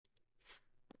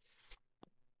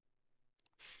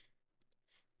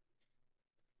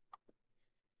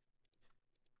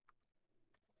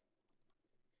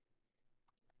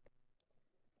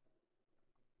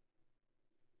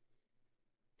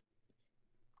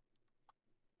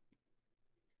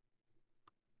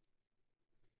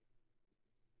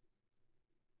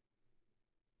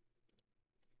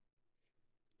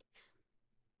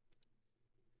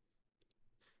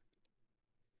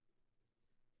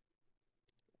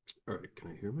Alright,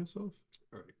 can I hear myself?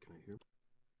 Alright, can I hear?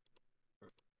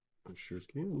 I sure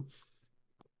can.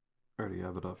 I already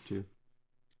have it up too.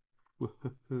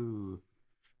 Woohoo!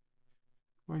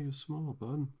 Why are you small,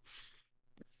 bud?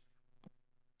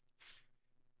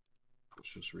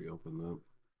 Let's just reopen that.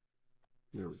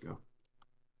 There we go.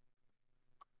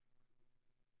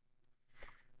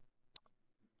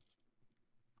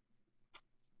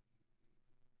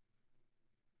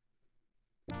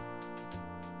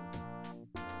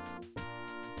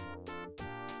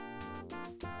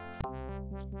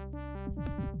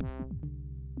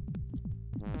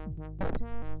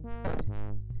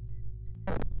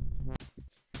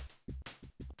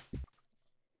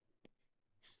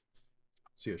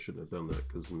 See, I shouldn't have done that,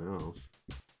 because now,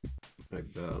 I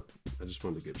bet, I just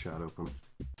wanted to get chat open.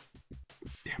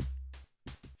 Damn.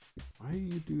 Why do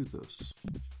you do this?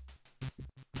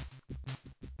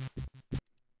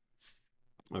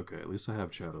 Okay, at least I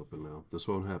have chat open now. This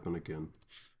won't happen again.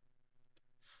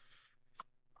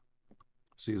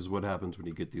 See, this is what happens when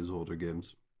you get these older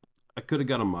games. I could have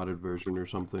got a modded version or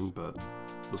something, but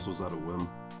this was out of whim.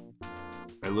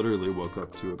 I literally woke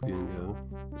up to it being,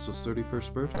 it's his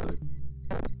 31st birthday.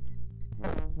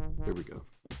 There we go.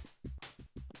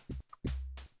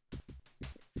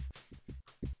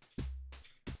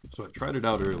 So I tried it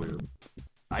out earlier.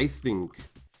 I think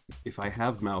if I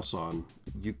have mouse on,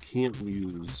 you can't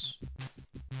use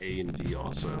A and D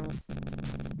also.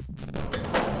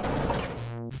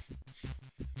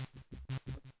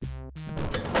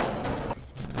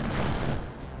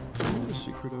 Is there a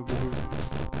secret over here?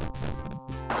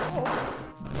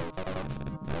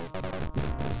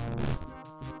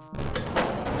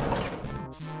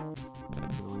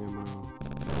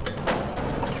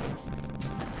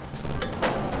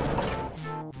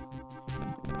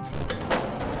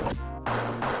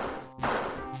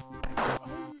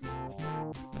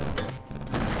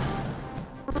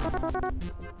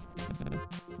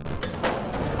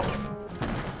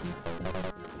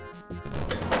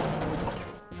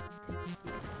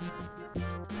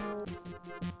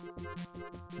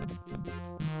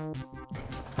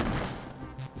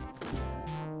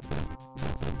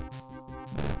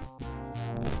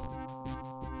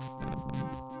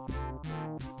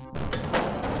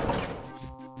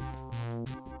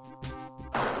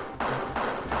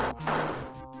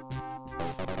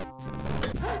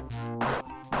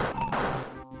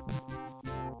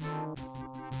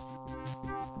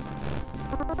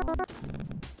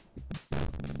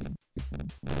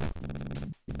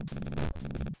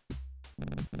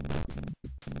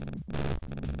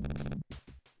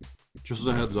 Just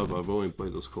a heads up, I've only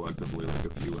played this collectively like a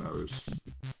few hours.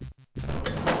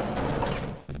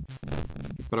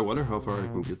 But I wonder how far I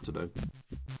can get today.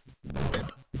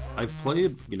 I've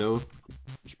played, you know,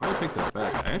 should probably take that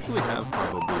back. I actually have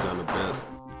probably done a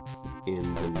bit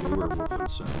in the newer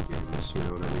Wolfenstein games, you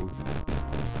know what I mean?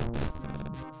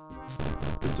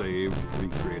 Because they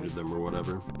recreated them or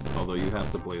whatever. Although you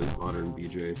have to play as modern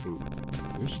BJ. And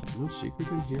there's no secret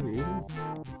in here either.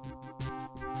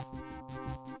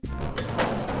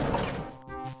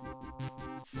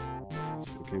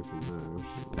 Came from there.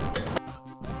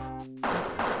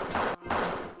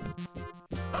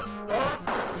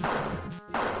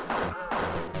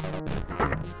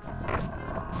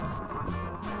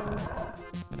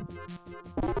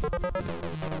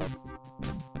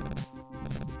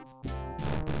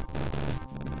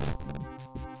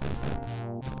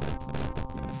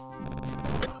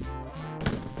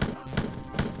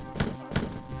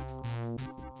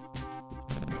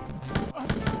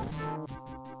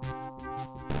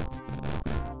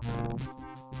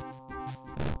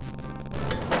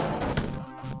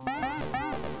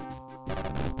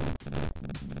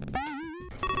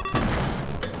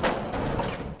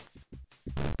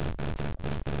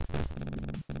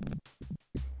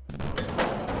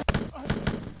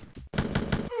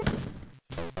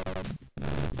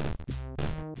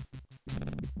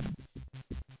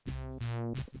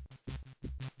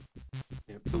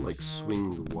 Like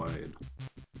swing wide.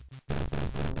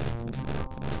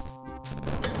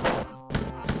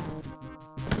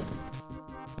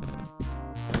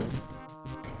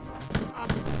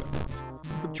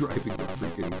 I'm driving a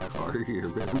freaking car here,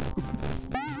 man.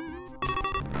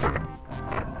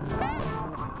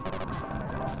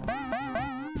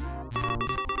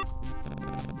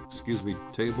 Excuse me,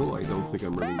 table, I don't think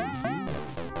I'm running into you.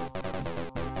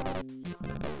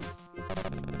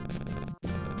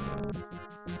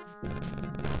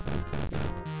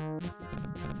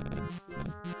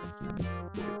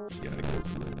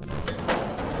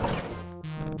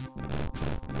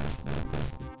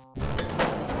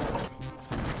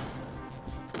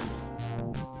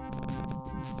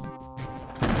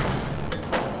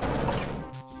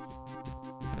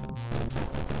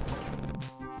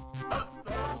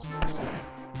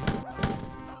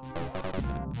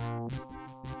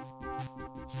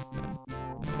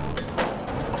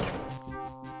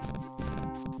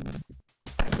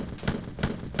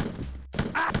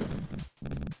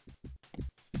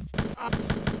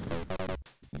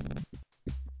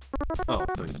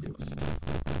 thank you.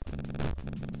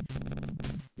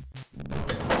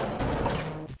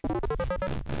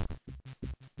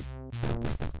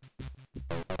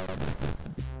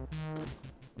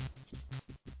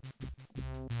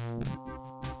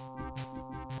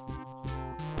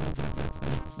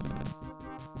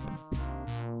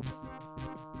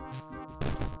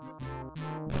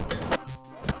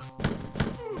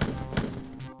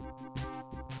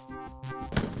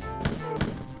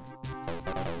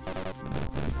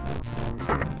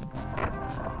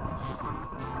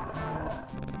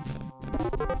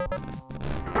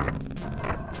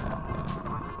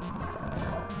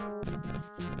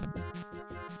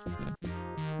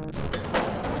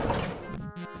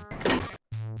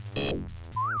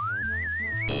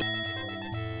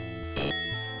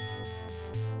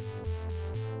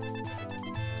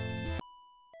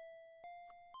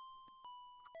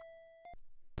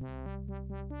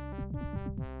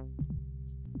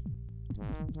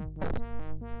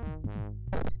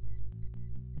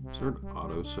 Is there an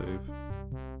autosave?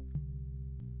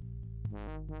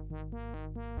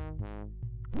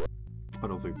 I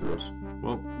don't think there is.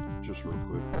 Well, just real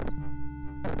quick.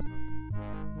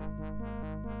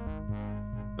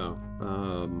 Oh,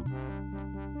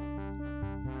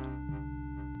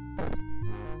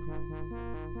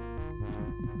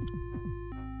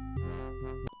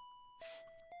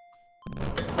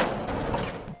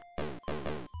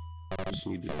 just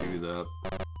need to do that.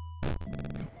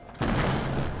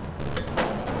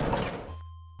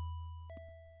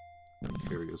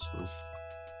 Curious though.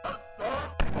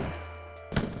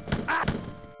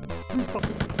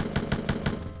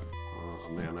 Oh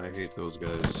man, I hate those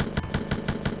guys.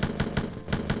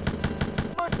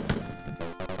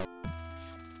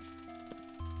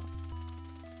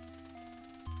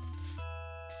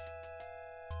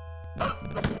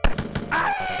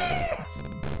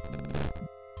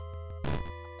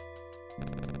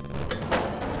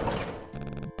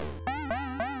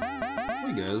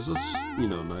 Hey guys, that's, you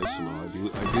know, nice and all. I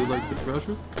do like the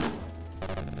treasure.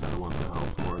 I want the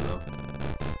health more though.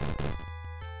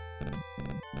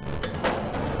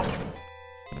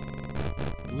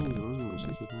 No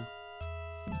secret here.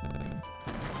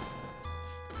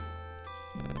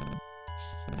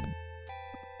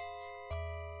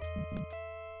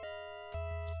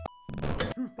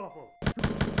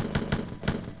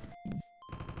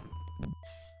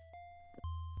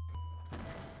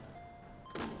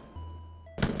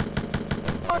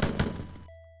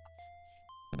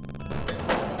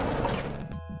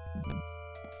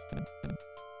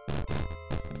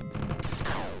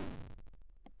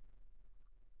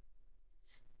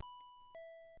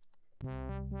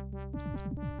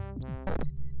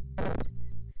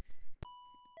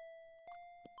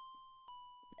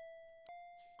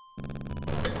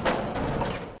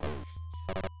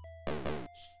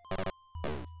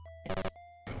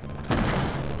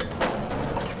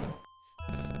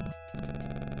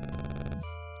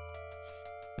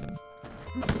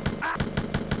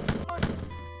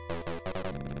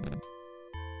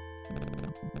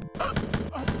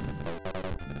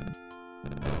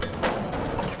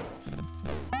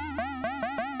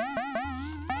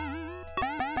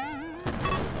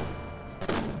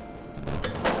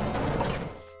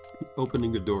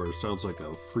 Opening a door sounds like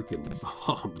a freaking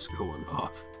bomb's going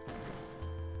off.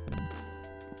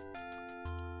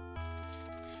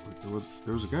 Wait,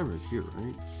 there was a guy right here,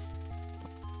 right?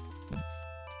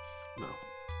 No.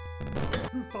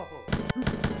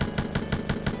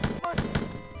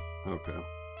 Okay.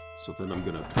 So then I'm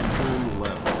gonna turn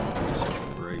left and do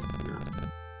something right here.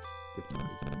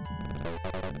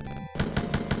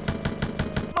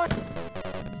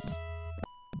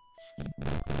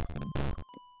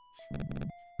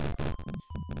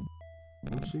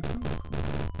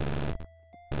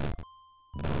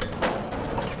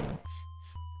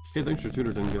 Hey, thanks for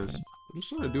tuning in, guys. I just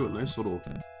thought I'd do a nice little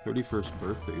 31st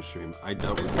birthday stream. I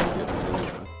doubt we're gonna get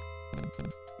any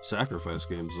sacrifice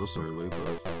games this early,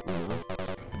 but you know,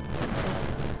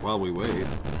 while we wait,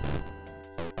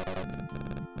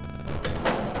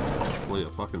 let's play a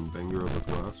fucking banger of a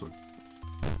classic.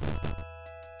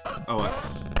 Oh,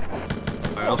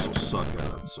 I also suck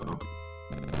at it, so.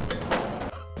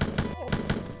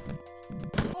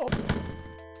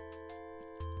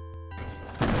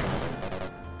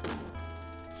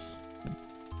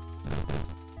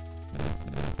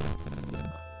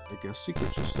 I guess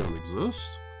secrets just don't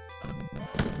exist.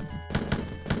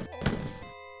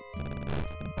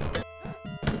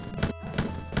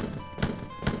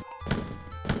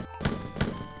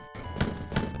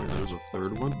 Wait, there's a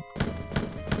third one?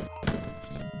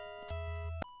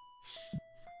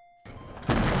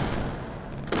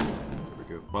 There we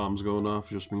go. Bombs going off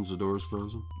just means the door is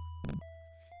frozen.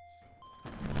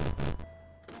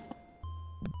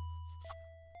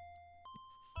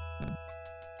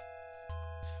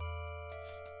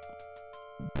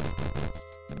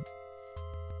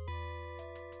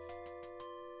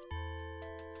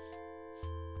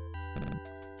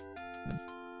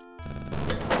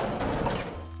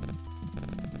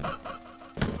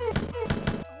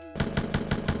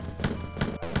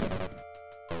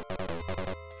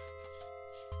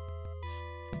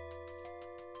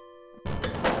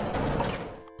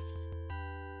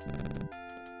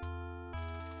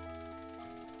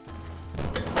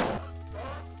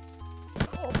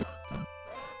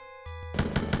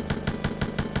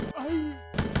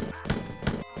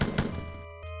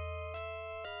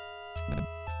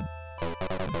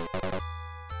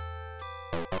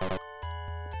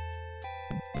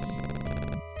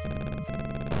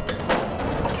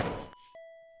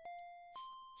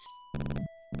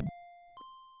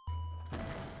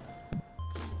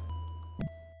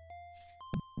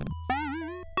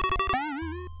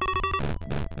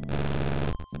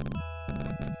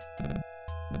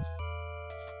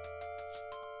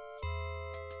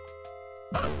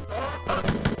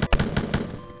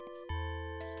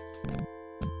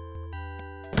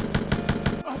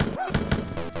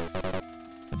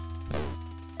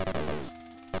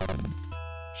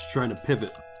 Just trying to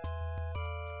pivot.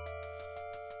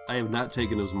 I have not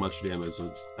taken as much damage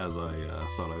as I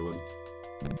thought I would.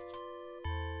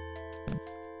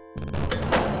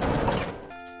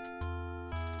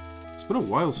 It's been a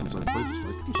while since I played this.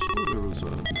 I could have sworn there was a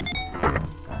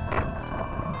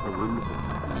room with a key.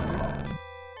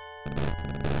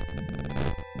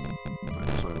 Alright,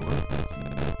 sorry, what?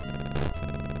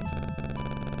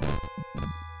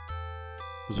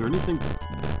 Was there anything back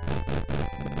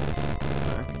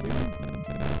here?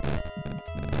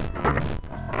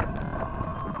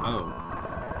 Oh.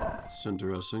 It's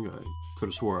interesting. I could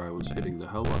have swore I was hitting the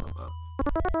hell out of that.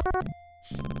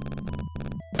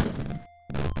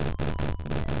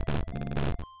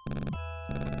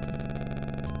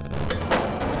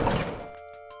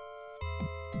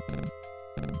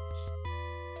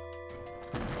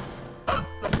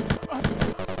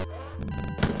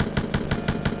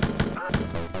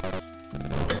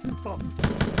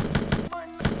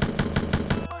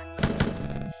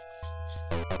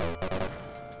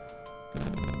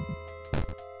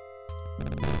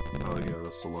 Oh yeah,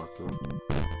 that's the locked door.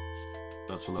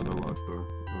 That's another locked door.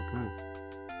 Okay.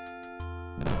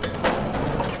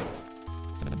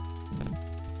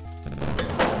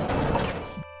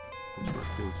 That's where it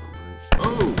came from, right?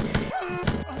 Oh!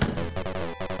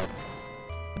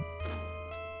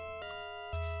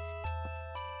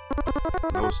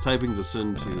 When I was typing this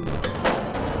into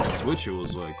Twitch, it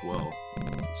was like, well,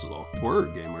 this is a horror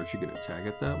game, aren't you gonna tag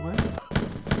it that way?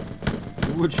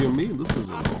 What you mean? This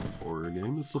isn't a horror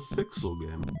game, it's a pixel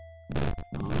game. I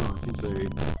don't know, I think they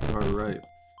are right.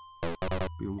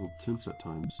 Be a little tense at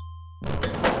times.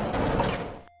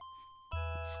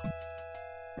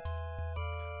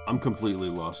 I'm completely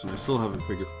lost, and I still haven't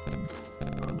figured...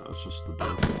 Oh no, it's just the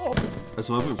door. I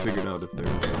still haven't figured out if there's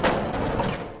a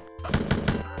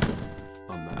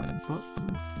map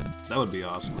button. That would be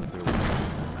awesome if there was a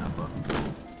map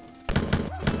button.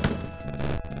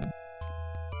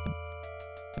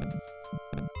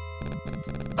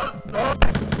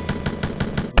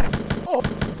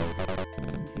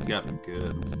 You got me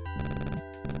good.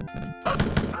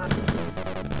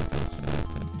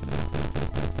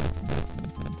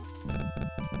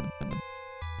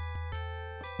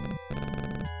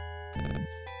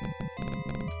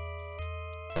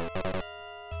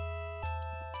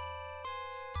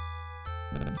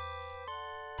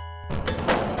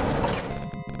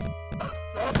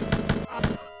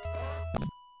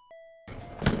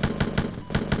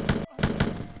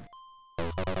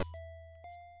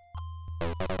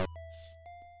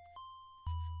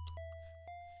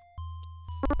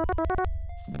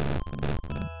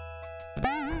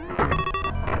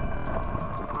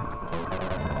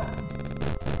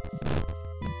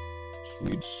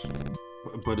 Sweet.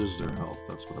 But is there health?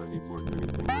 That's what I need more than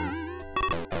anything there.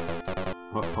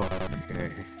 Oh,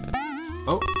 okay.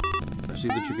 Oh! I see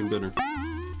the chicken dinner.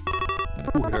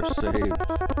 We are saved.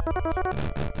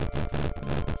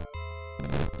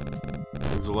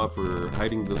 Thanks a lot for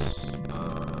hiding this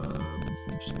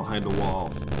just behind a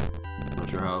wall. Not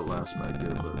sure how it lasts back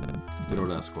here, but they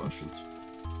don't ask questions.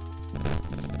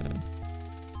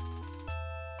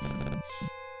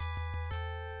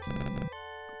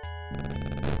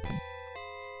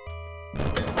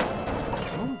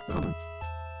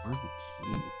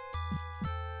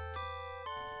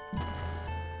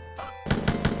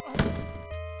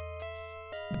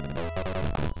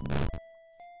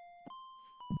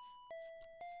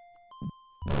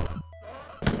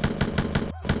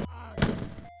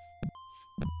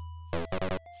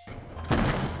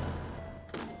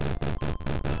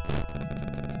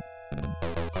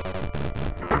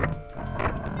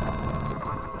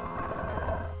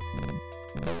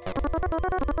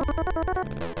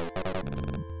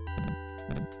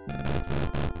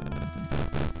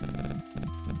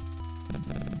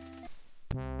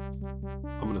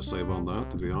 I'm gonna save on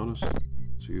that, to be honest.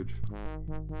 It's huge.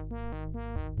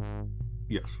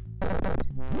 Yes.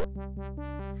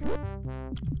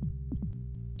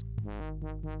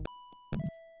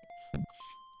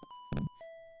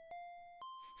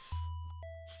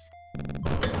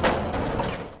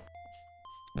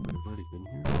 I've already been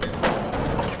here.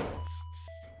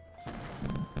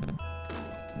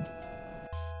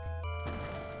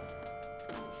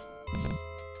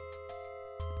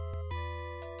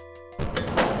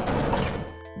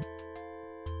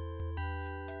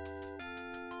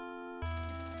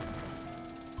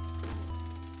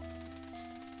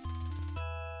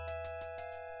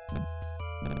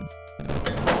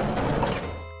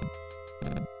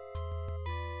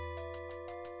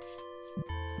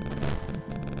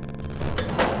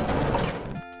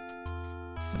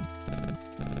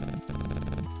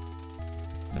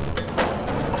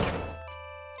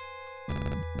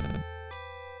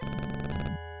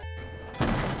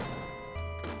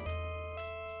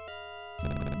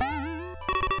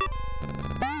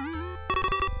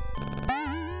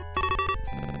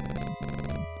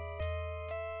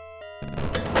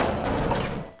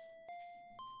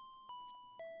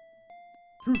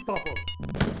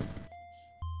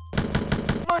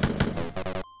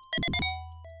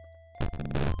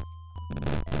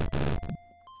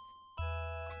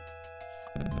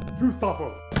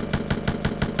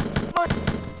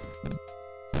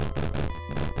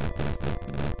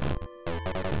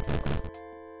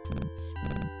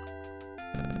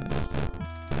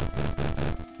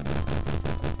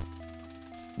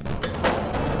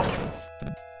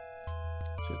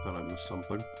 See, I thought I missed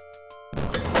something.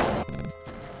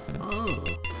 Oh.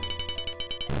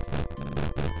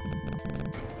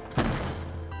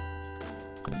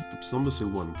 I'm still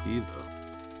missing one key, though.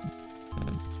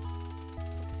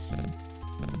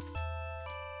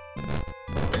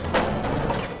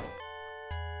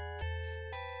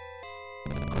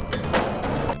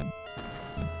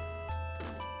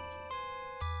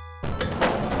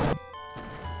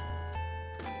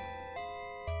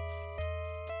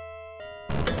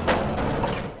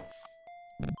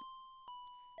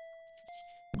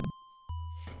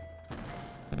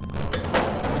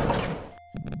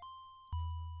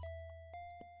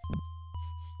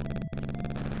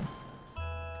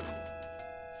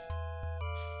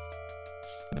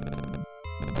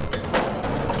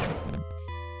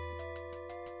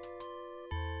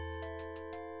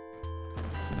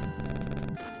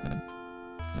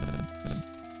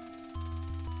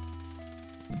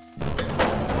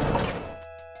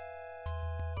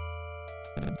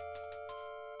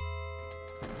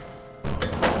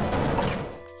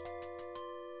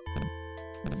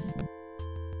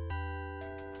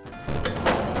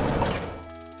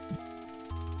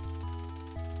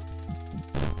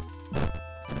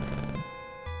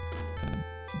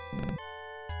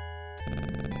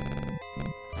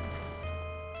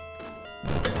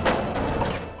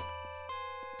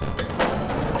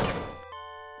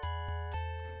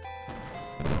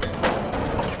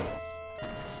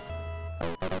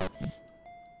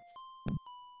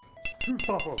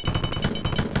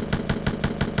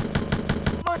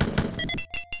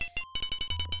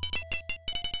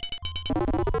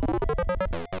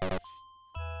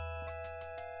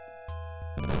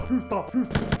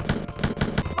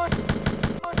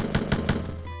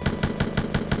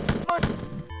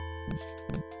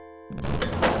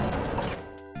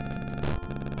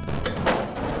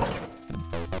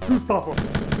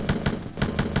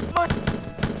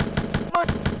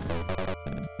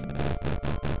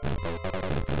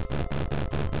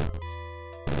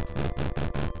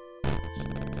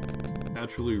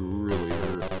 Actually really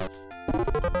hurt.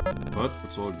 But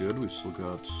it's all good, we've still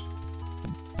got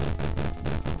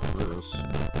this.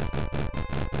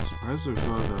 I'm surprised there's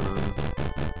not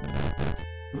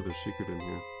another secret in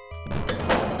here.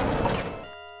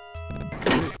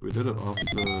 We did it off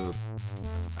the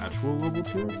actual level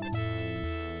 2?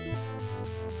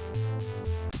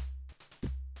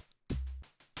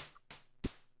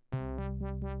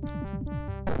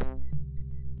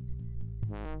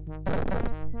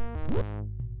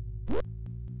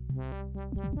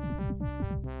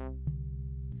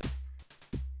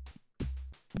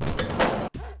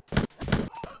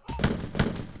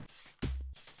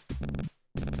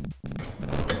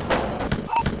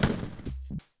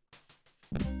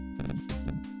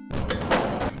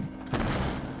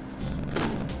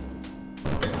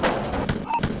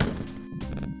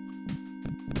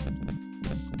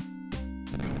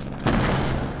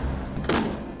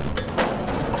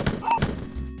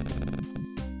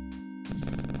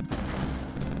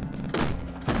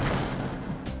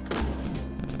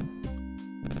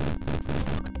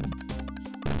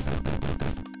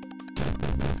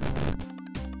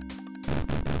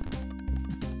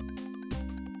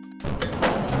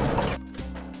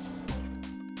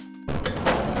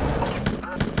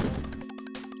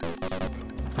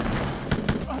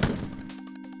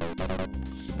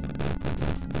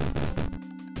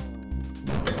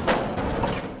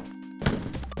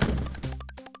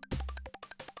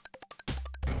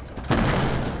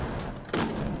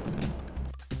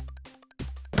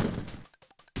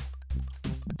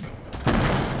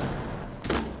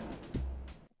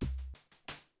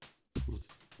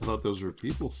 I thought those were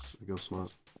people. I guess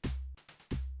not.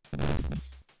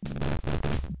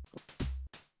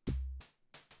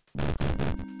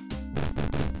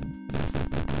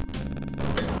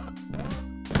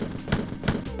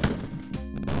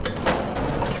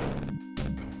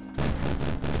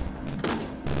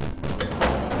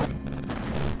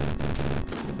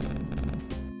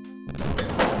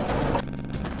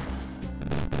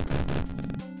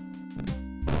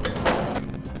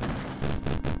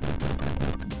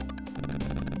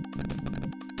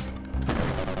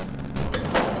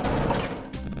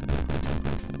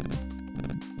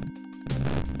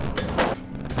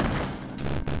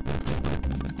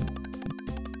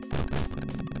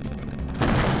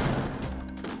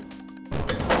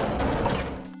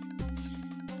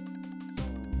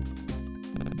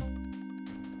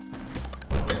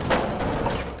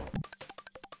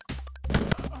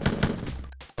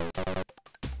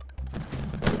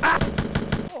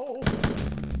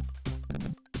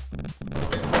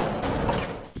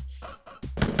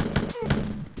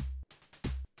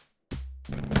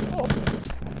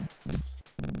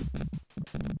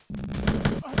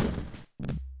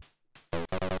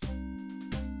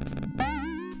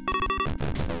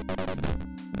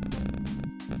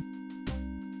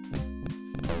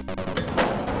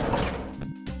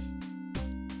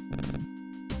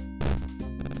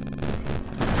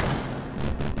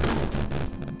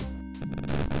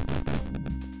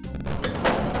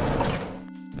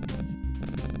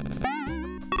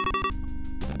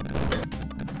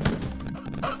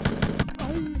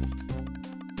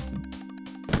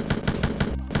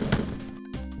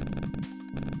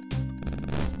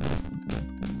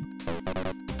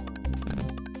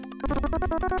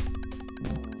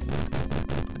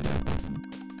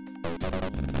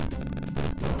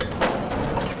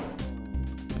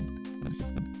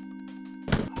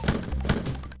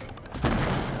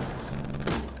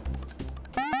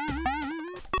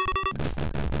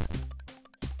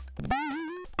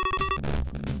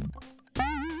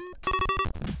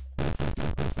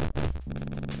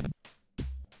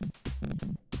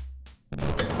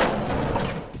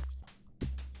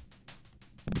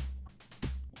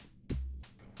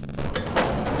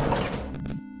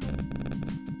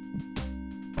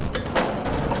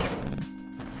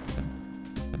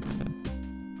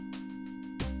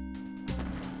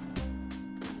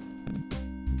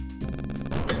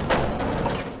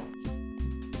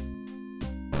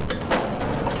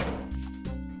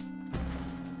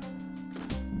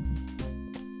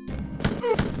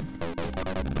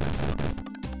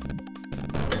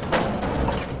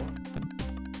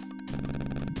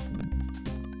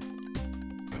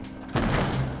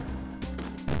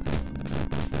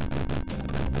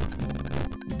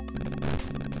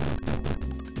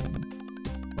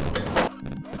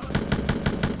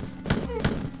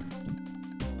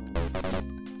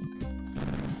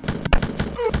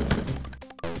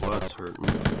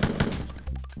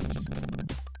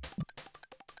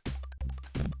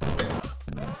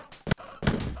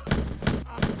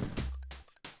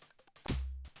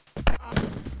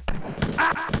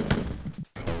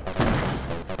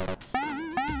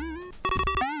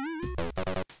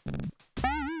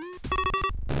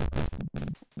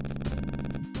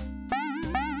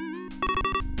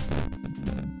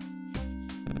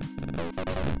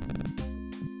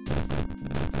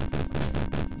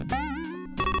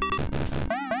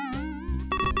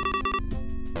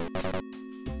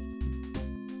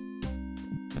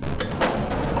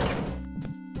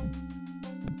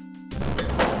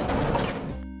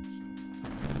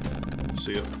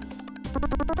 See it.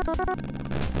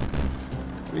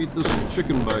 Made this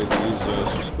chicken by these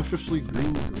suspiciously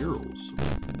green arrows.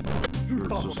 Sure,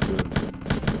 it's just good.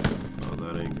 Oh,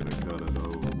 that ain't gonna cut it. Oh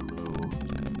no.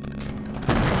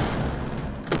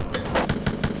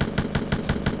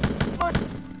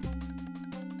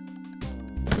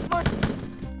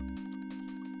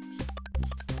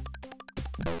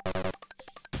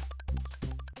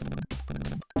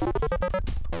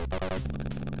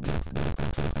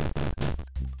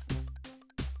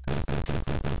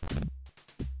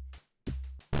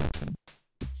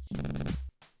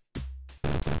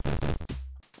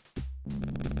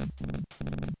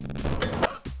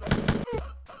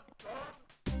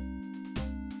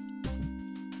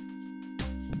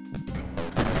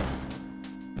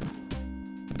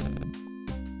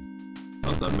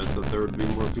 That meant that there would be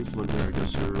more people in here. I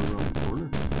guess they're around the corner.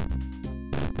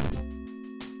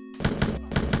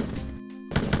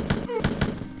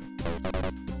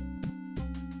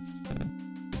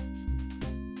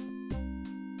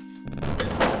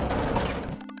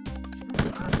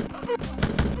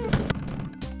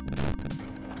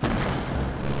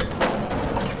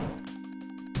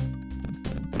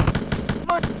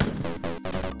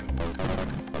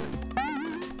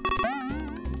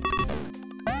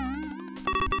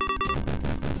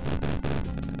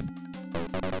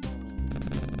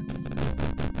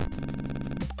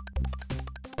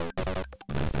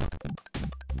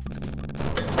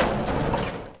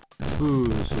 Ooh,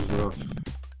 this is rough.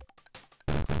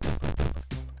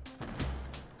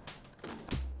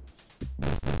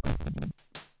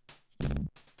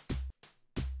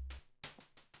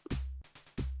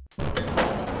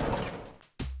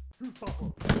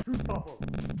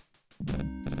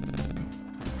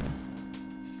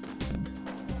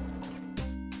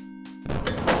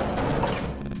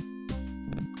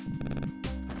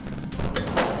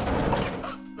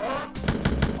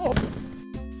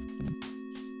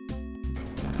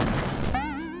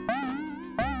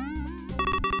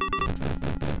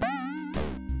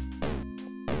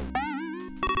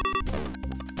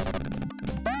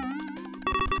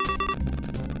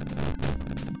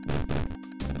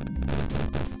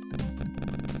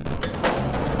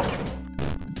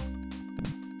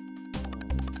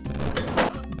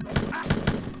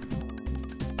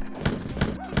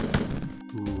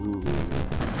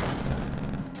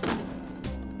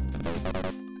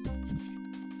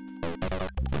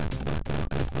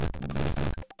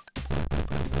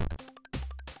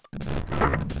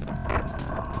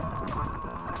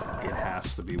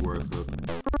 To be worth it.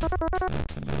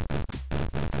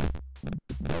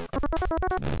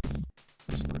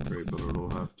 It's not great, but it'll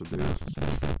have to do.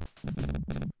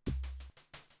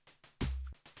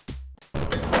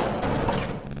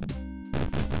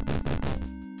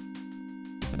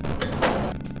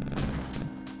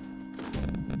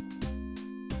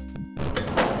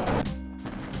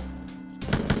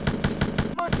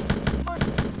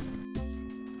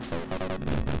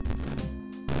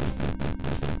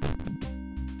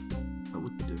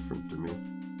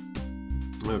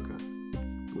 Okay.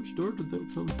 Which door did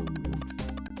that come from again?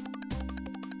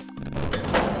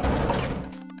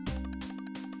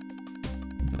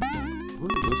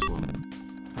 What is this one?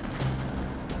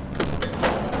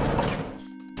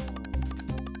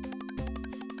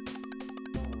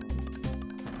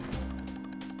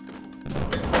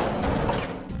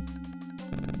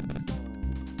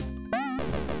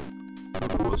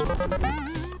 What was it?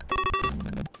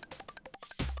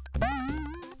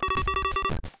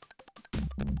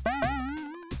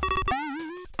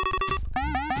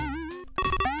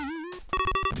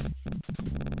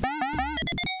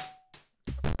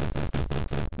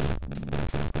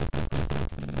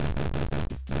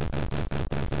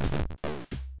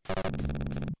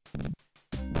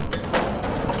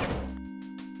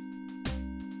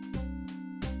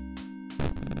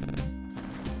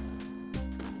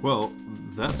 Well,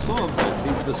 that solves, I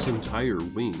think, this entire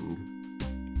wing.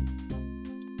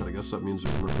 But I guess that means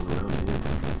there's nothing around here.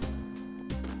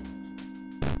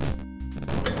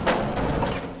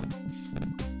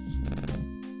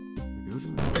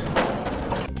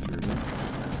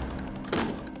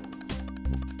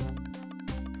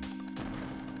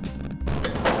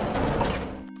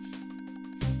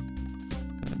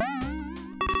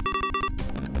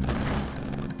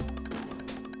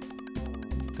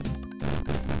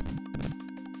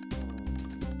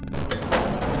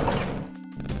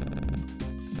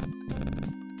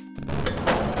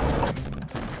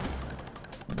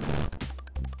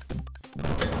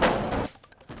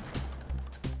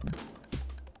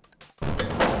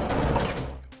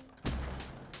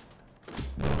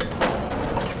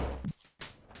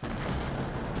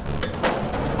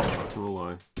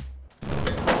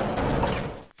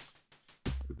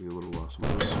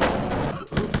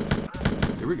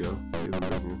 Here we go.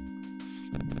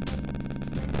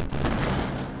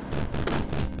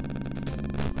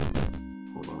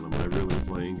 Hold on, am I really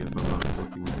playing if I'm not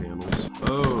flipping panels?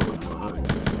 Oh my.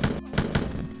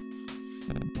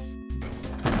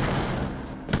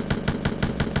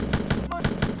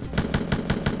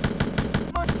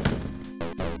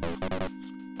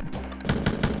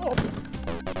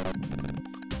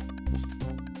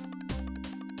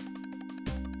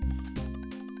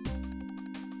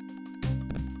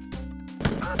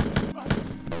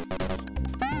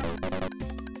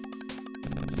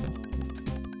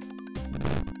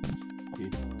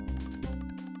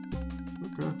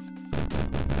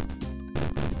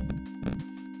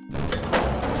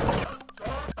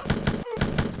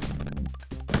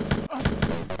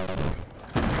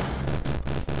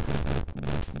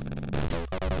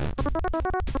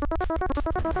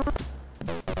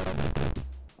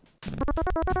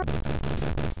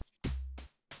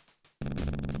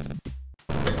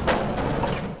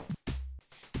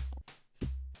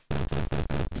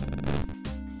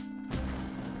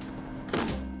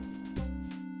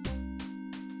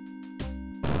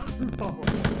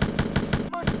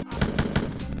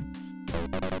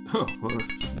 Oh, well,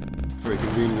 very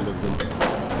convenient of them.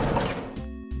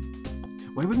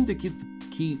 Why wouldn't they keep the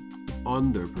key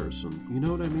on their person? You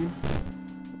know what I mean?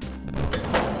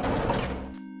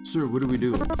 Sir, what are we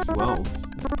doing? Well,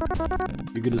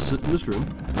 you're gonna sit in this room,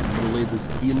 I'm gonna lay this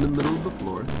key in the middle of the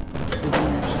floor, and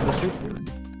then you're just gonna sit here.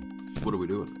 What are we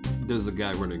doing? There's a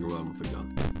guy running around with a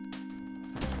gun.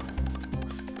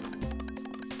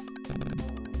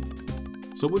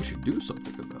 Someone should do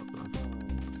something about that.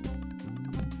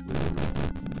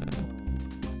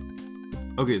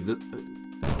 Okay,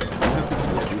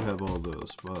 I do have all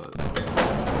those, but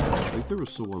I think there was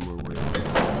still one more way.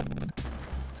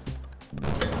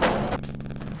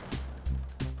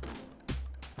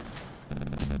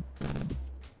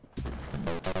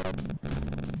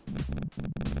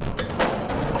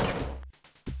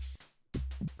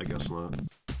 I guess not.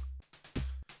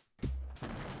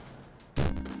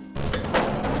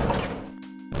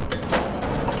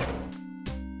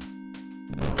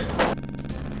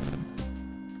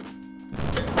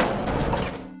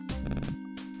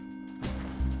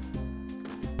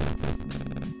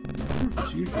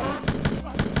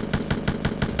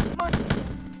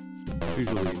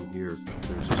 Usually in here,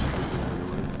 there's a secret door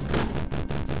anyway.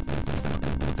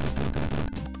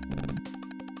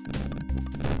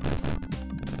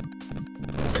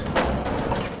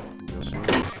 Guess not.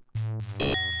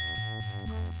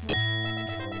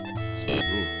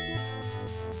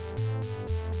 Excuse me.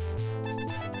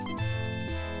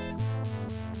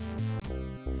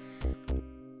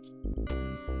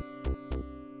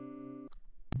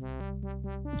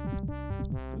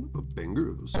 Kind of a banger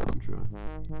of a soundtrack.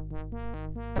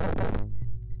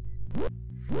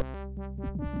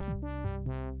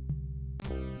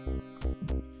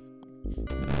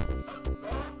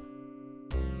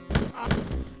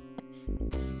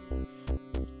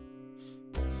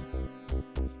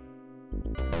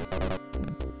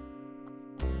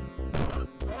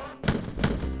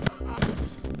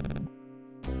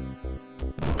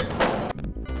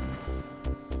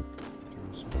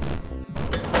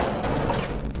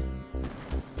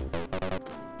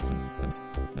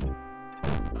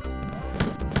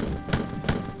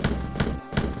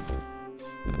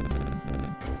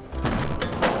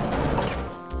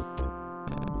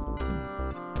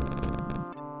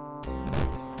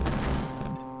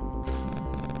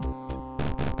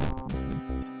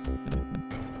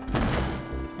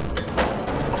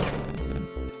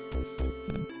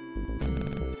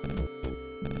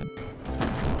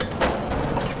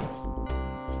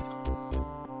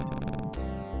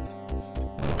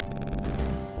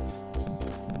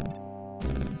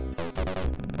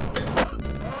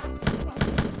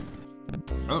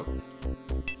 Oh.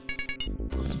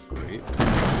 That's great.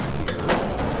 Here.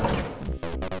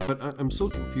 But I'm so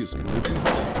confused. Can there be two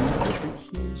different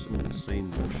keys in the same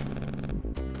mission?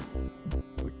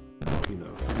 Like, you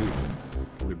know,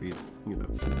 can there be, you know,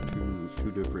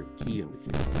 two different key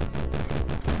indicators?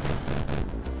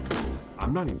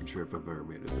 I'm not even sure if I've ever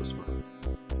made it this far.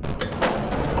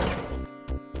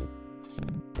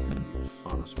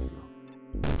 Honest with you.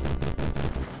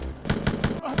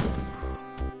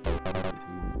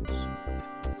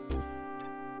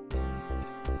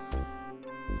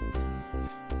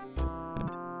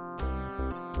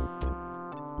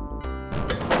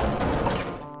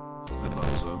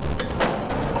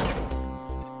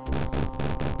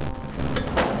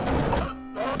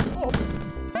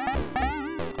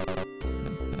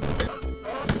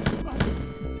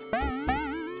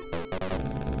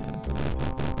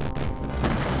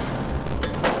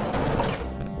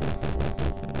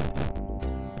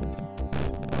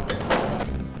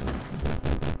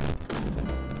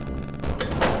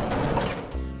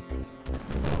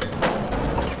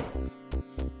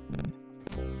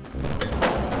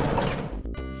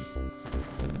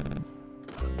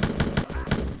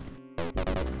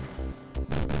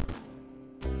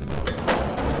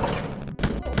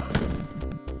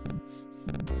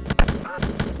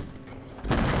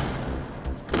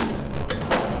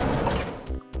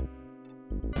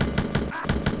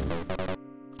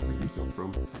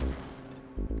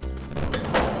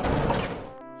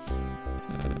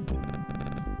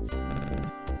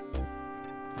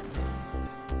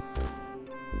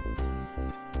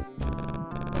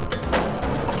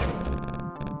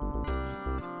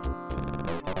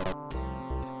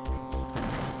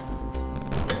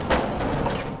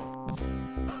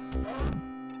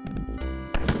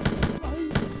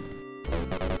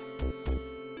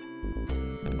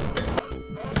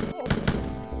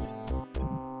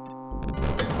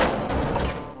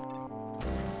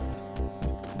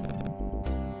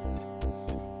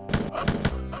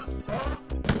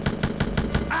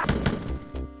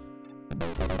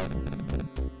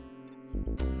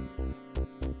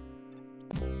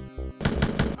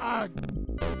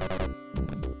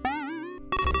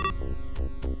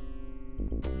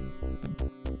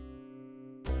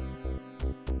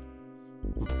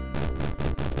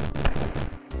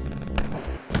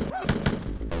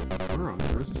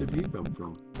 back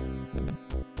from.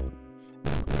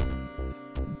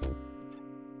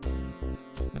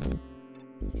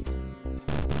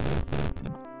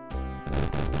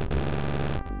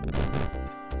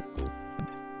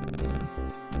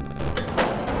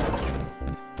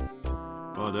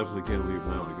 Oh, I definitely can't leave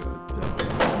now. We got definitely.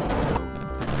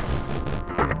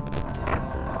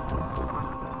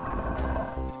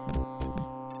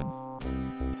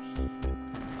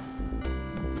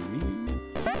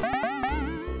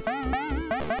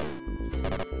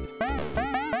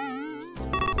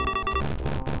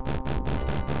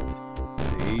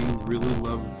 Really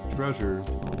love treasure.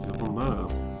 I'll give them that.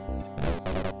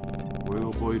 Boy,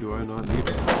 oh boy, do I not need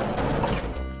it.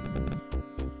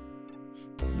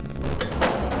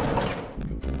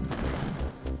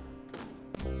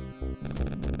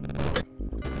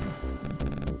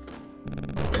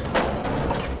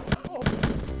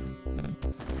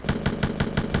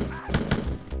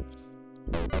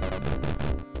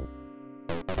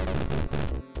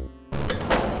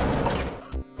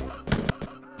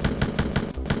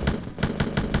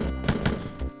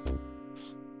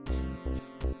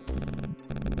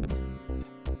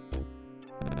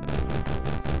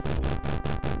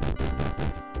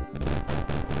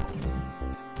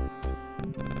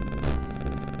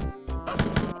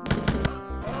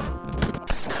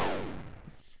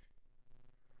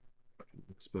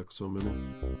 Expect so many.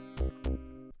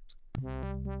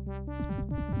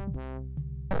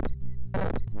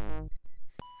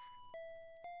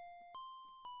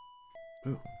 Oh, I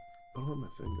don't have my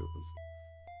thing open.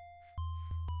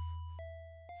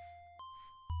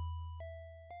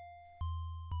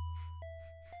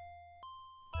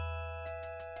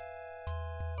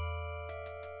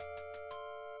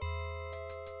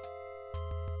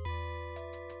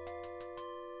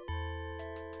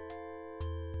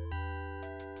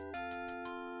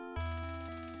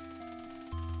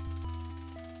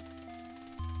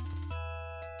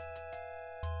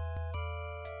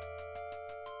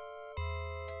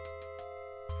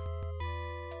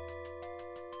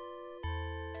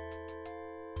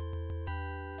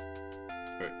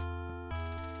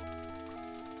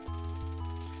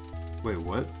 Wait,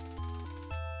 what?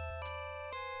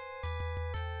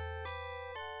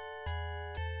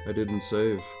 I didn't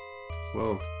save.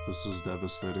 Well, this is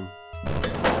devastating.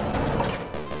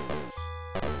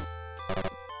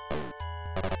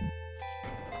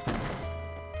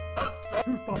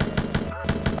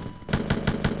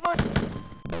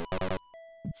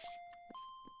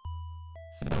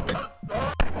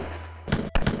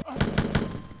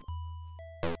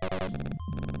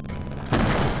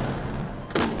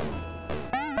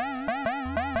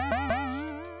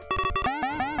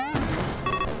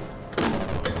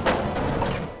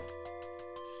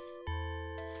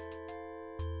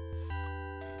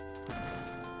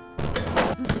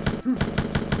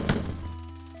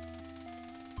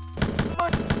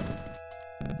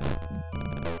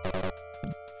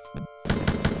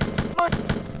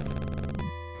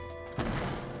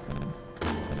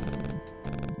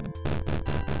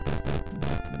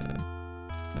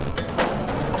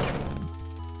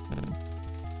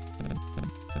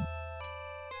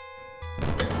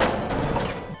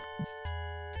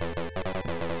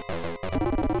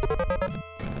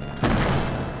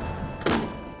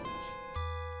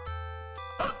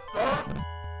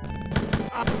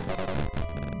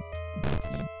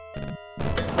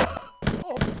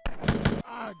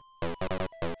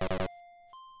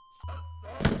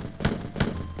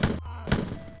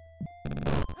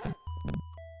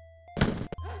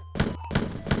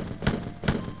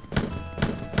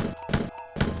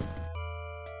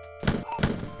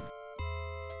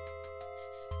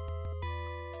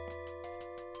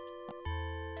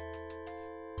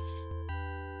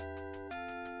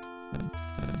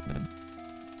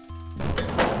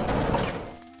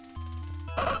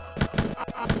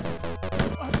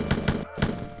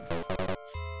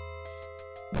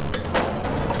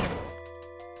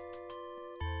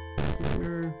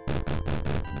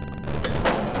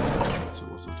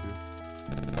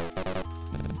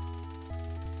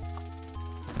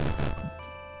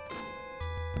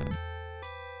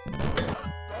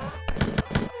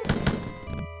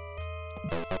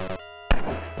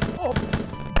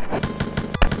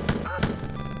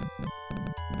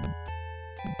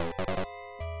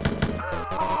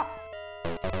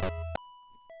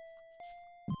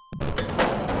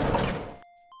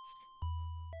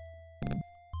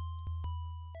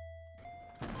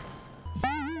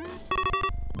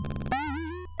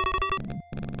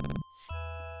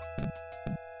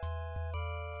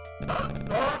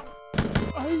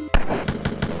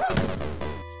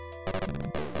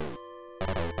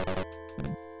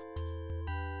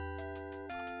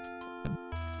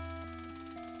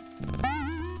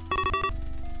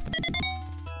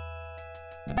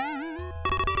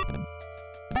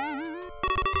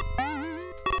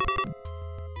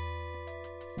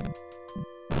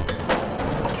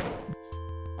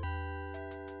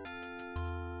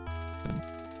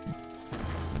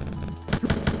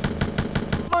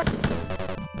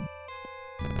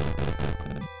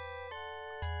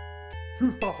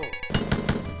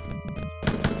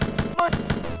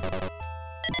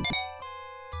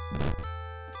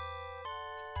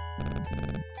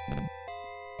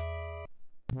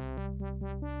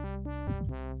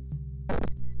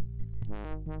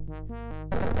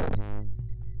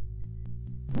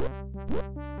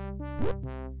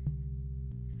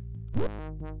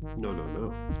 No, no,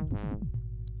 no.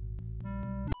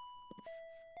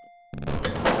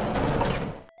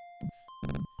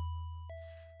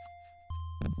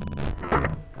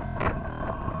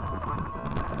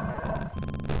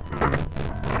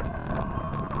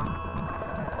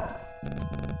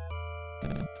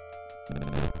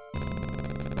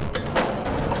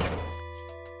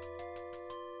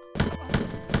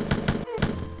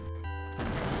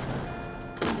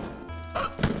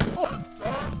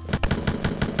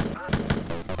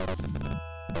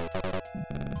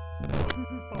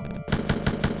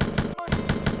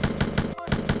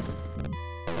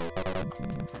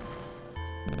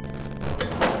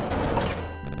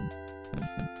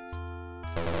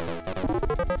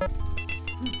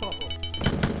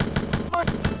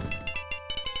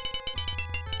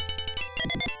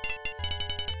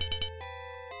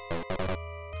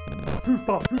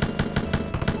 I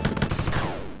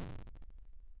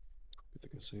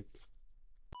think I saved.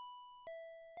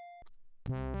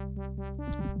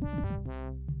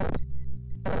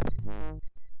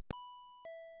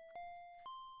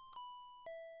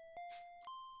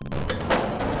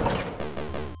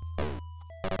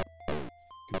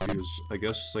 Confused. I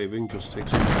guess saving just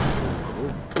takes you to a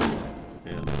level,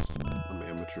 and I'm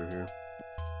amateur here.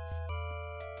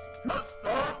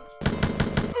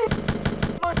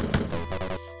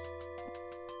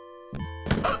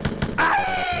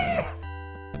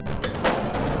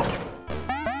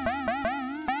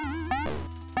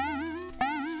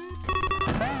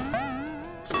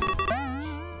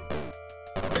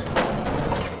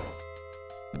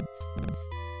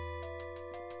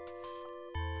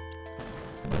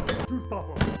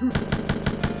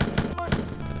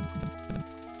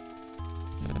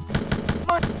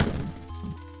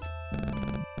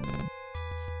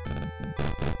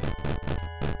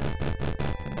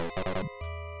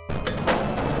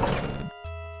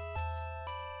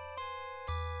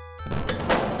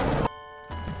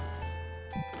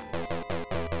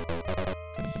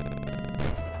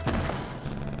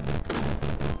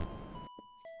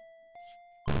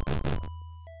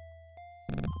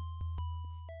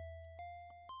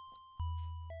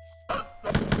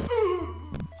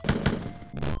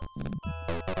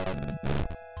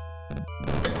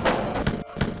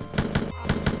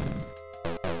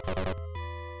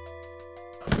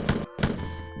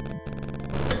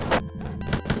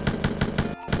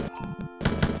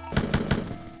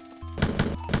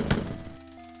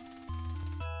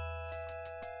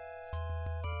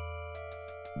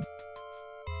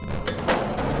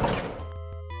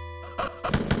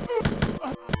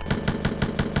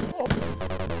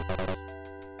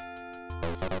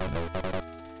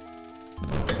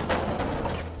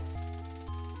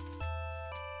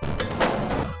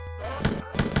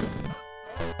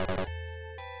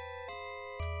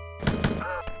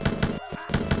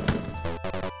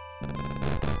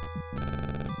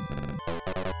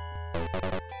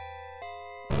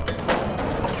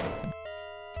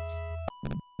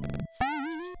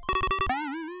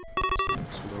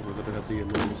 The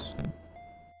enemies.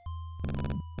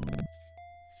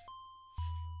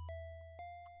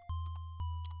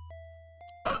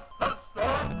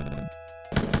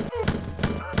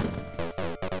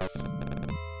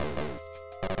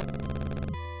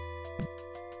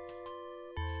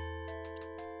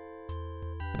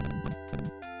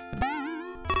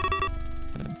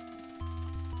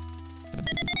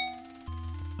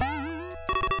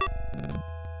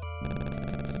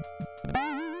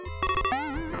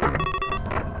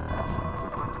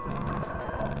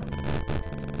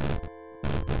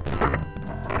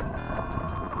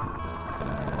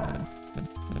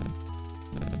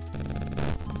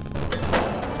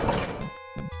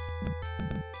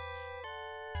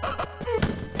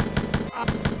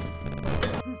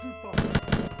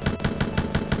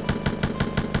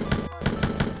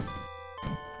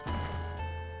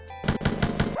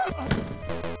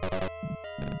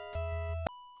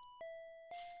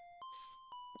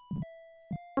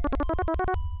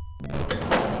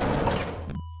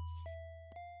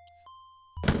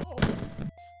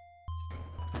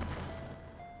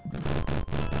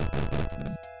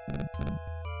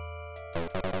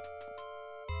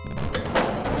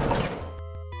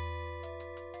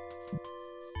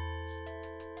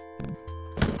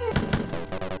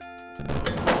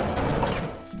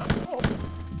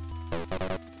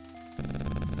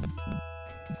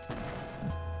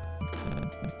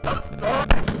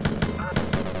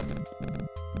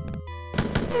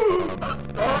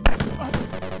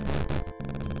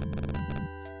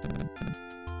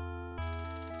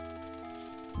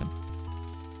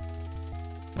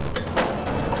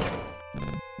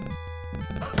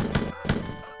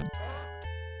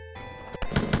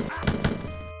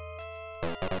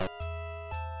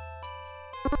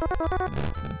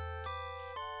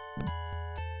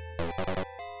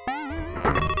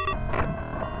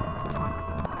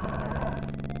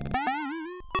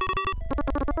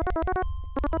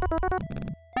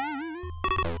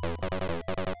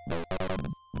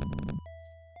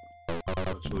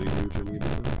 That's really huge, I needed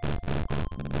that.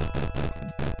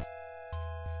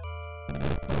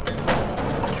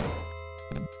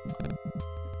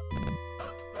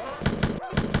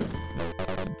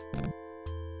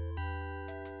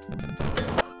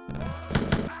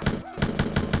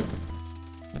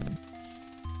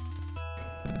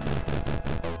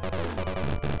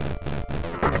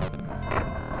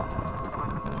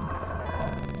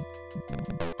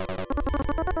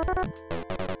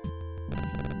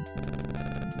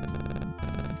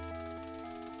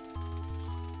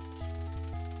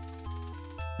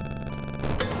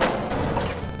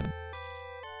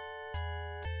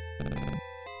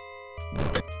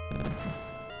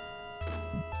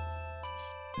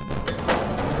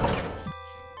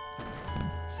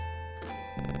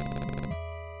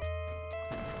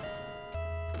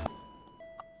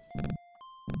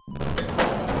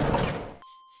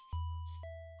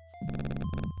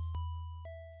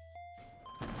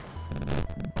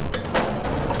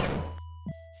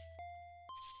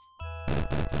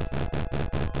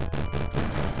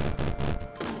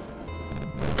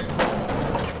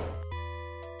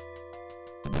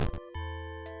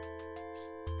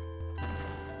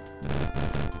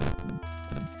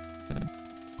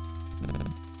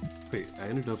 Wait, I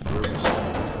ended up where we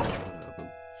started. What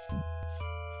happened?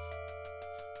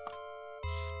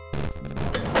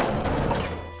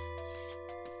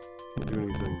 Can't do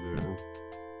anything there.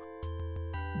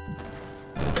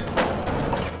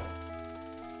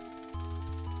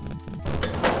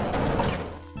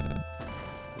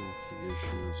 That's the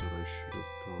issues that I should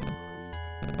have done.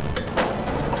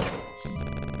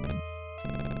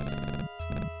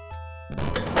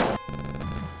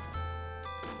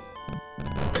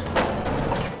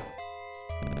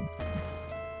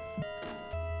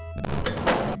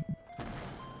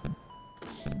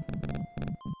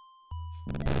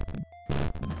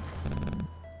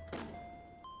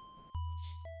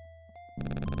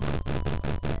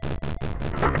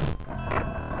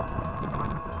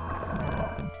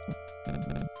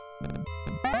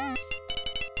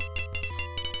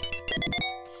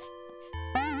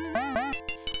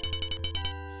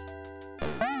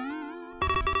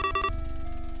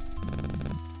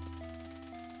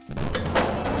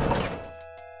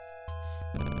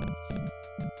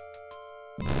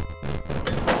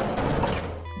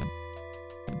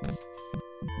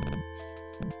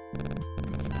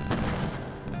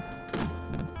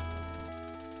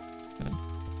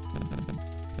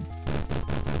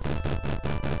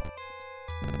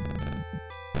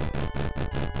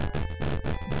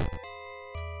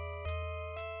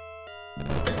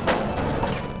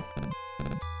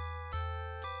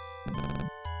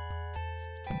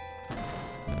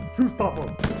 Papa.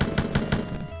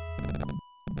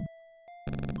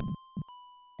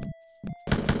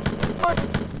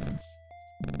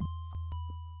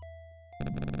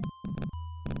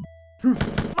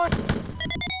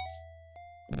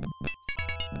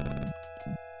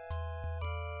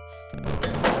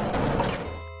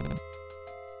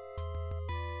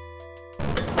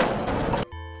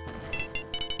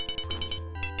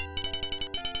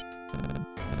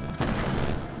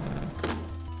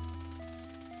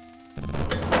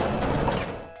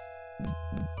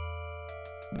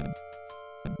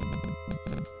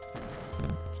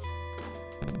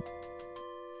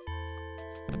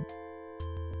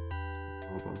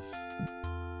 Hold on.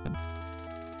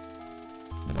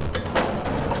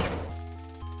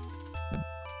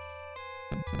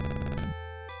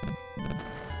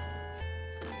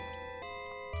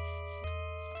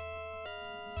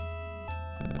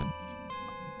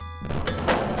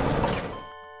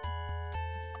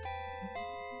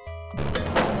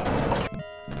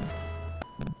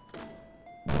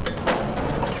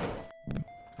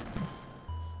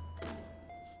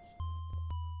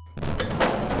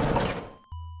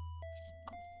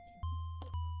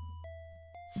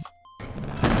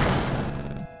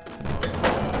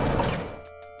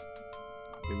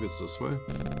 Maybe it's this way?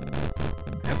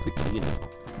 I have the key now.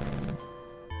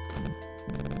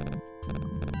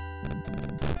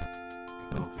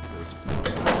 I don't think it is.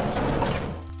 Let's go this way.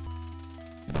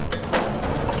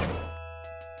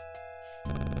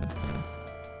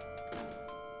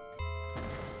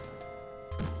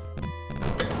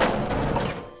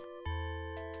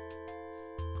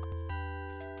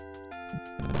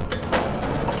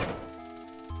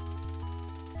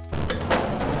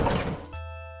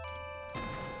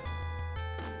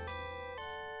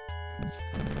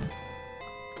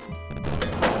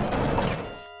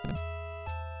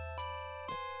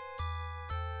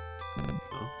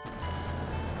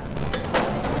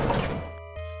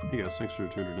 Hey guys, thanks for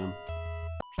tuning in.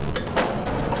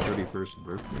 31st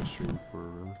birthday stream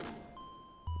for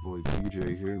boy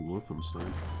DJ here in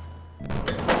Wolfenstein.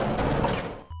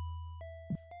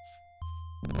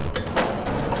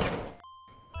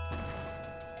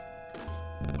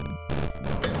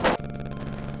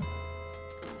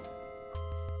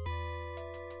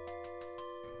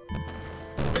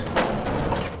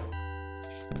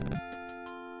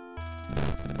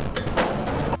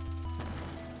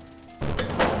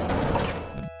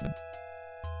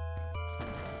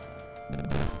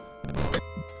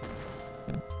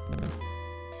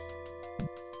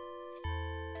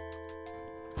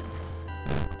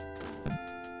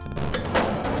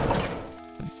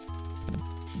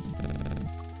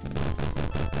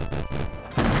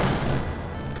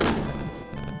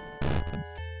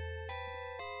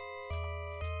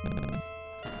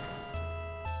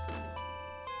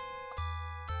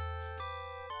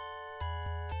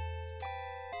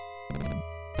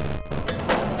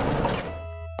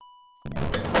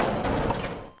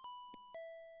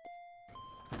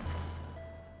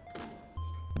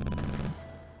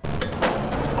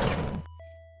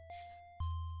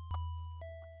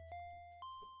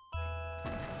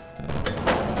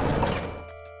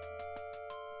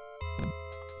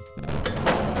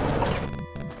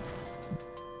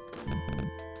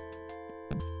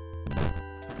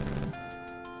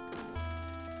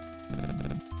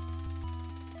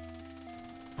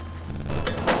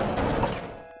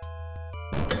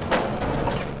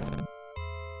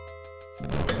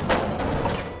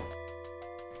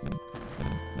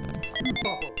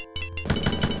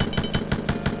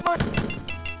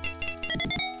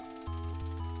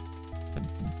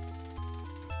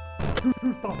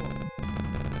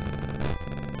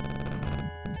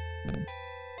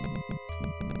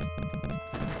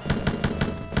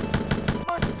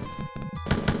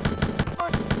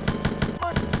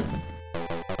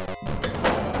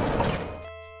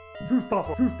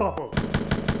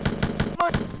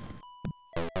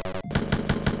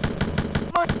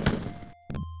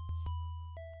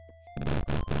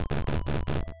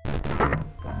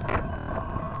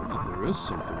 There is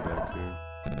something back here.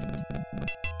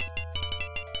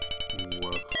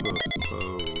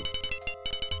 Whoa.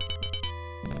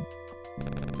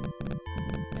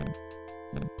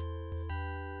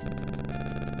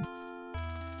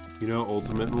 You know,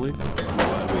 ultimately, I'm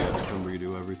glad we had to come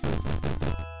redo everything.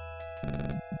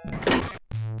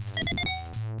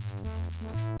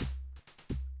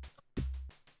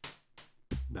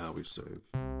 Now we save.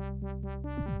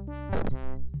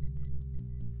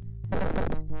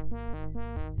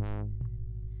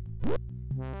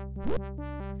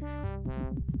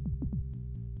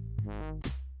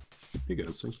 Hey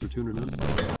guys, thanks for tuning in.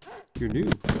 If you're new,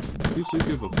 please do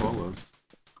give a follow.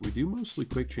 We do mostly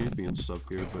Quake Champion stuff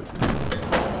here, but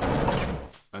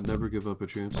I'd never give up a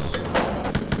chance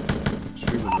to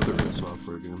stream another id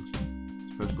software game,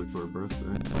 especially for a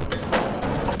birthday.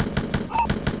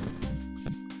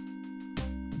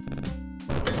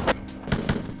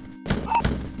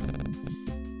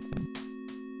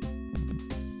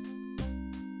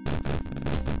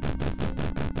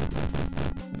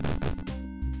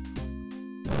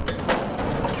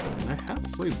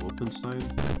 Played Wolfenstein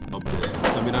a bit.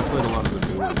 I mean, I played a lot of the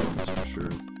newer ones for sure.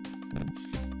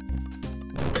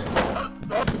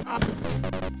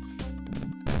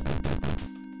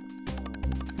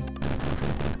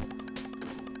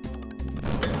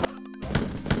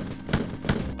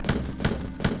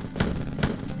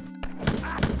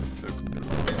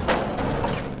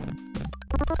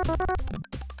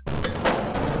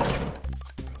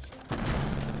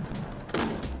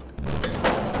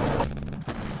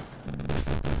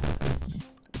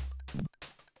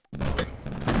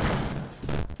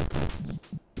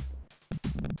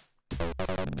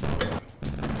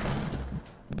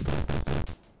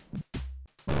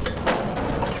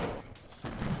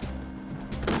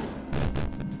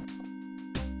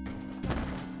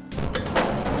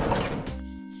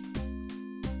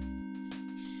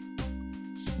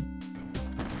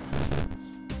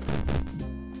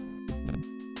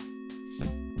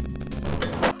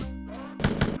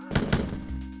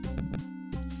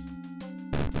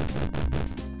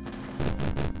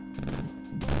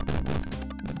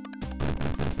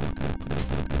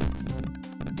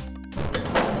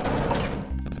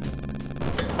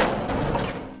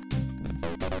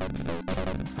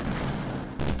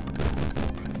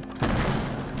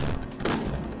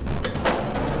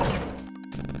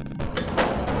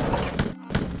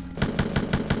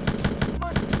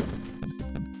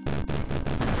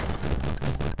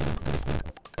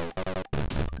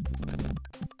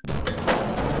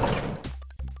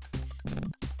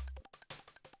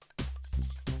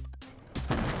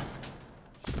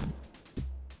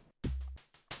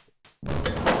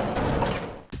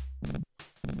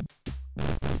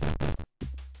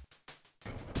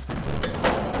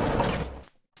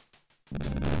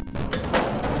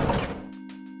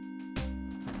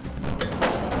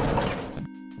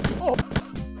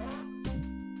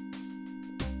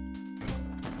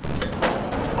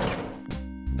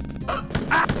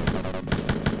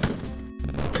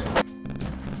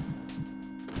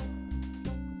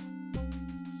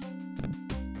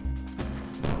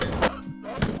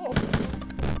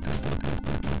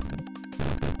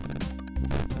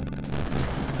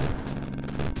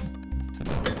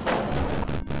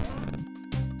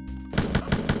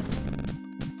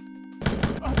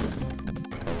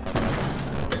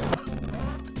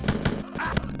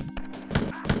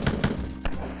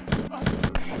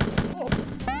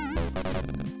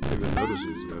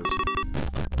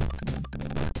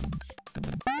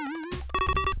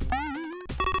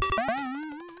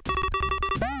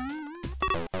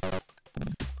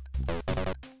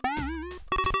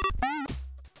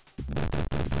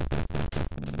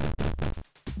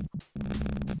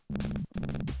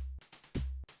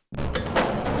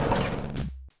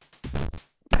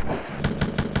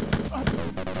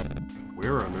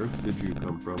 cliff did you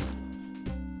come from?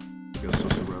 I guess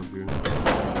it's around here.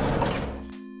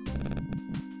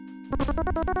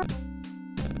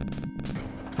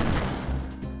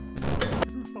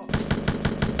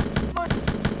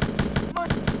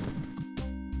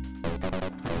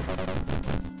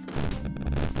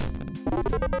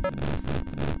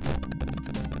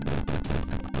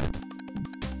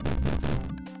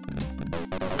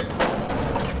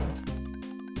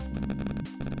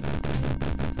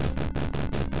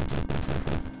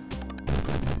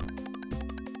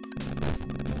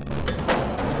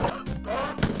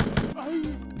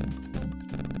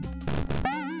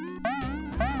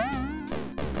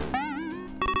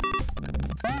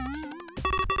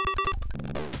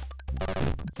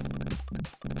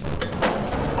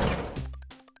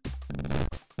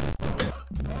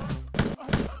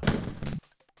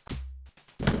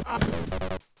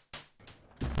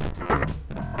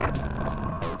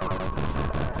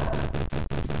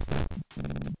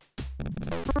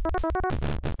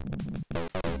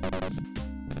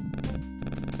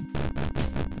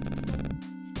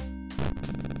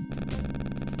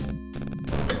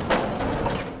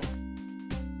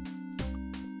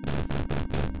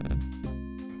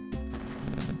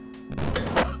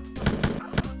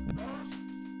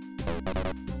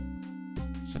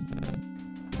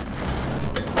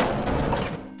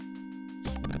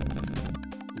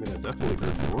 Definitely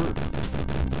heard more.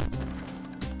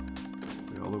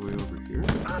 They're all the way over here?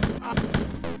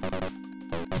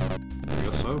 I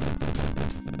guess so.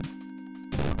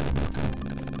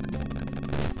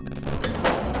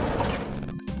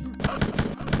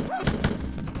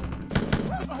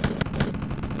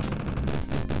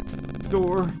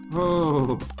 Door!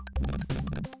 Oh!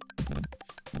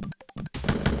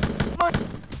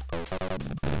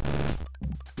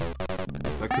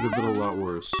 That could have been a lot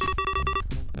worse.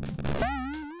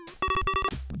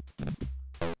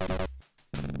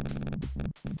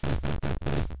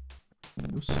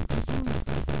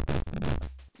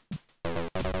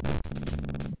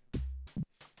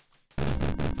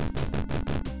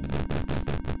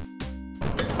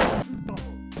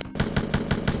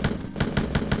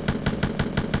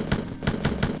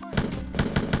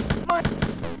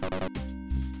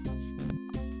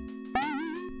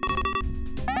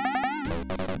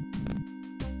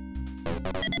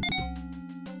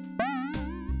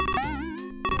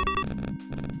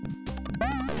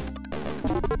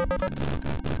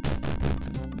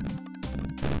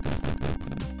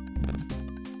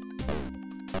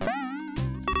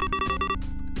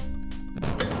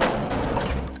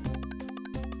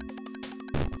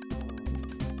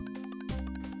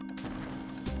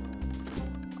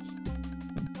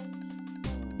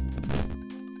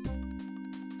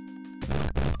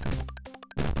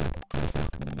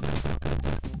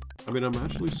 I mean, I'm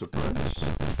actually surprised,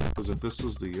 because if this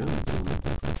is the end, then,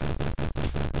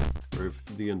 or if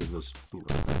the end of this, you know,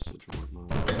 passage or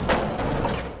whatnot.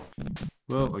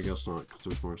 Well, I guess not, because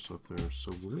there's more stuff there.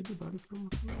 So where did I come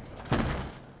from?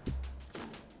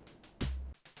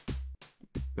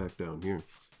 Back down here.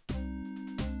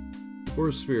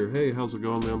 Forest Sphere, hey, how's it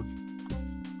going, man?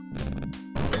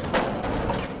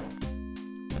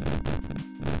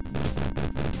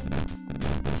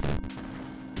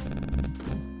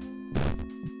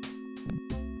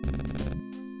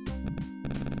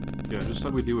 Yeah, I just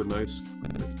thought we'd do a nice,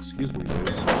 excuse me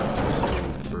guys,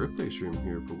 nice birthday stream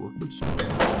here for Wolfenstein.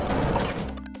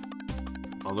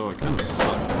 Although I kind of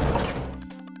suck.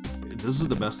 This is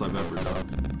the best I've ever done.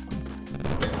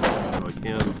 So I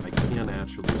can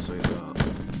actually say that.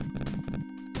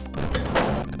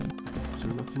 Is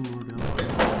there nothing more down there?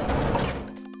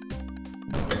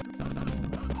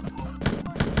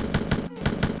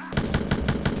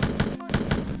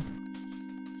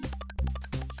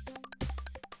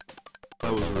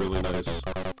 That was really nice.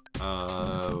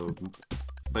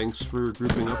 Thanks for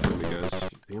grouping up for me, guys.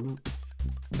 Damn it.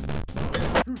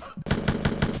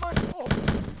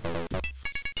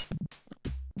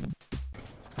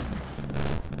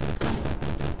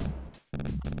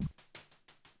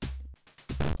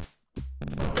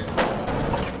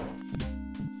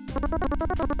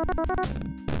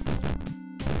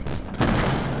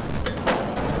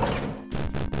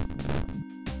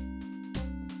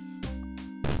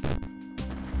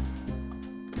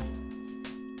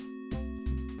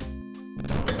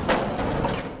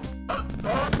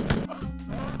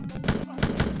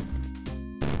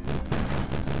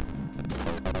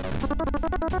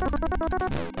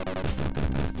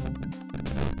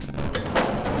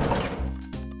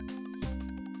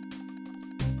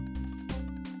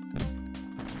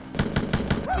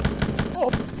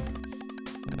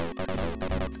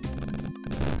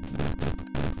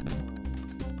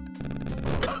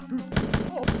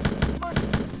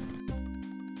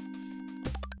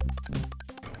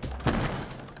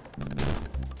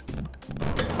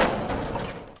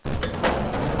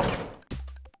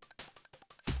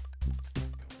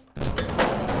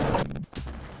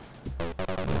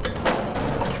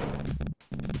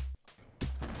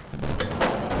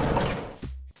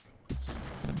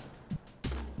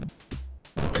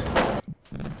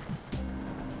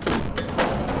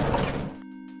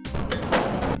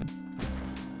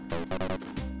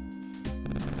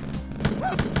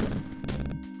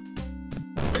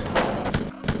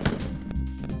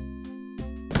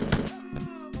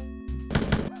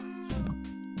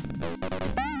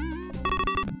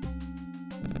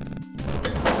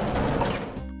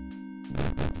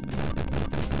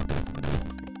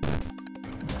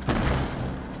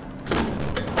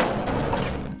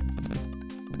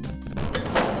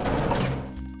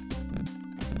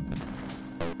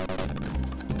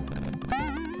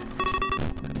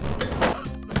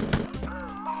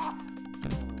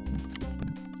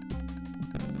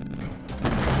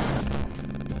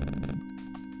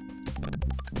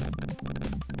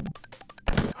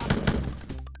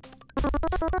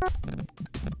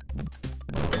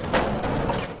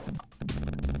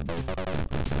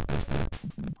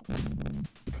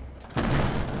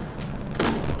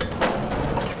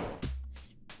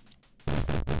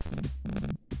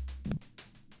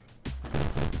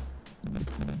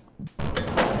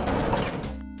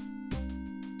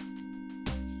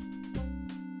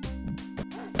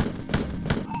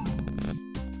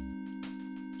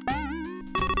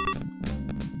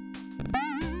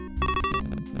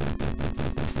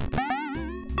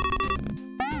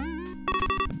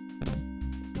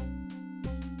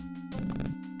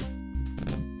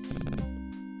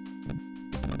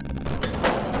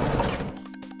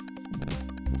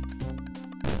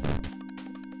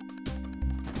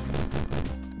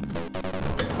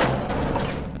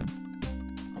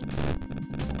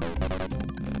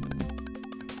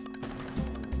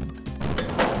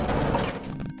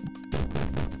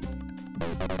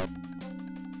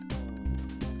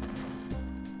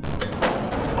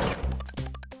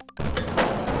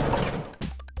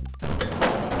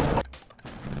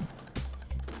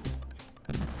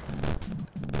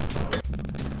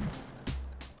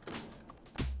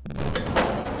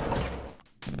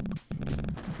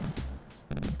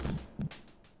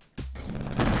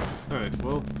 Alright,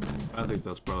 well, I think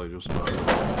that's probably just about it.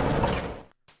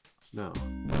 No.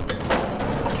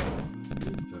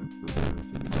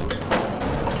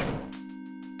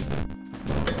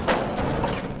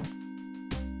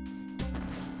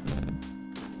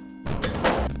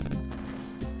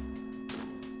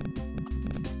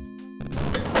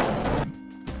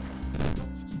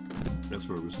 That's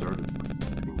where we started.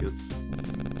 Looking good.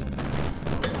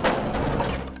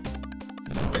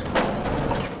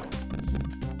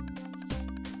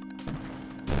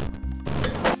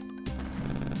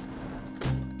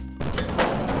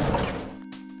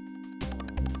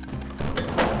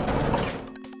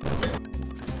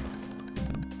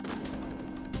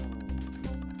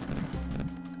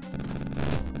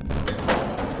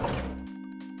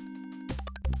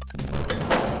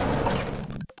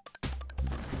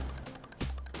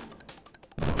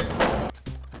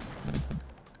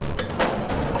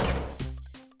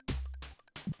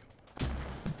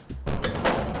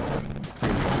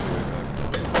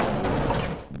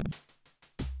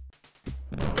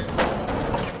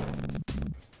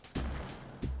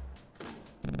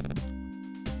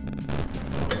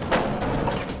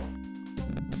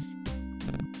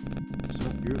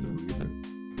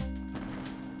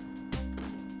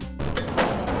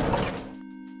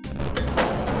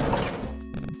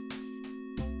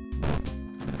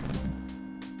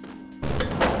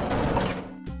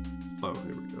 Oh,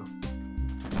 here we go.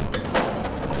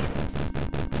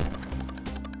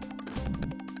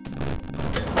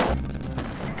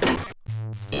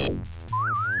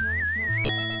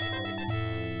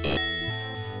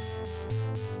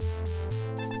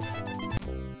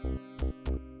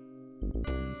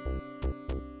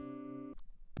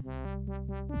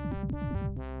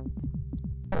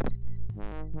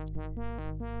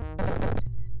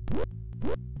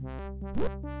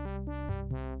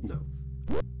 No.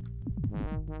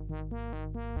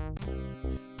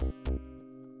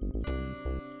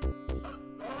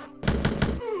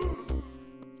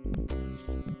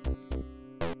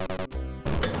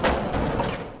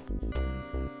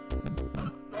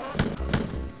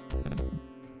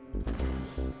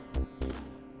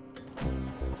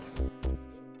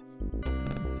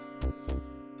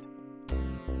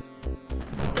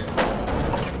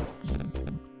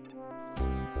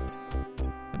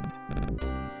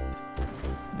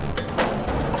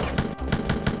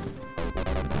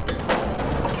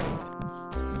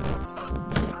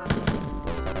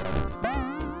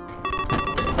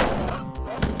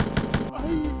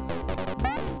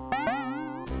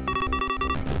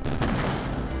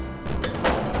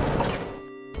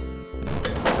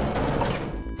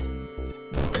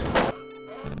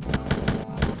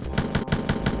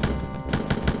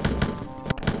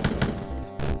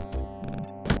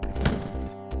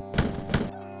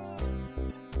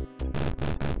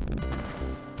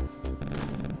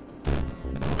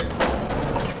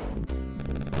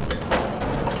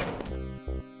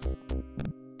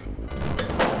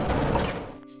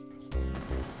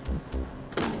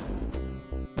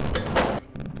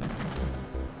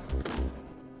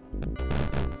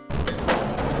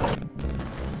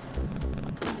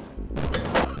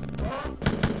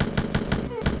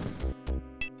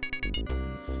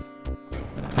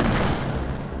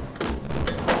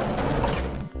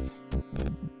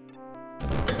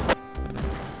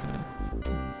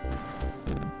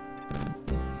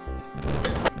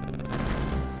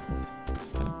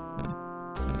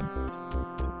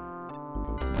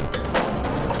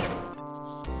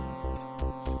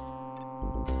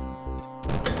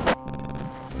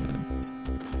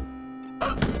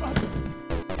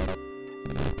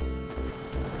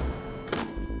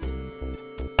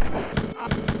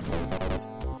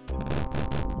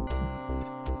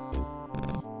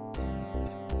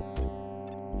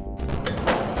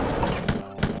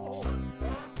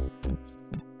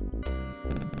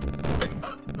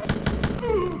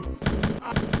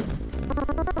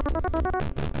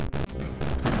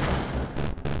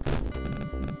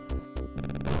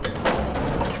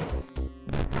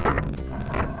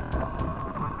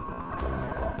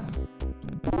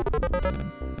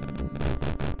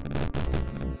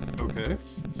 Okay.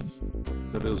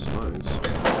 That is nice.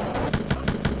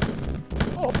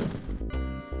 Oh.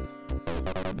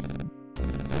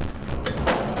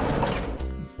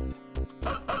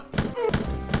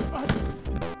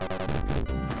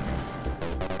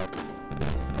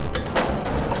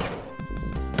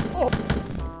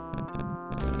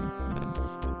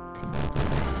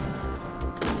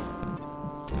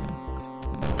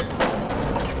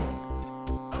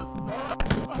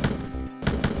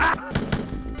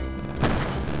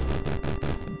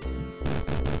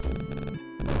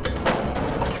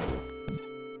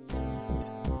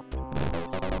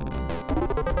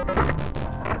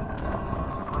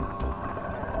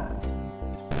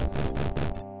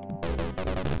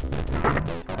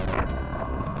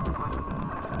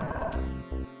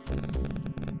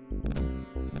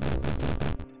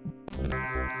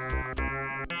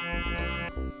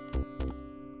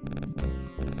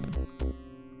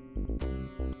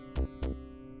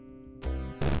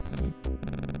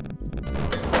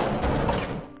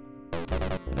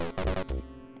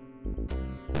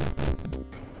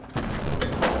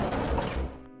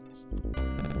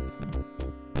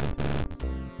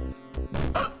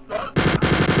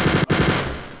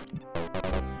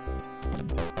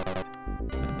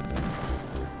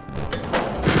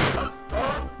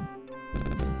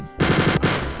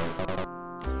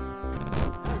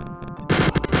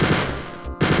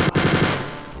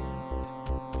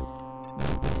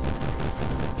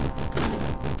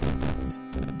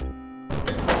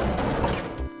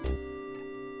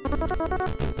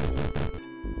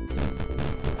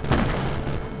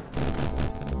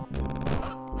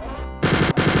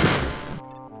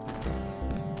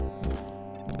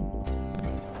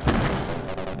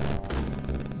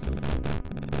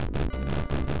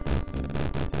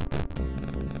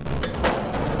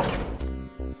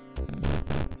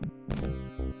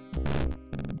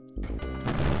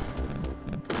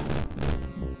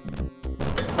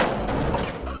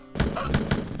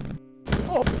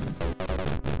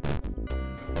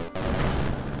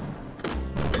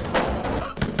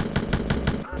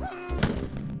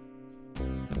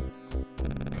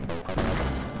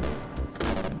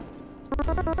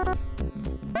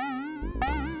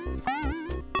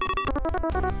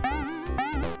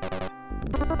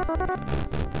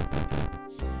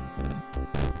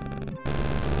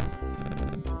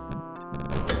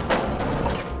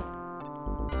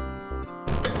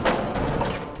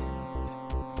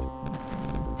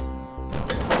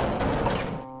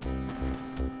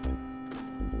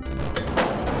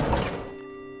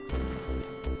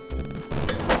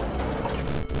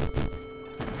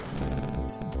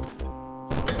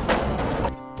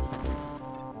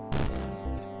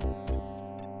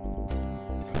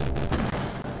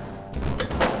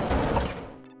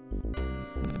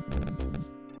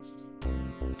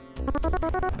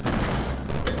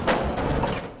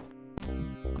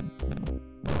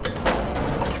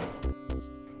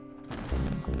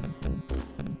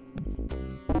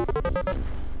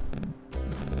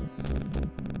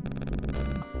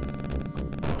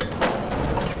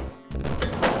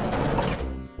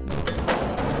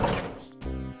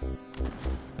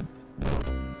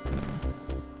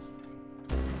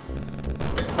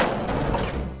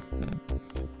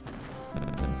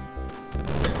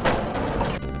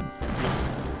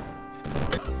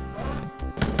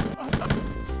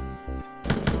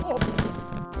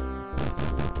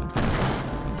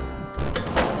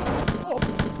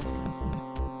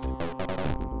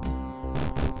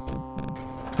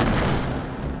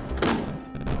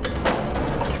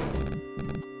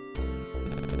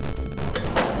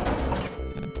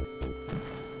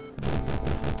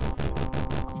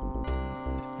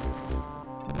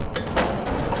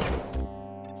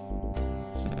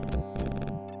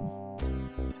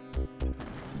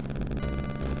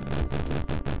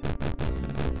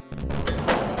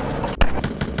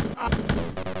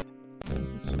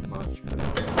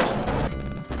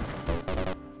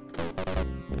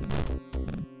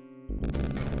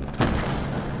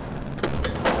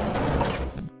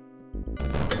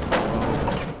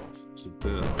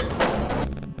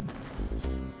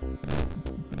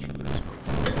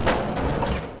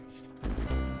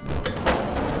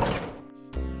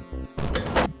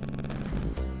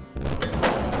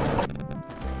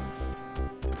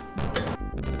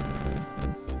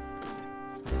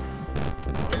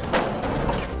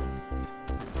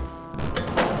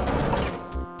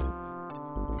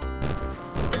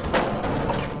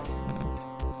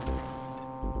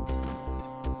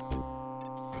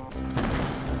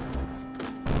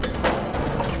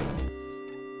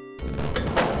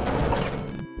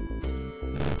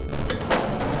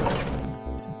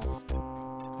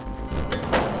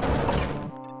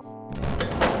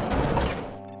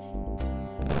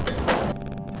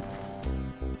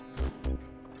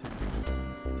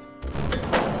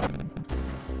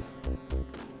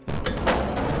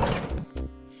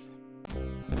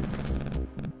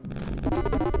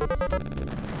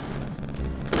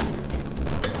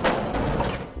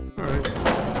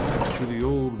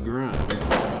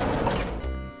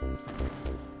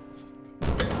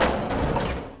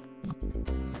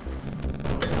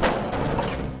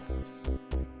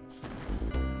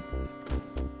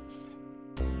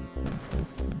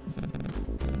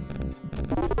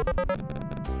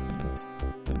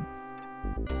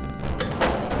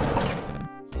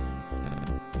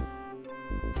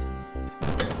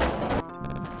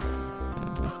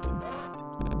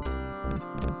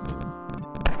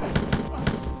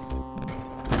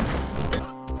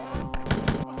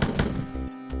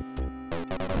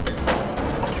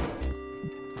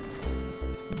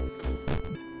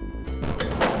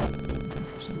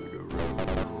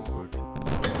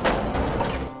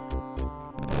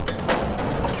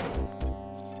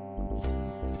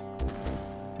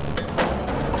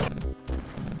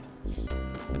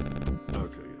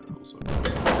 also.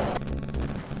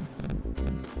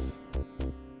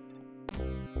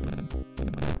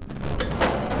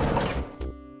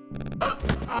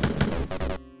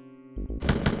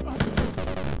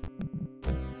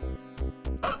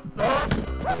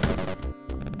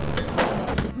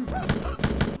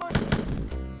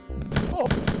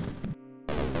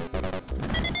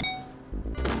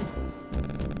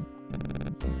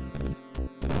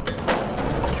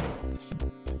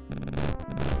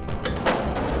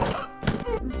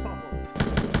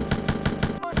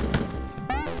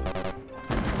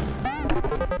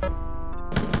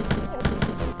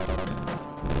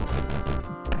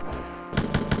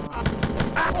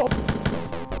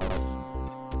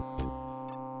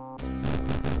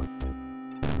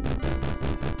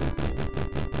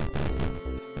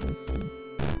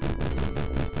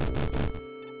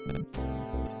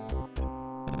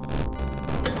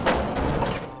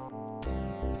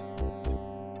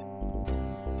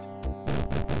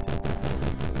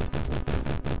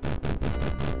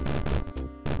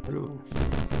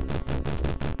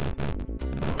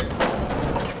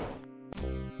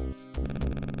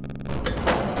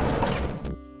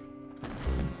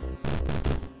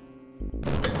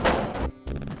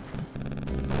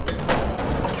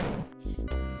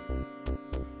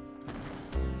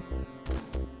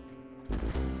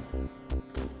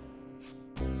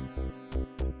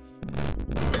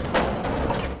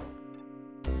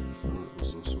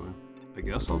 I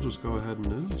guess I'll just go ahead and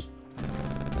do this.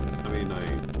 I mean, I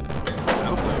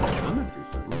doubt I've done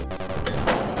everything.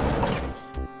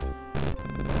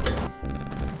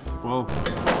 Well, I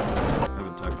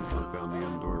haven't technically found the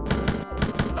end door.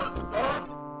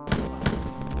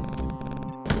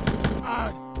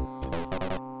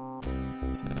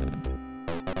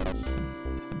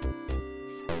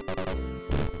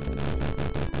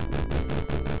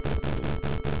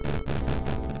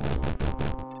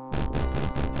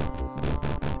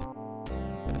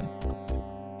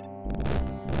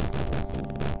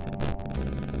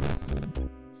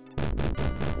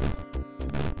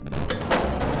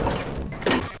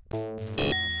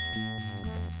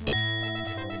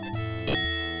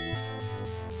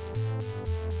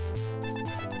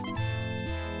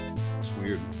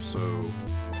 Weird. So,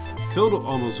 killed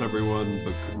almost everyone,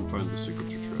 but couldn't find the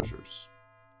secrets or treasures.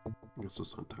 I guess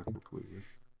that's not technically weird.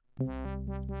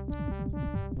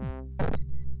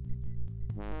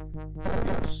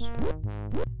 Yes.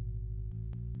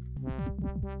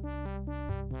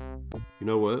 You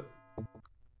know what?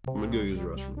 I'm gonna go use the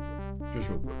restroom. Just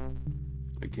real quick.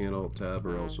 I can't alt tab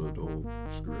or else it'll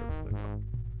screw everything up.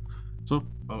 So,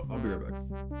 I'll be right back.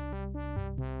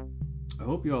 I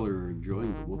hope y'all are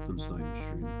enjoying the Wolfenstein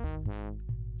stream.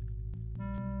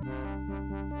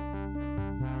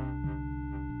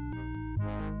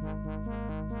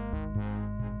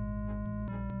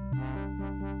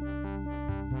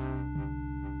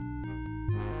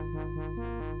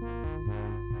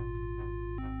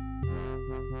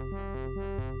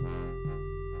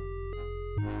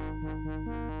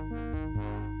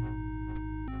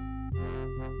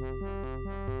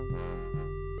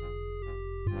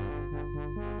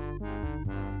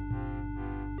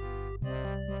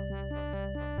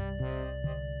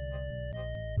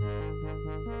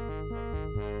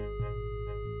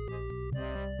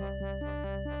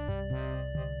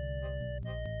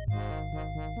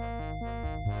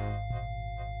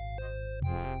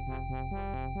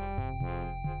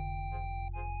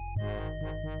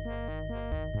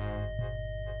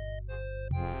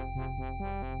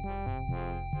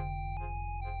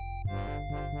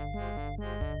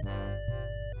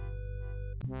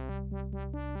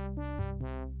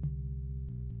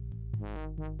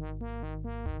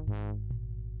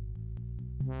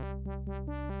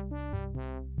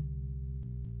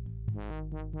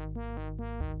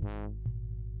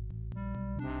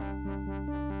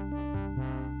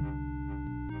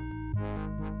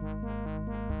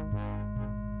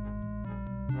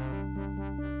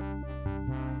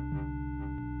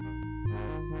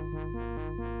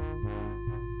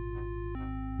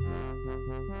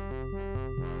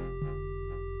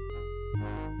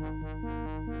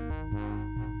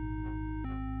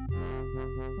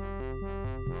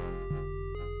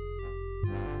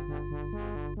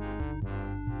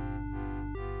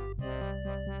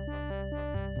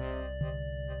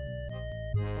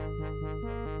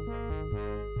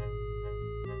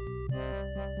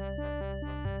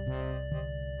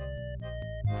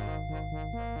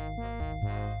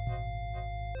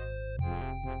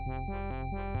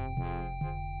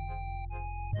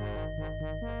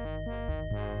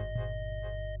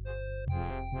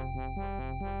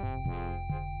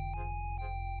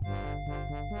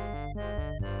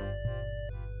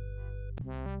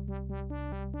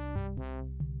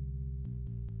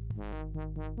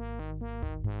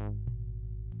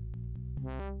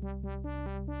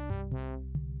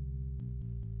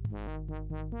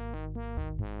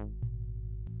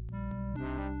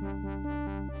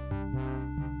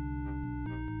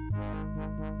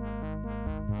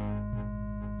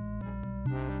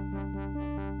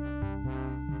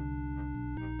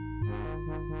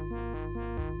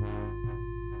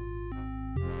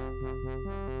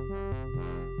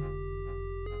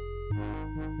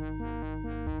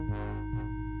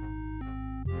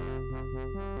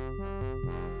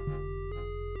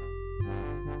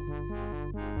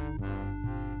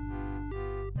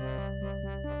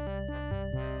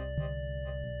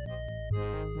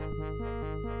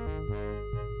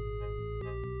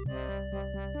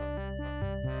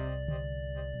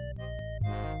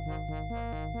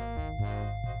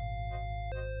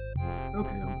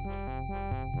 Okay.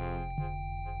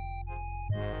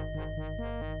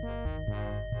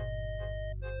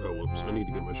 Oh, whoops. I need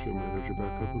to get my show manager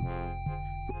back open.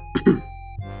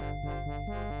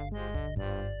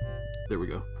 There we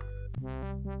go.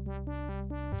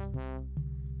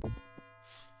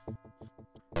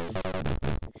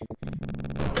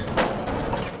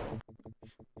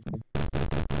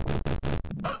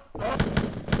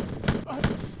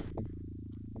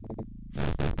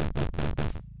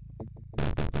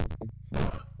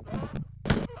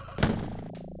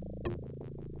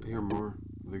 I hear more.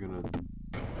 Are they gonna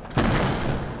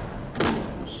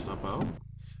step out?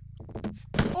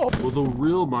 Will the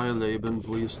real Maya Laban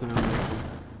please stand up?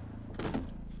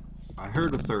 I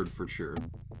heard a third for sure.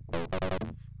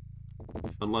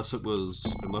 Unless I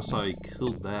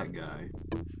killed that guy.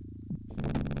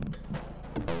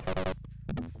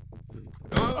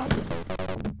 Oh!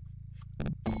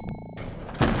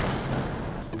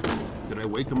 Did I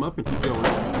wake him up and keep going?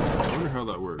 I wonder how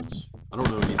that works. I don't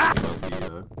know anything about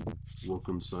the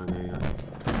Wolfenstein-3D.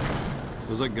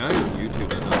 There's that guy on YouTube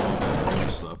that does all that game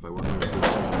stuff. I wonder if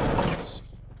there's someone that does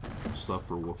stuff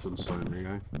for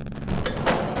Wolfenstein-3D.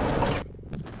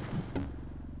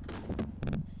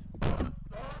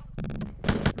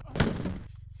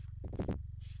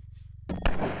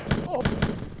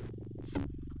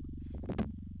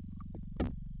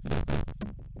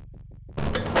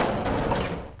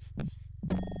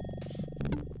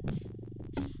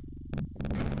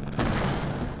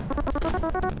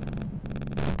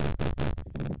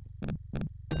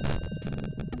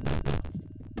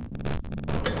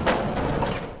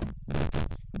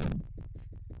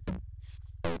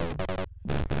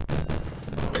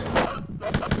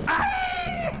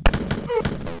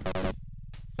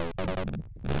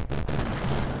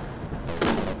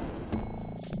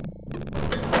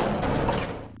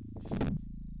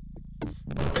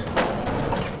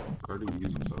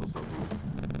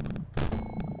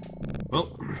 Well,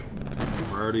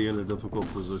 we're already in a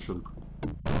difficult position.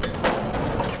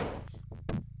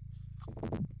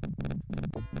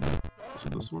 Is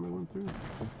it this one I went through?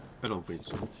 I don't think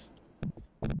so.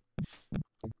 I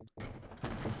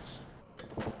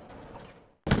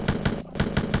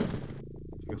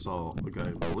think I saw the guy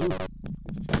in blue.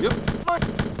 Yep!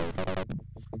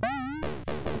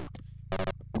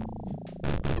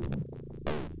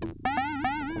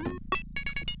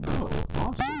 Oh,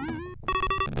 awesome.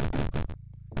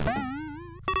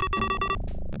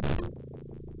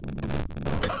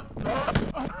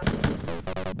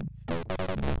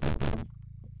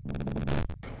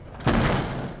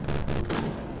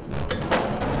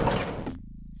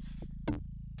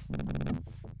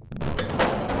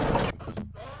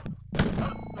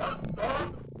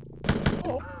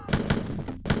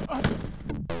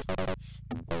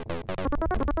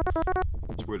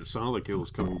 It's weird. It sounded like it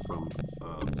was coming from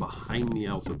behind me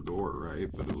out the door, right?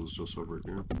 But it was just over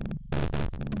here.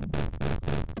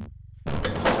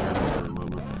 It scared me for a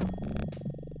moment.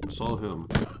 I saw him.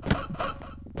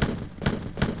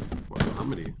 Wow, how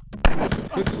many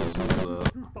pixels is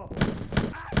that?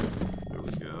 There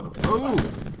we go. Oh!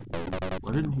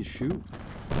 Why didn't he shoot?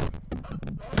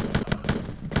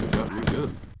 He got me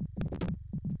good.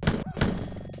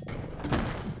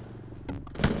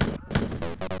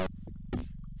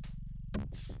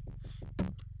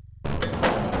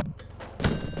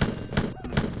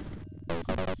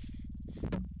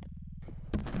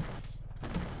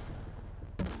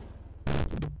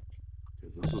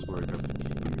 This is where I got the key,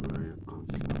 right?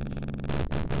 Okay.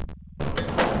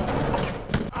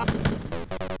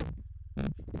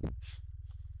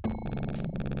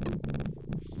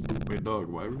 Wait, dog,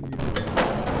 why were you...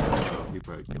 Oh, he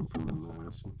probably came from in there,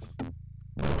 I see.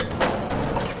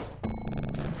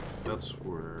 That's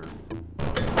where...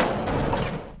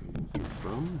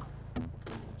 From?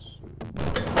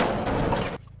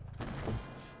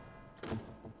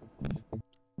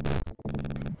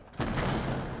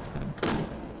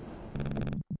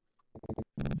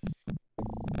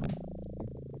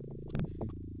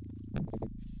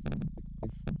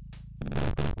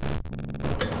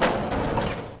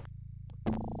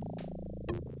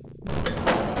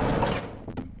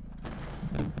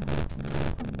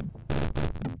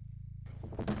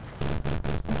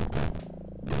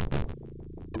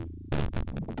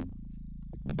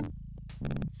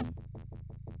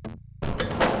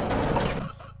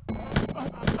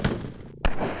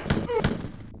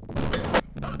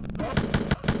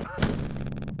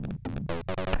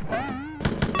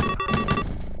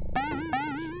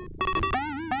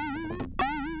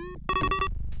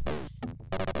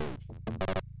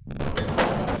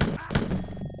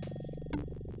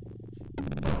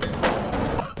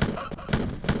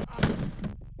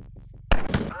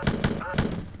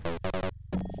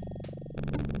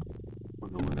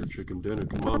 Chicken dinner,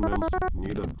 come on, man.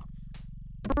 Need it.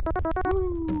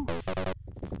 Woo.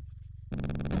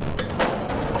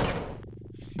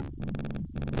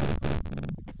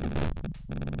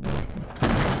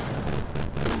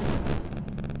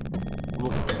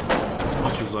 Well, as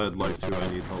much as I'd like to, I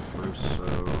need health first, so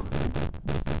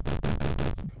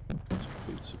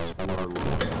let's explore a little.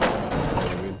 You know what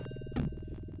I mean?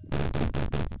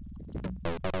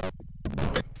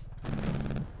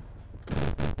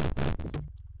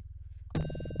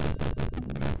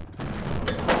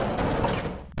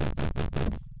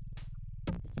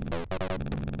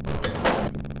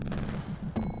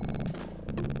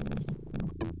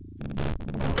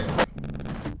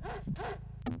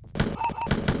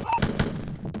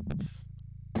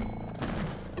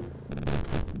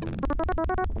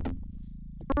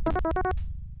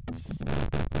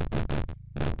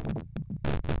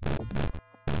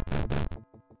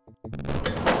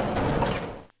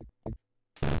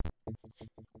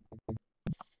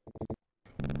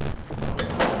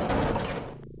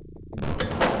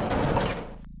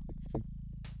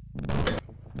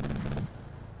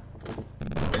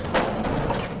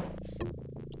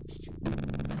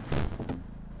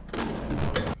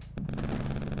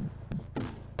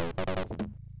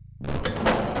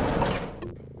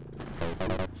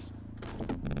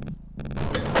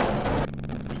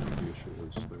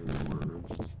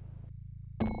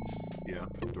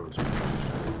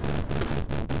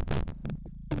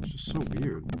 It's just so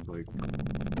weird, like...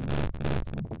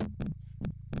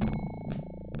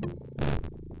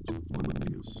 One of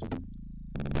these.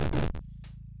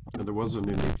 And there wasn't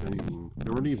anything...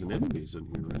 There weren't even enemies in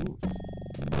here, right?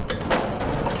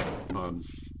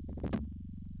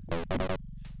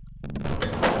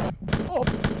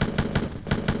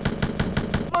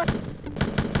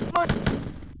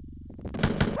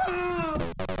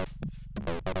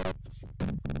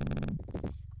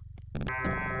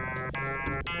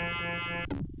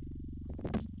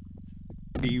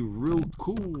 Be real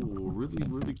cool,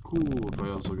 really cool if I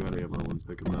also got ammo and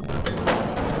pick them up that way.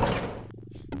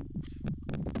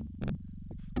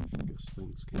 I guess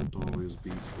things can't always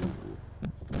be full.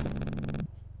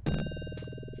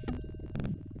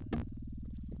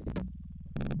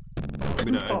 I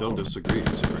mean, I don't disagree,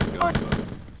 it's a great gun, but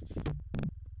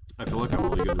I feel like I'm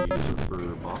only going to use it for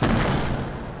bosses.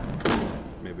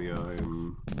 Maybe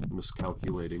I'm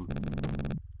miscalculating.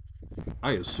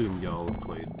 I assume y'all have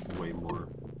played way more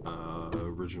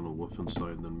original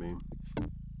Wolfenstein than me.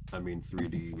 I mean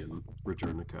 3D and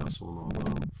Return to Castle and all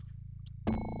that.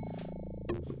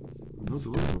 No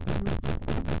doors over here.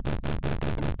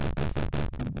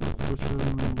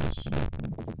 Cushions.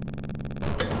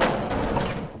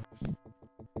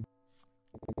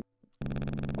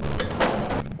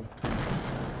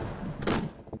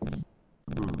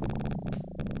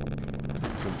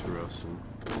 Interesting.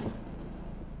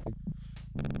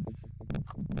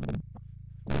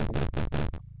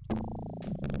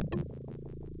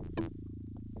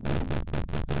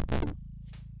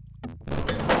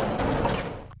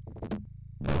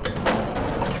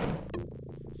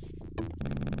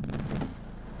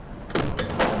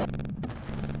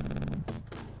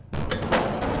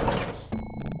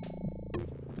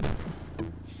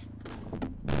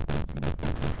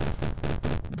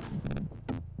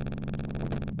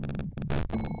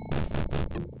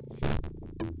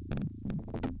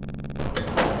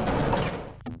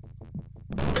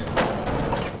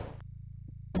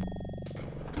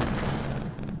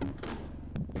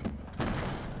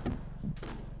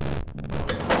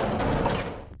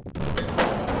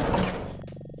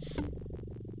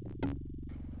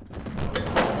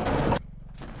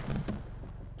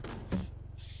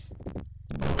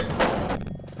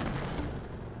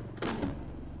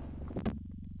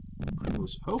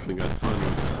 was hoping I'd find a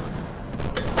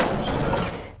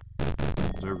stash.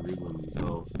 They're reloading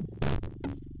health.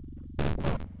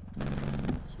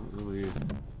 It's not really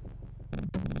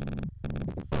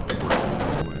working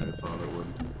out the way I thought it would.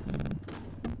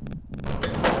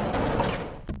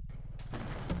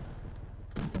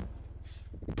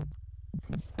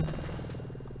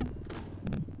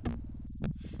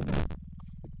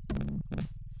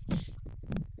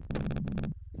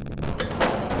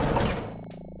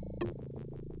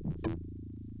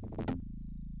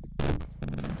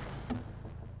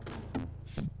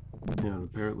 Yeah, and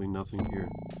apparently nothing here.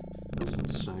 That's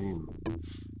insane.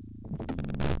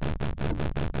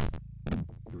 I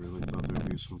really thought there'd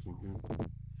be something here.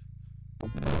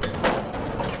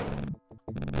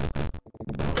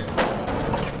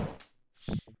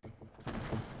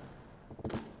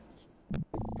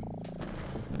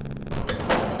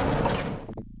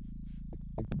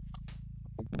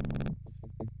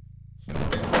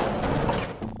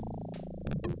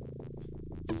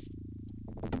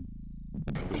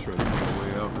 Just trying to find a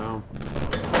way out now.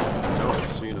 I know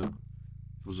I've seen it.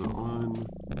 Was it on?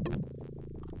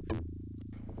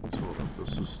 Let's hold up.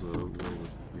 This is the way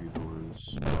with 3 doors.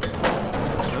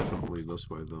 It's definitely this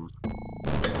way then.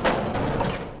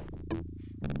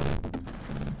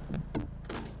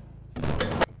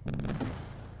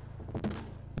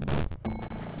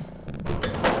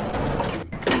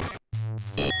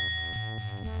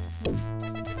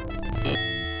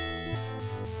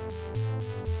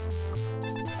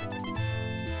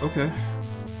 Okay.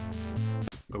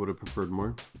 I would have preferred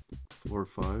more. Floor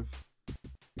 5.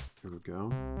 Here we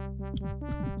go.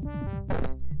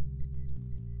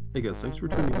 Hey guys, thanks for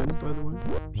tuning in, by the way.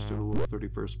 Just doing a little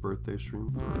 31st birthday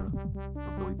stream for our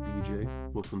boy BJ,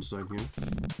 Wolfenstein here.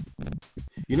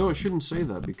 You know, I shouldn't say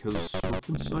that because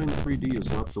Wolfenstein-3D is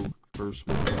not the first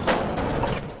Wolfenstein.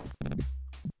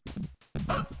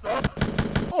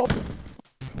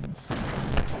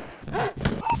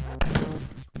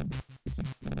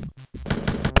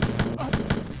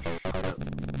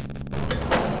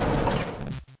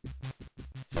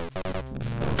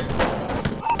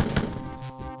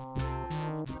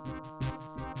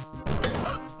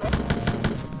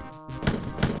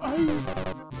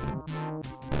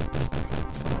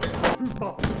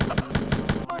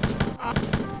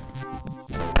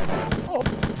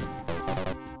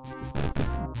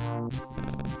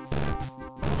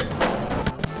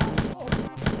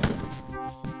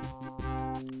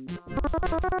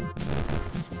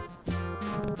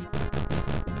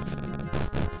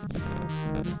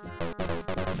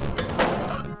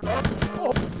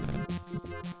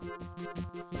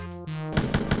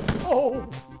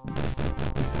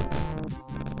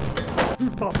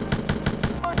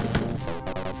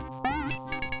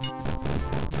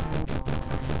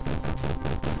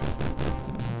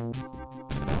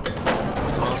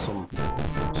 That's awesome.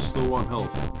 Still want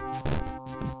health.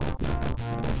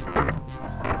 I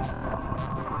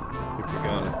think we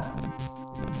got it.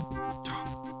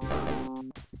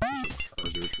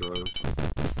 Treasure trove.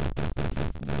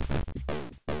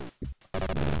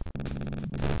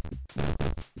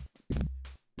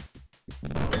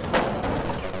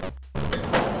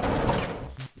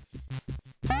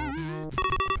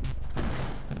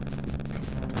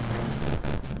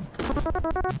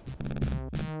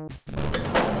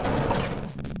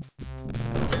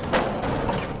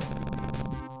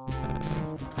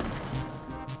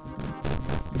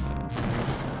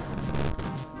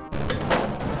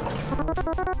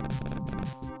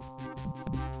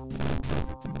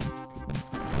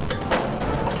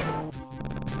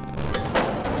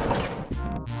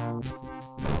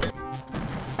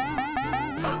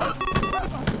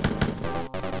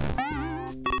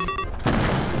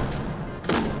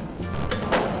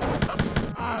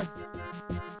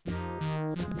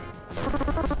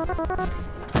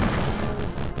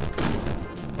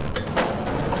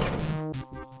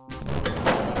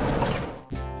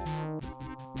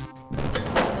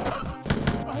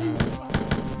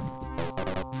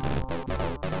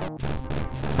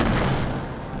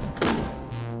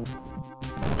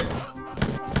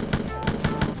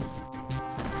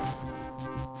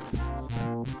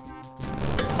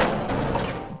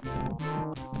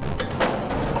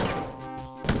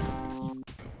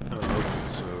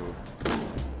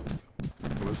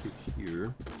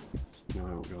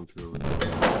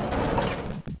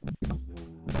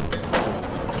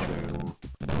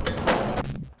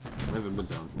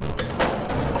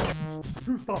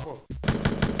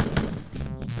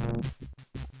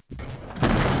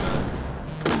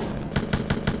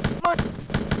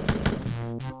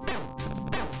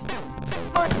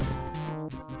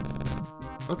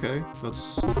 Okay,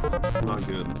 that's not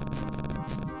good.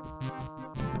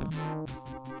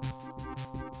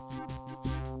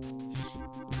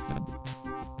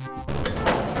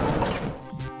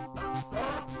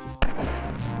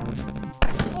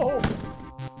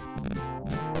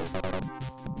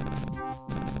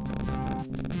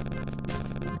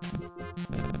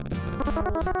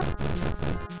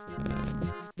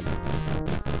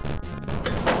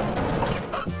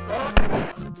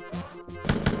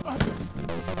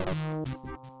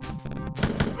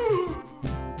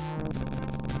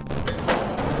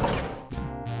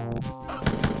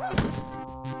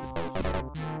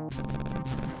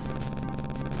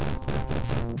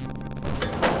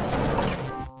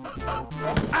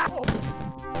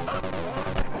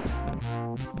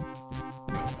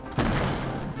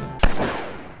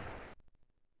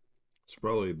 It's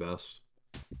probably best.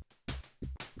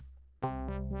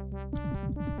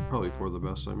 Probably for the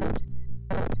best, I mean.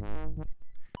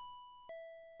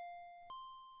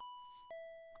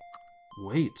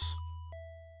 Wait.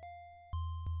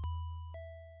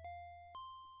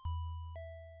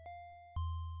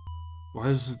 Why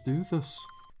does it do this?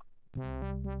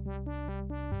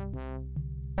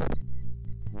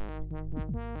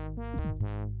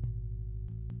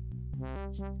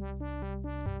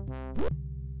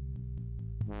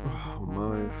 Oh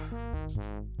my.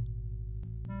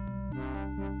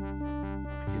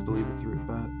 I can't believe it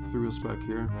threw us back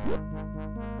here.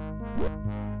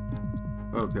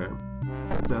 Okay.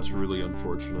 That's really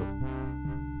unfortunate.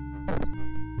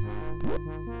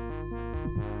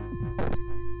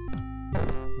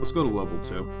 Let's go to level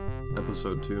 2.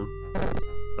 Episode 2.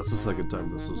 That's the second time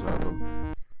this has happened.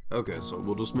 Okay, so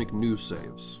we'll just make new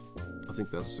saves. I think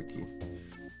that's the key.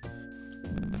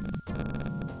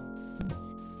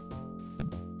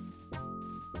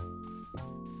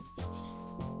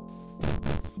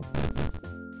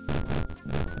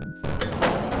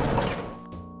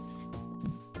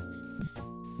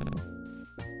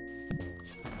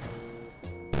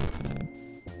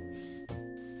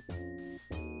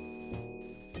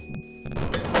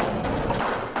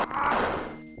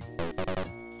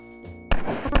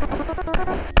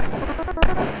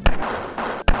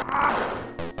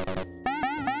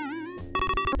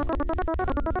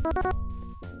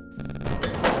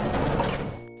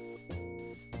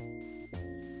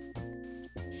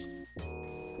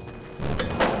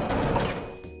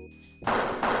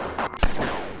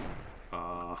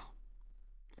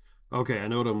 Okay, I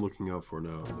know what I'm looking out for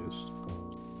now, at least.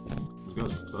 These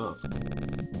guys are tough.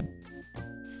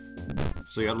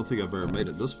 See, I don't think I've ever made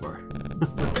it this far.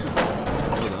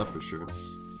 I know that for sure.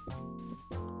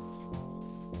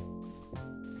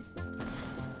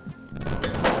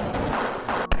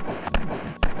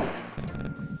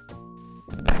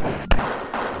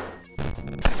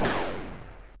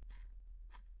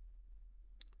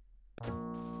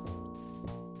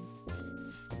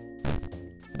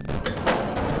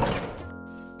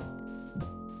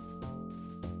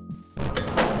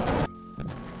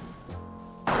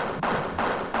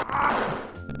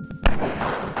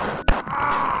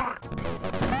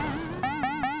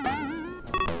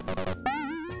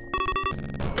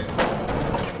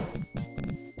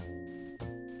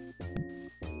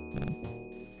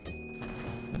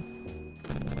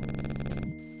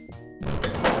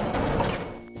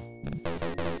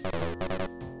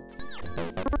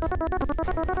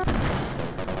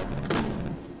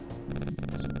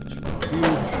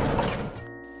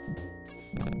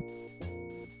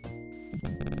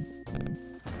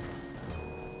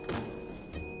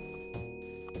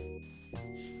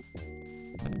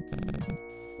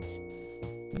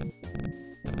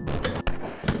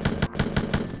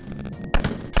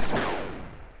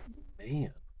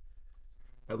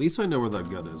 At least I know where that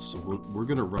gun is, so we're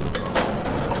gonna run across it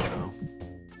right now.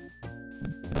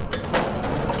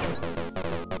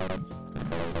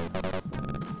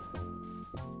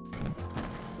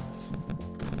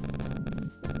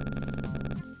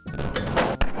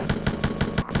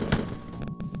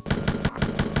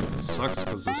 It sucks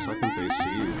because the second they see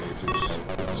you, they just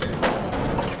escape.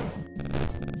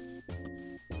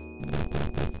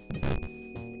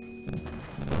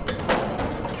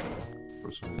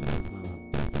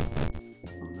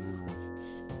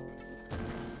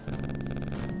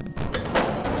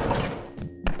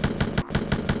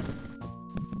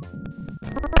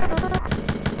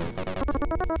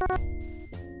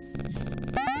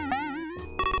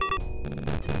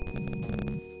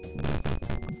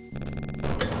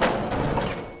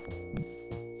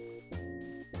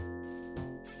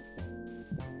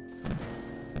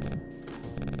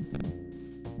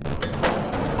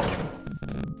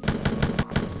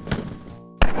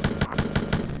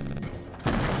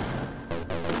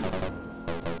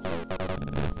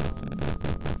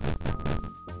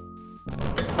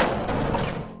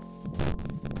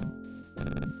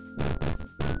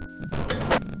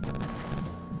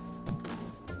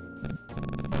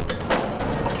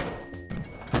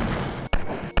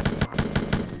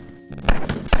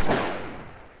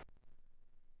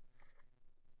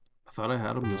 I thought I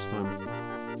had him this time.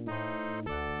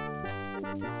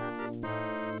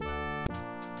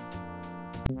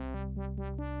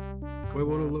 Why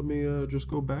won't it let me just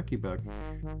go backy back?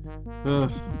 Why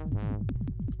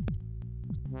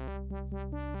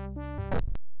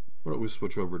don't we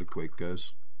switch over to Quake,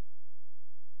 guys?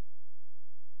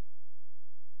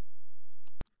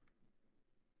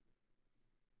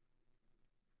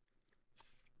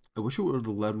 I wish it would have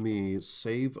let me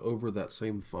save over that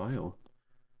same file.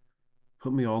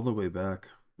 Put me all the way back.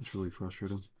 It's really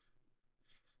frustrating.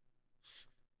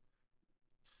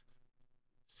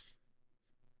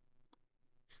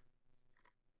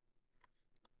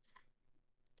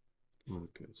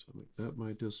 Okay, so make that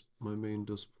my main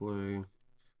display.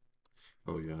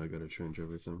 Oh yeah, I gotta change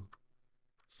everything.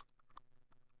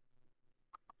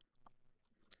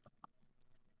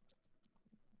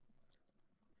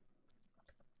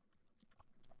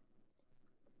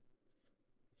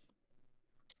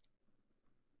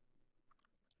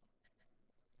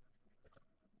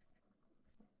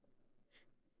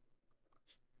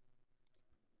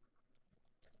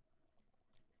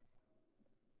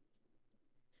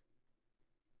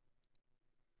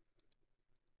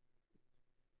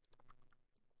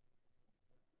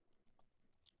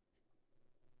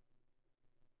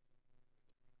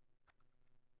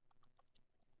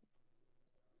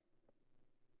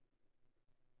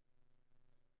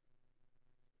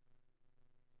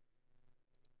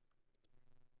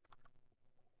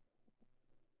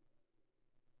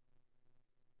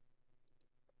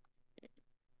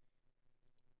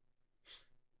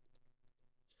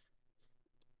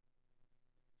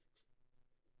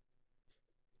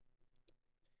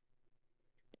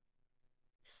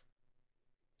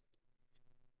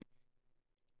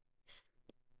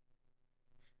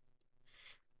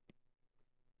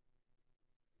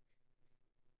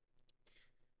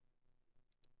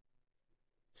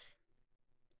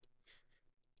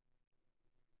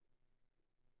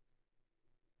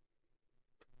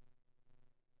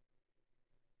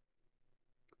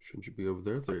 Shouldn't you be over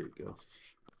there? There you go.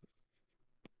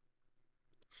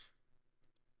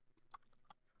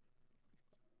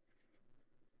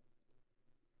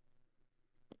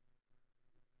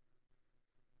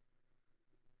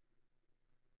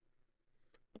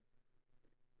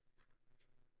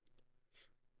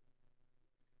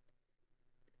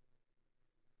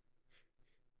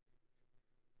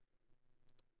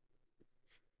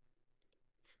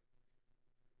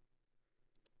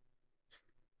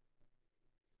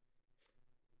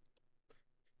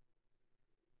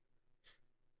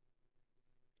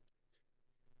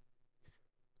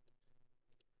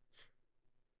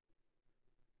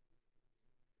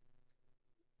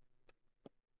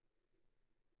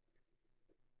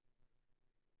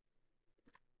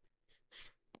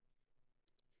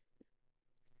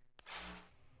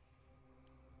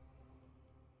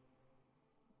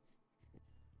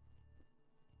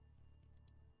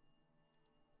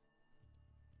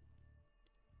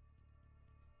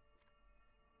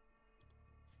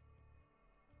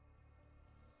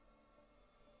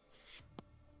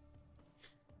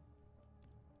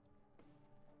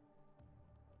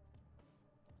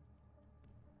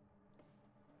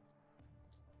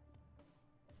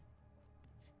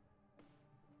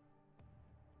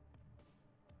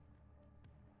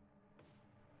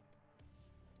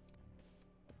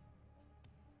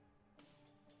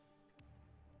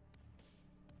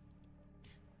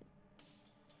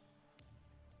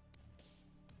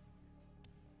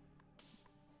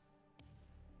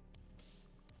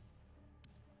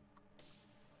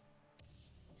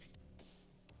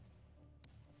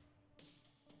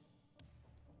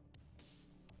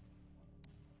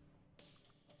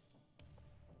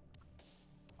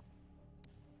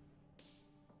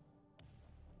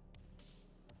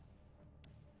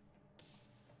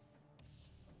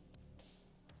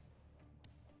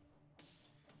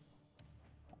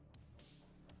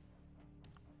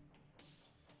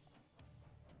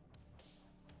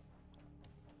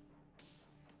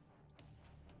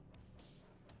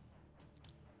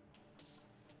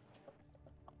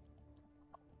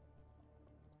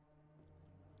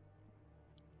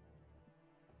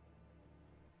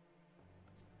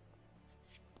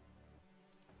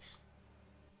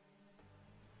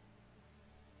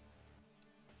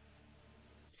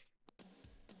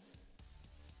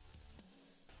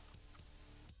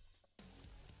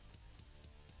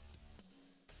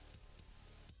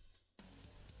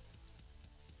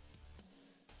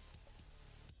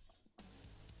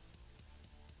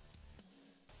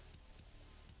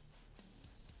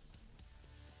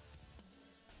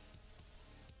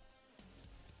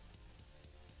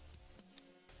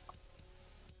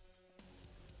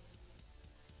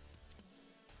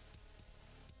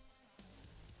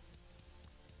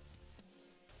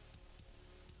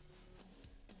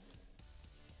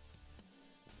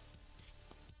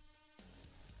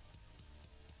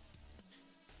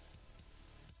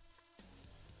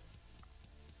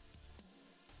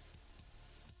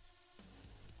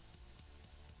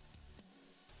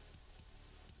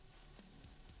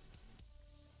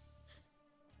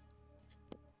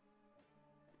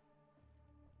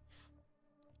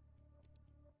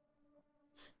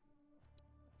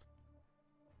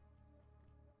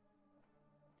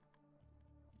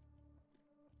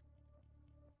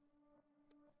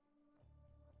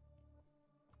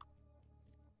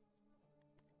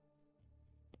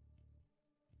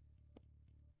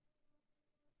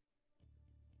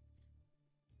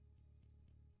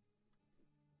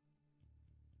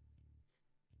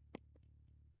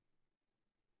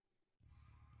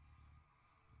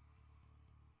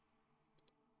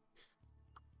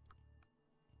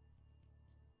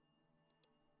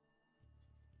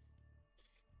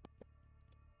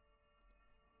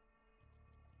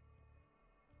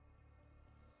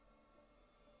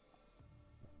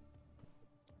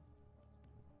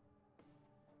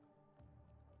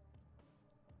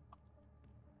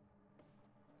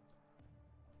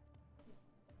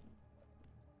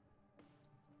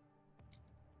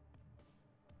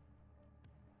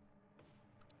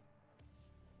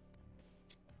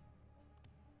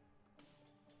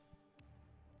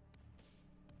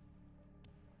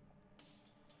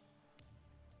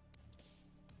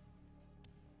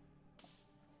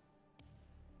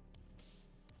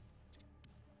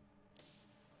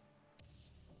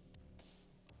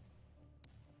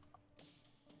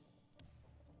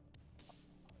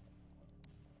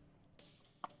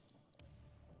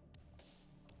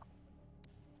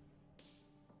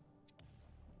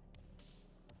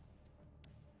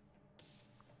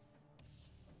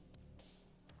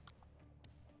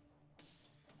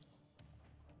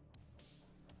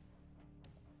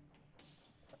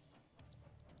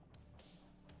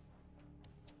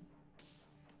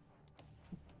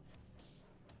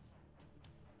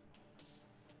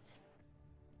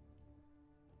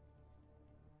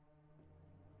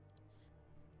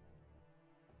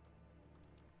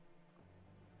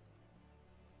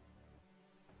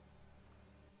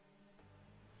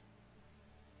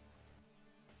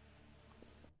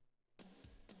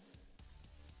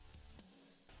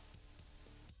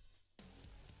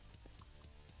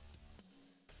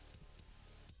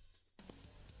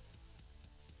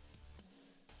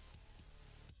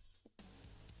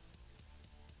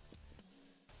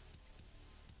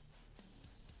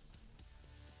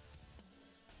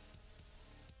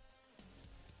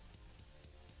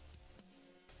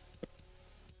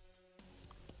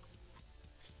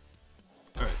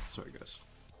 Sorry, guys.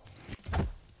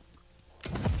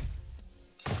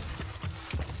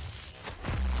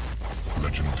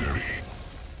 Legendary.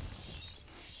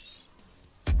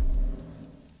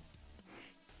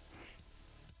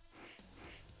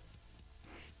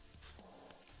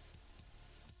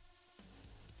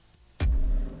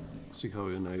 See how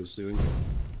NI is doing.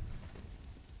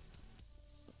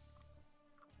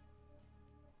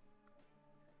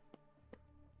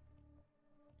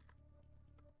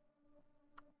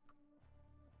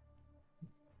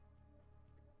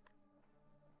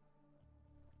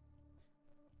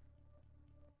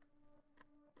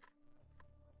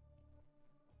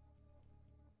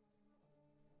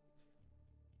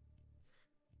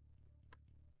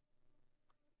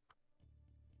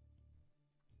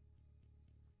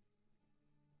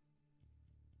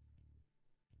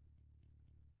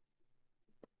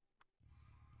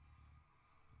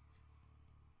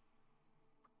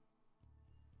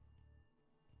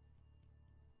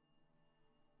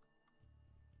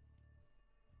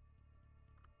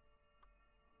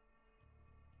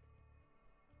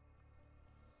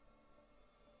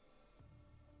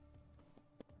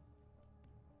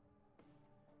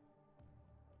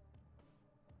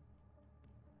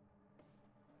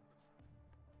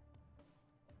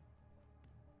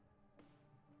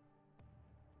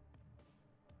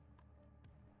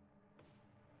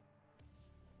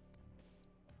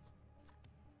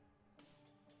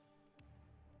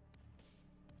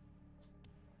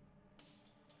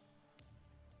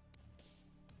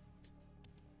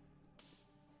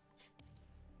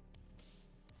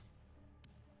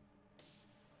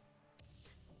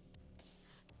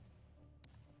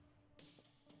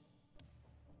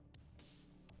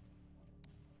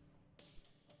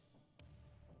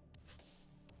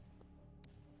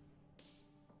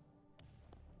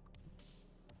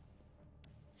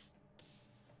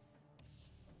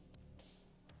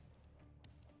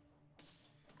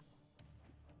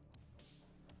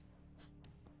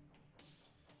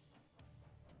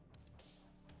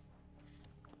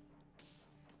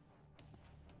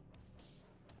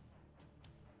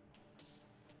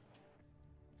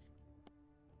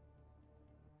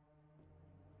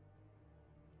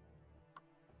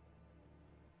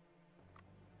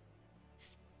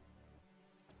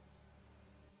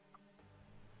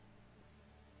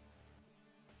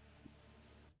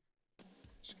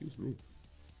 Excuse me.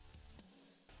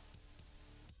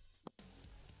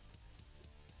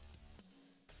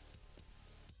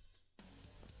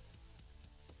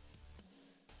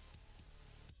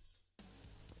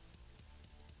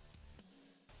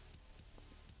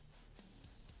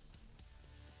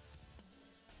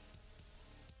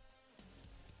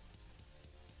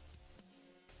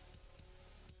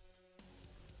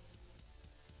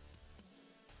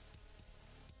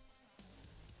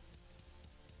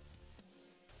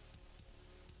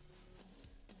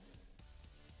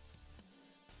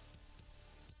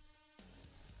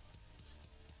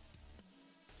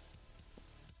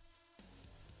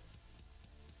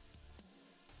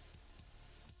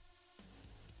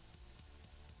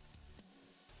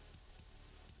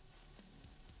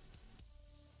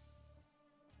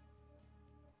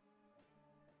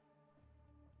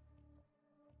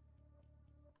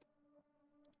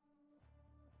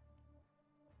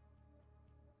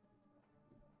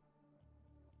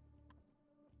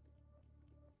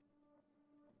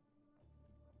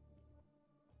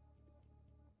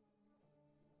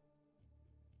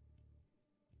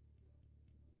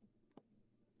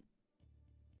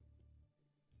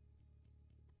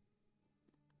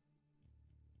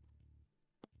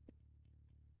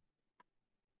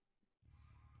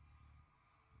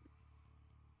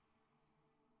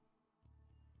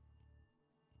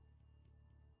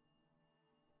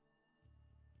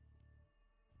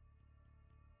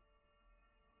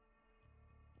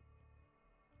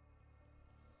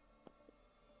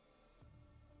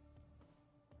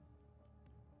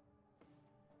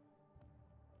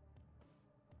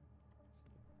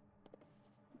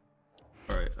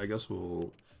 Alright, I guess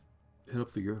we'll hit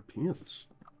up the Europeans.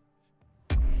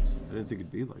 I didn't think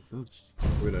it'd be like this.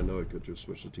 I mean, I know I could just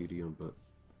switch to TDM, but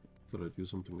I thought I'd do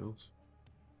something else.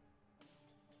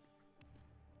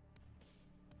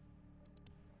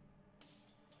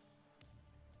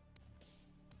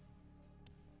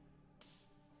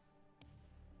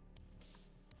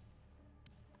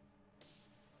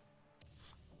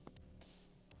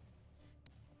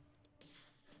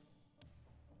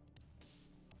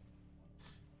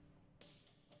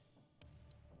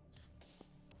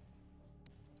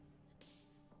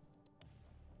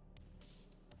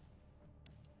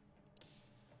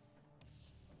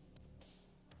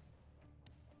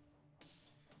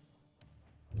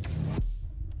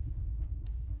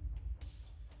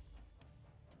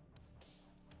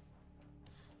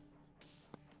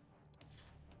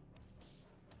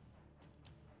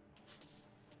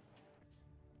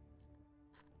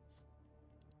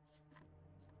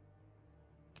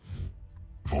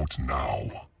 Vote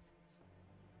now.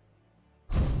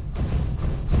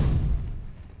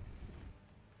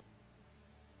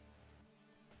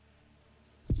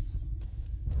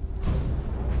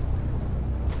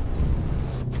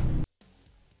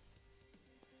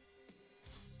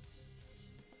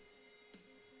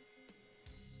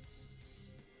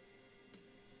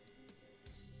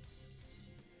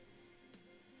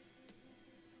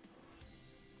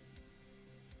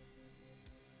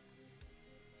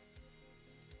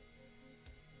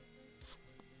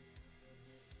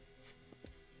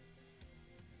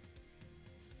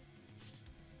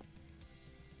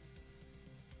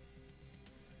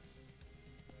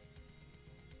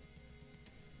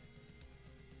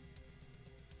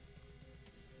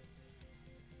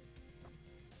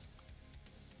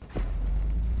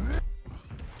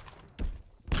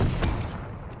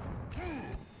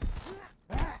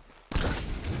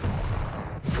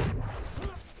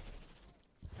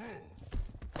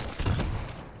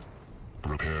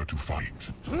 Prepare to fight.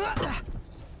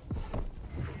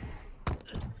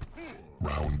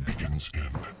 Round begins in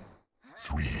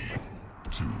 3,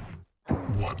 2,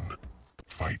 1.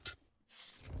 Fight.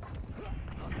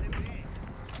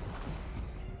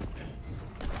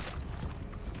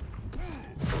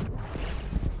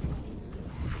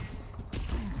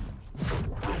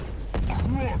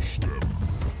 Crush them.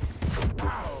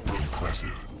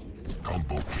 Impressive.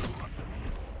 Combo kill.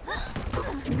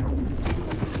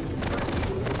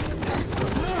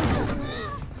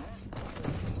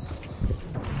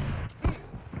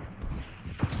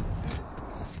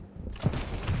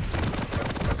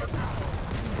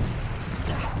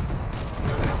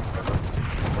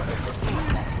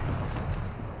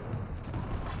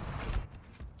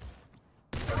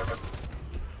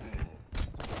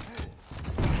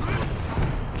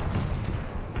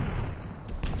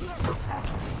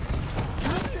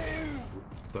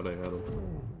 Thought I had him.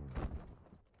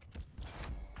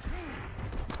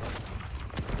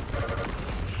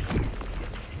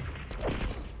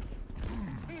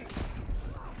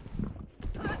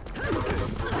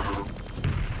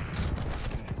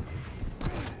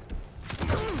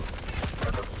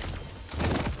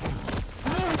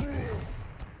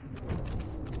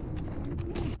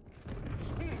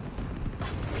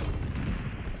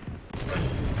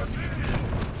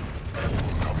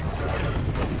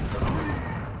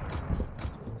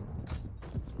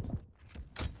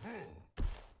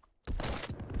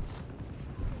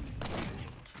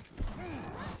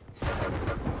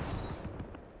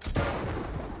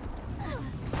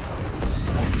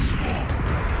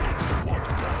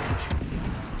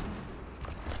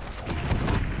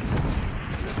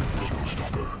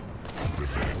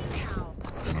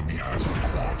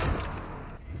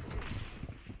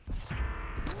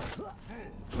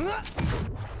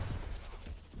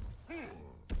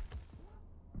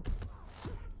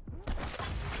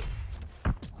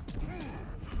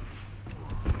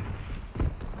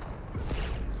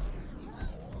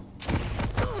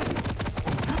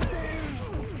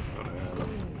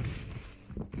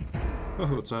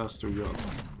 Oh, it's Aster Young.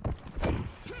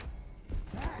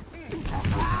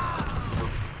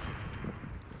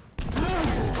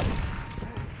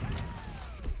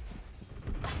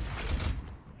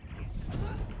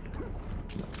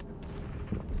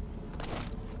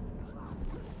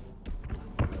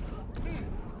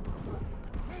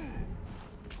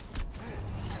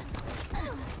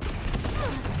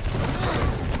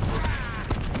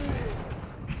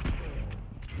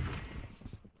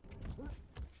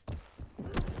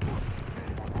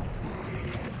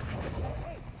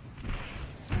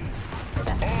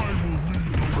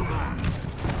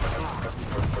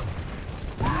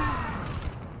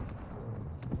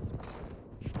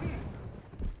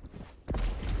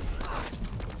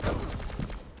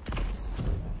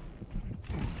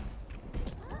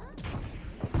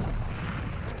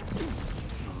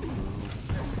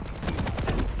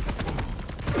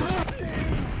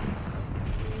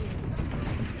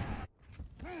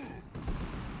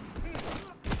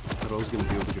 I was gonna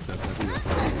be able to get that back in the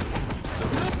fight.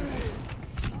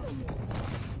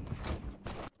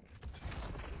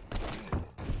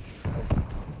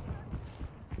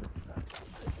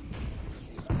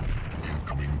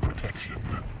 Incoming protection.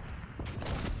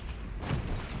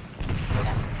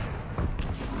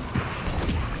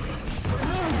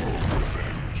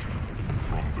 Revenge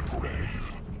from the grave.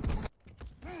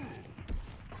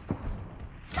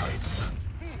 10.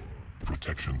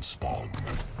 Protection spawned.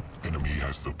 Enemy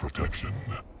has the protection.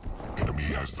 Enemy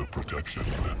has the protection.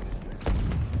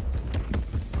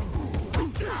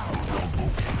 Combo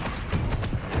kill.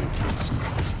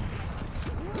 Excellent.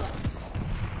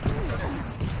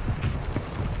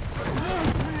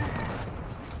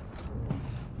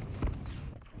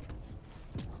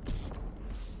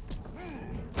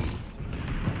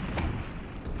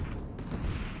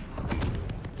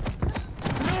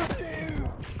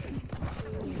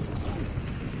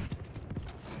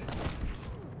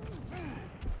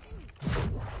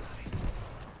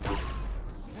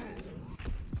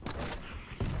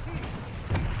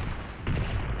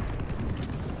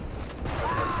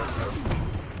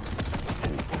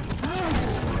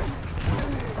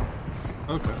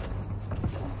 Okay.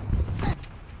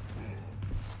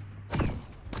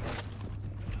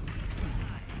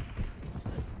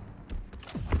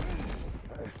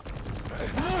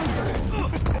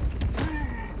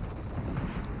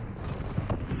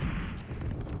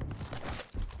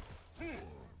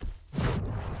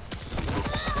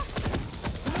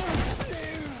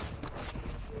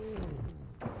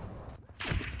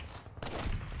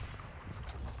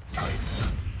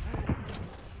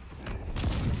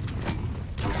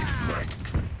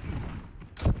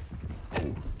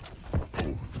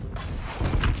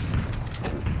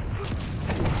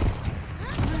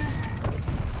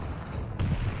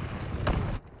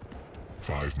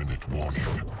 Five-minute warning.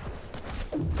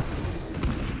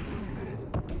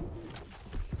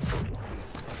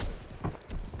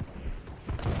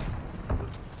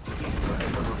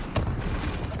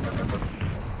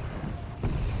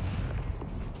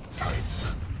 Time.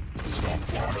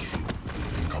 Stopwatch.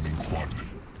 Incoming quad.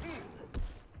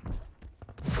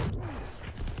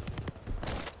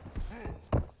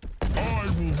 I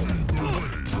will lead the way.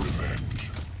 Revenge.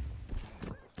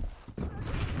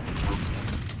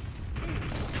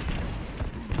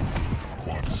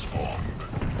 Quad spawned.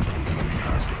 Enemy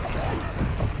has the quad.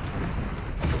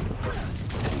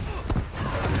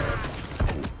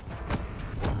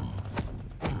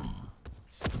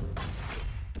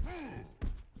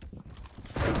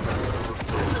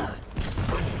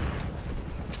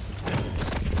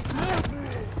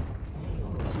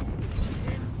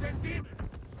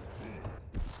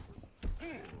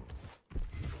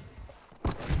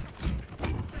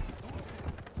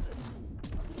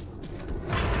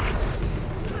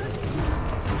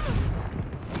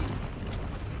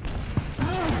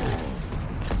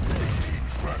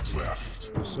 Frags left.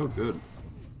 It's so good.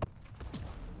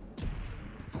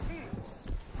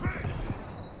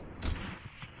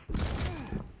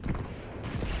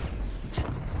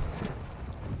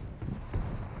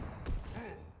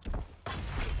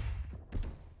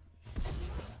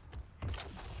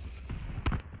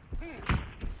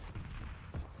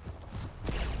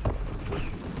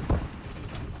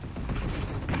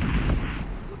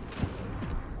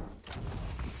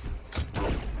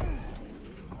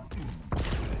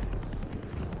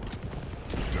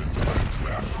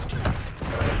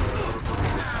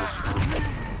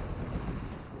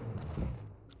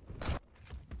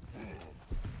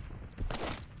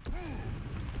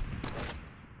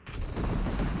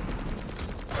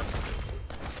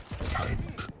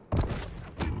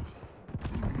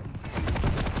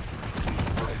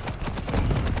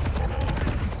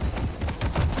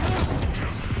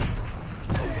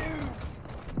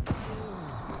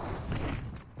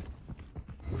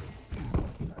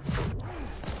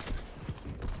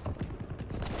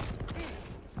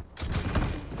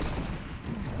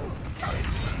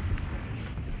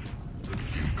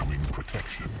 Incoming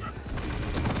protection.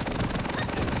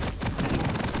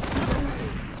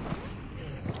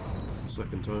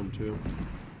 Second time too.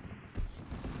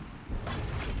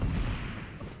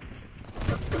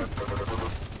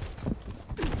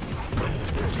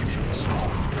 Protection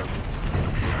spawned.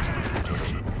 Enemy has the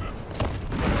protection.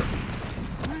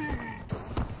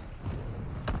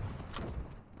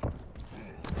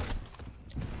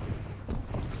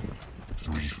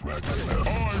 Three frags left. I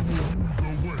will lead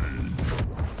the way.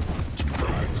 Two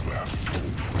frags left.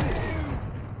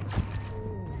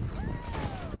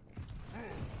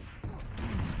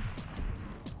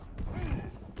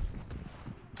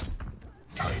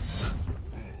 Time.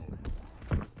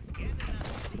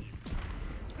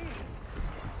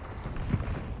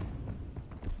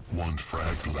 One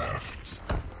frag left.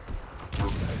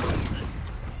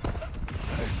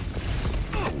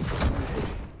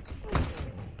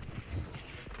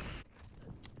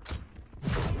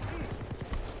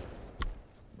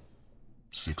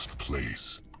 Sixth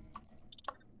place.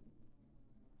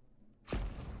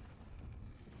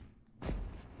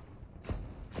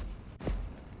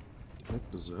 What the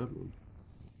heck does that mean?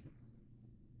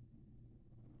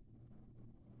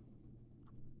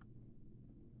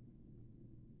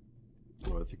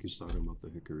 Oh, I think he's talking about the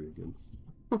hickory again.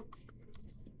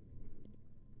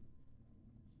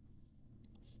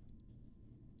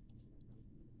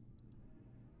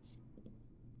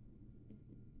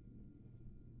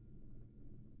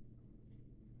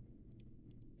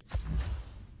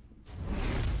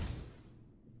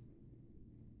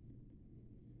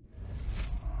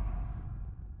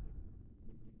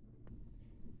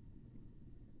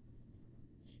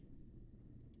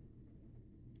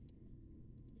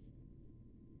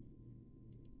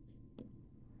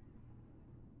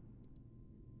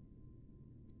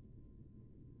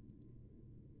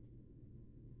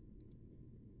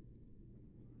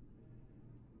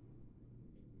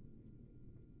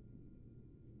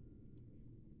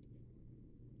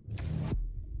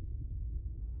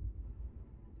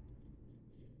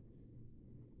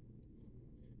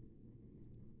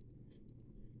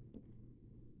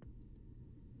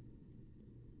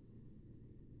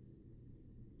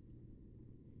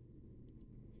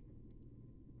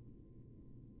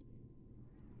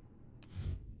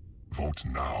 out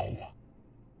now.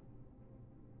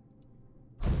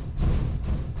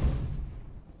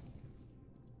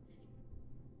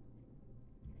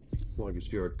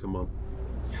 Longest yard, come on.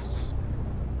 Yes.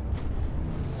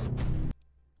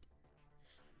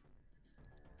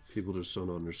 People just don't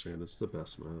understand. It's the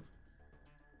best map.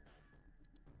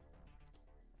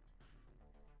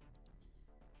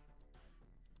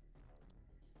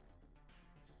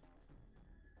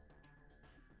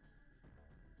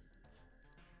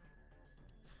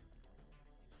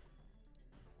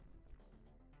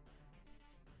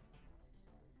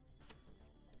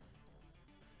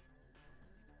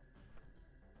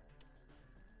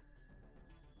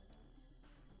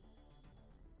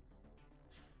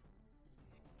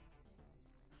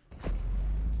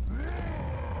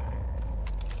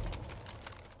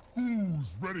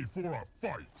 Who's ready for a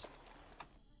fight?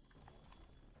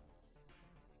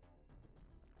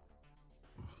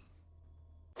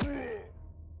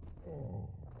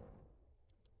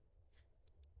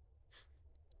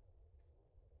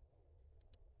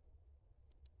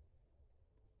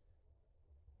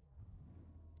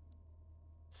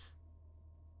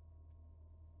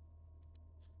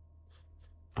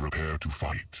 Prepare to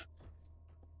fight.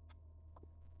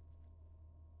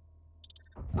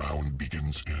 Round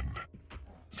begins in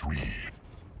 3,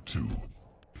 2,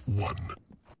 1.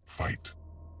 Fight.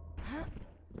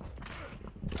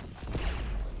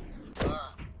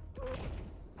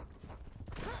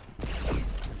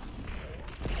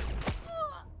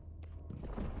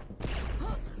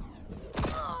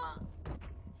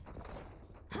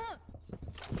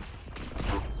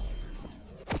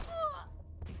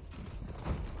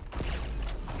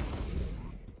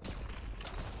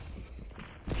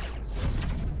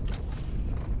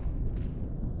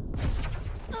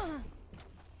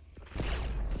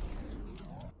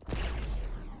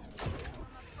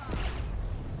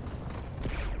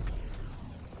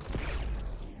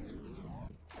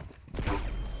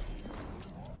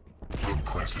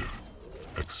 Impressive.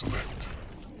 Excellent.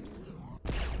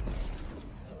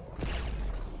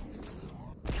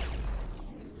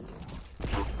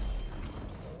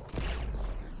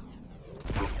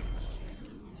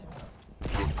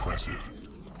 Impressive.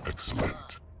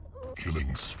 Excellent.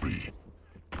 Killing spree.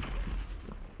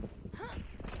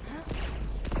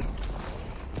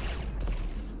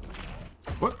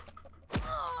 What?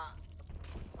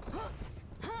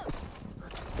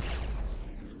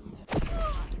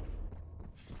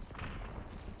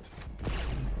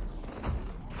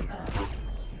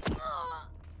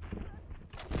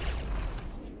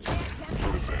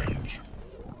 Revenge.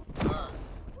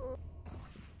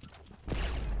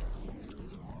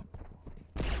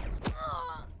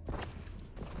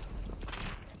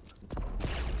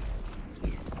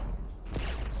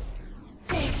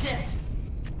 Face it!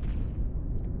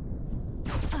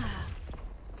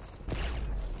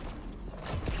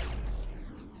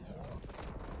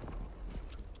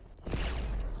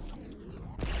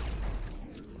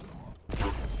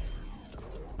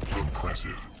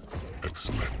 Impressive.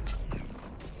 Excellent.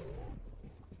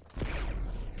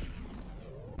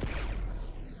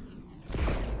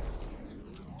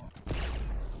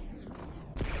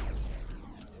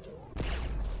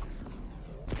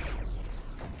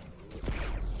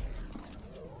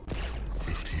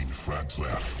 Frags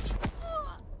left.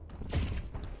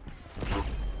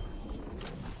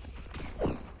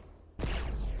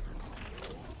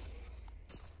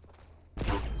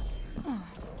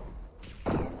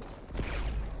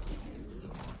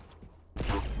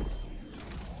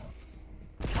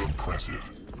 Impressive.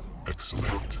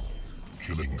 Excellent.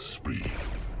 Killing spree.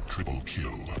 Triple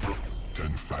kill. 10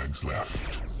 frags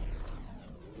left.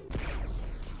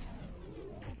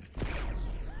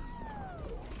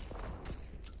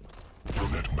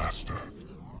 Bullet master.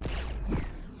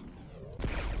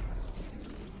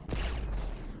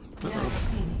 Now you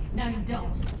see me. Now you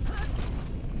don't.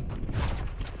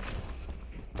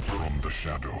 From the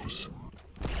shadows.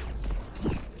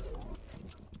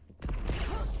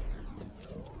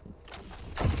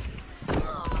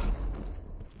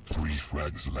 Three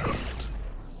frags left.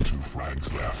 2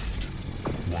 frags left.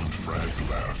 1 frag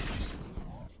left.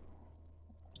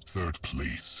 Third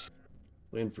place.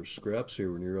 Playing for scraps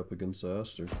here when you're up against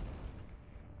Aster.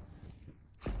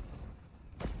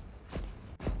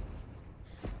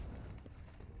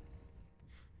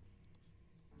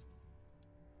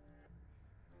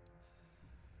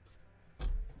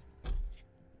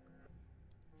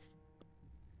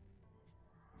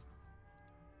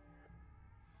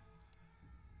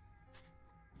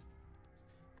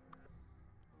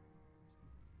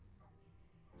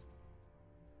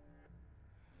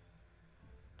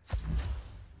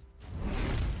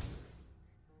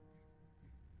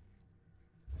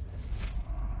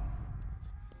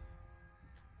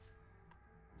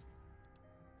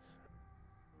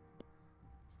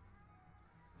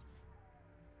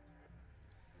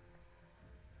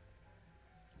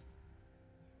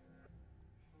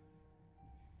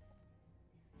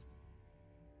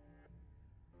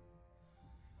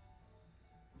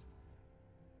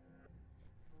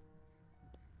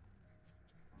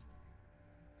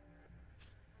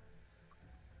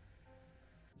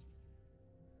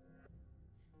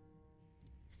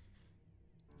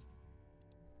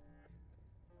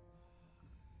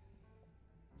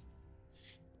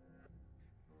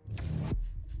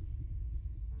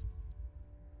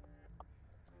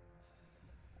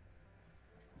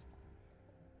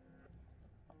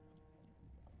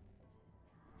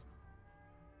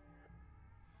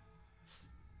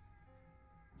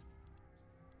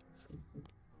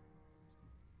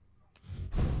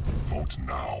 Start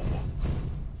now.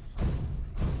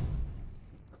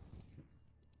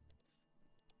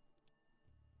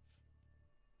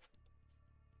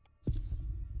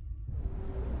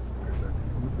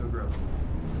 No grub.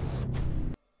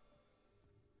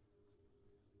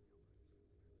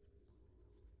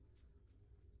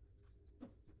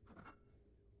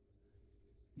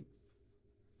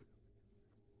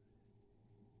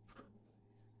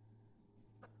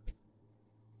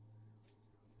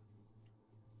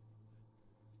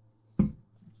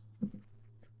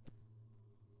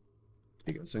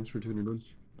 Hey guys, thanks for tuning in.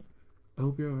 I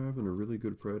hope you're having a really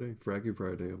good Friday. Fraggy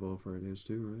Friday of all Fridays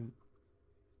too,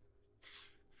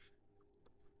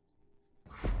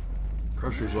 right?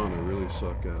 Pressure's on, I really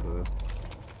suck at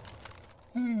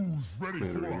Who's ready for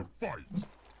Mandarin. a fight?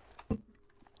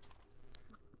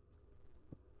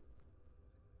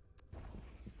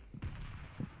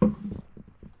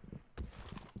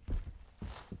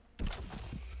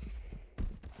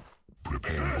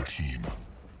 Prepare your team.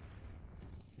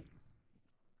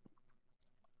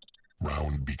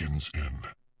 Round begins in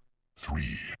 3,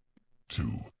 2,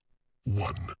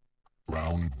 1.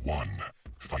 Round 1.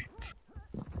 Fight.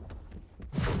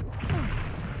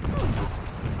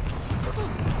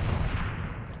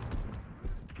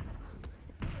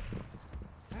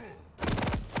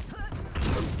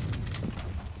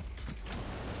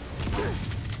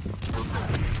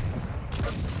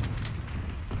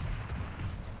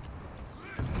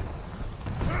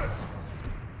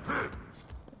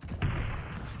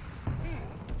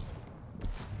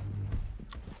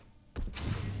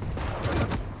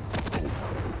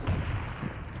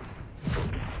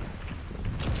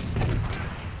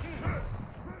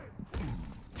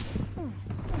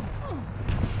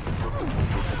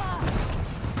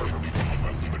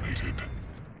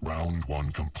 Round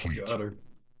 1 complete. Got her.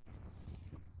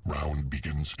 Round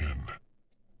begins in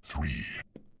 3,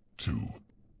 2,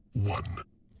 1.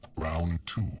 Round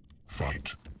 2.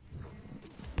 Fight.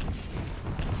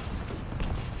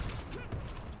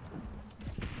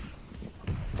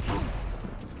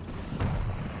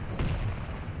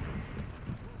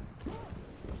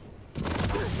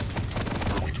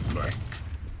 Point blank.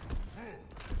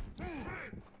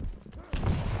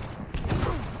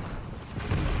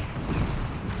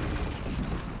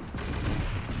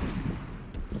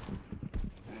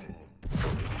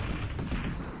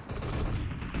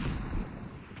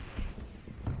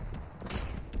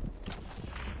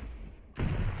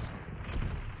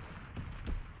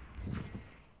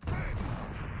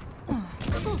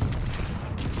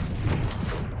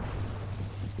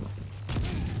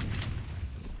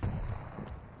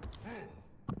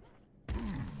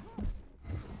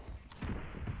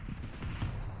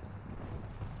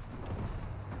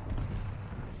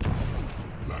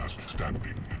 Last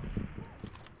standing.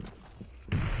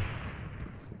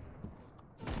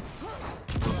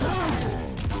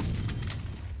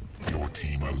 Your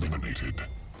team eliminated.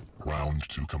 Round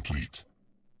 2 complete.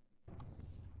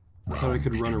 I thought I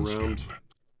could run begins around. in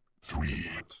 3,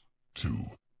 2,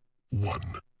 1.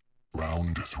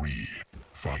 Round 3.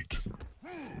 Fight.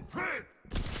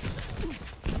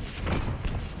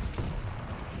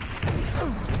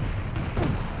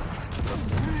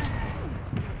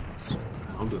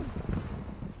 Found it.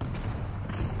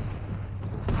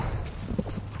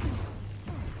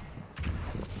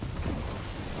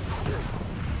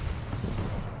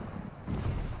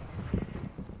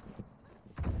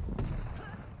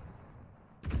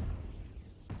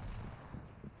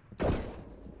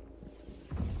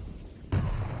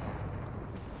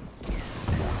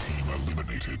 Your team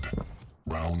eliminated.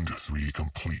 Round 3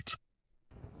 complete.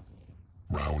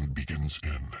 Round begins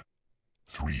in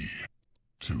 3,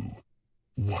 2,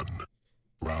 1.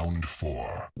 Round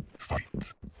 4.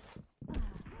 Fight.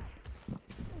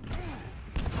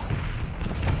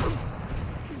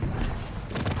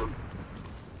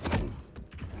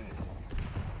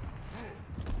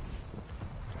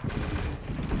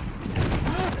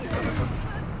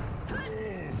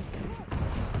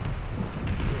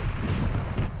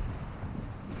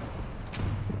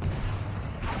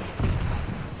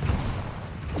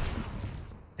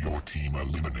 Your team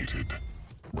eliminated.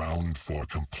 Round 4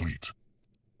 complete.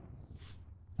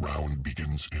 Round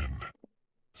begins in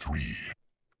 3,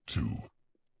 2,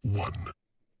 1.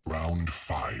 Round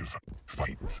 5.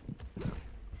 Fight.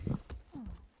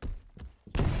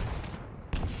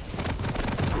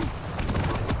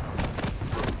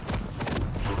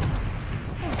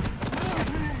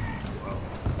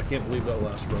 I can't believe that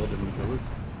last roll didn't kill it.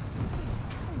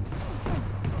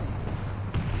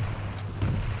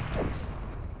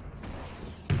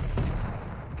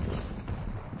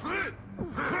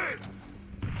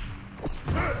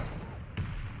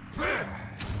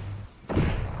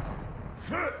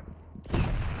 Your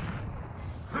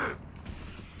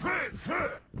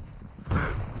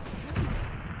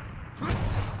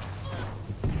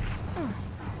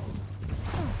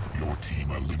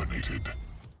team eliminated.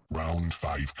 Round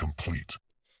 5 complete.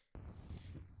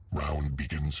 Round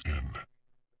begins in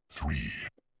 3,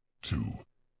 2,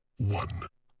 1.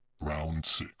 Round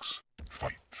 6.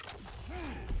 Fight.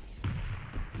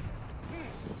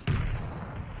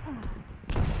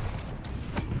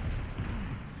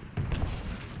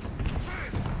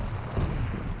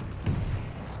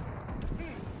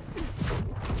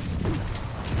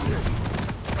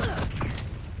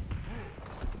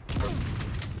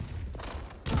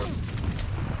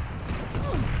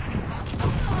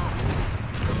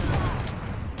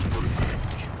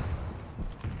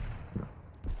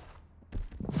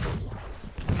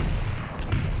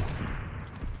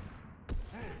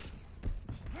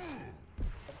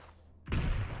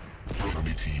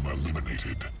 Enemy team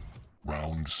eliminated.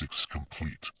 Round 6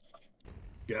 complete.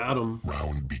 Got him.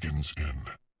 Round begins in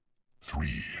 3,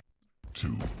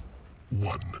 2,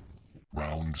 1.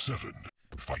 Round 7.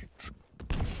 Fight.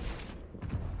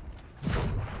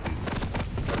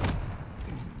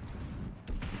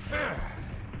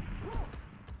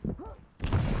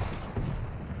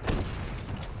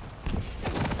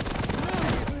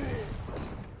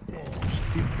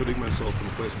 Keep putting myself in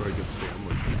a place where I get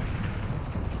sandwiched.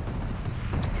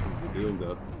 Shouldn't be doing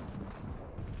that.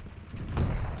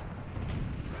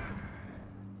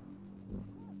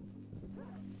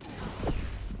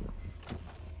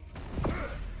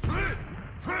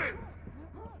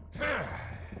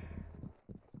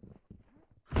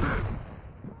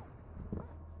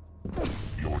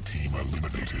 Your team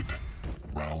eliminated.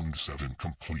 Round 7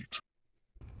 complete.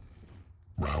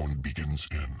 Round begins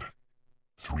in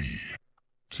 3,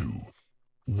 2,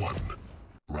 1.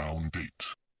 Round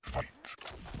 8. Fight.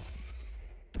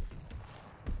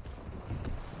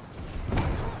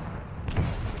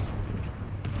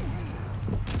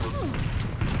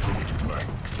 Point blank.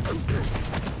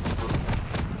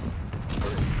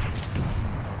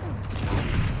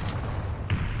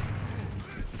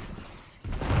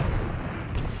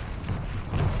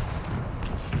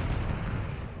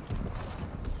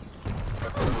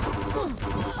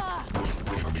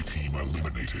 Enemy team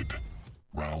eliminated.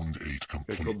 Round 8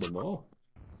 I killed complete. them all.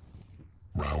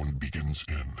 Round begins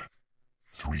in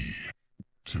 3,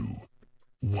 2,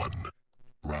 1.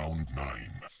 Round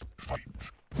 9.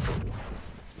 Fight.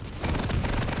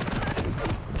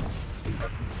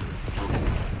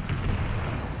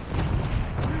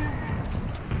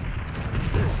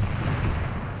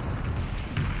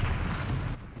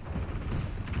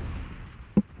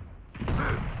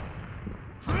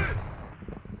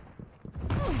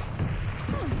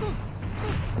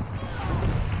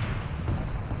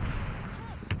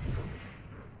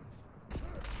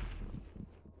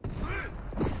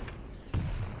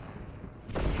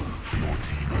 Your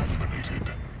team eliminated.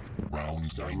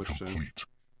 Round 9 much time. complete.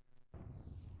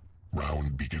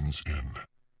 Round begins in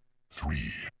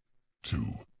 3, 2,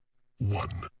 1.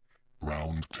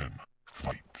 Round 10.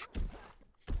 Fight.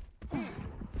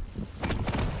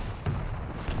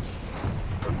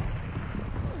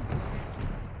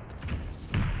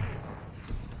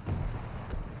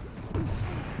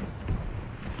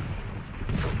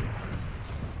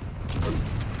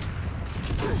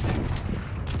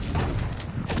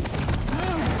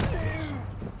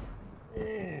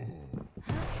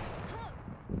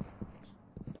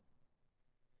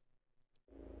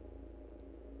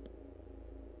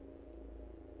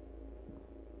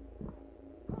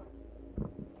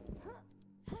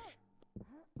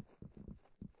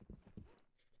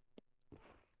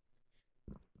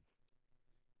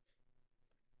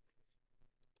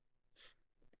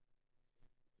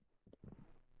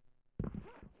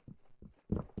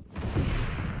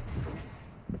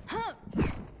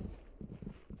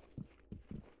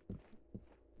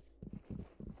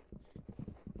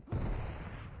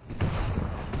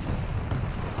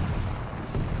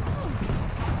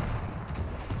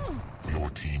 Your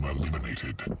team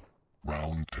eliminated.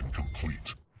 Round 10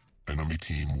 complete. Enemy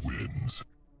team wins.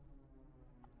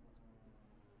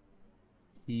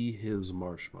 He his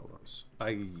marshmallows.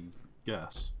 I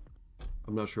guess.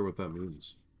 I'm not sure what that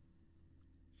means.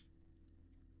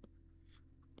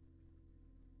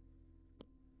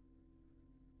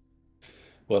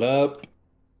 What up?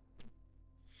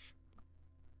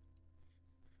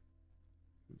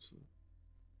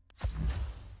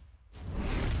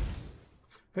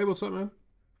 Hey, what's up, man?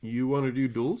 You want to do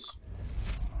duels?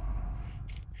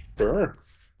 Sure.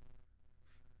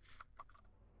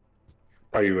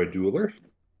 Are you a dueler?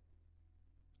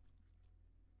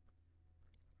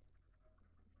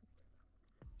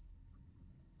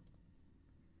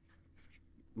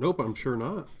 Nope, I'm sure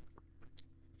not.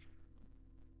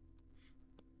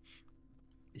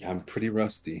 Yeah, I'm pretty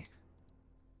rusty.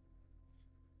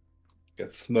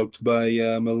 Got smoked by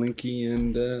Malinky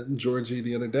and Georgie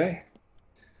the other day,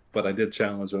 but I did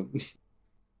challenge them.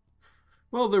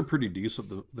 Well, they're pretty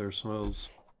decent, their smells.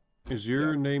 Is Yeah.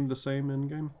 your name the same in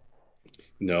game?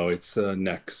 No, it's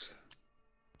Nex.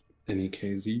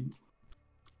 NEKZ.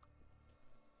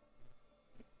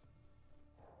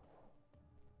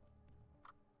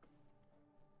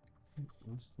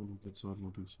 Let me get on,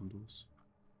 we'll do some of this.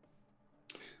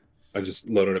 I just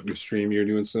loaded up your stream. You're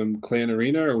doing some clan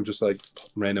arena or just like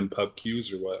random pub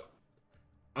queues or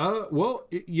what? Well,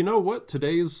 you know what?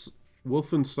 Today's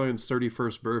Wolfenstein's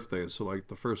 31st birthday, so like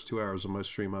the first 2 hours of my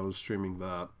stream, I was streaming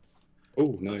that.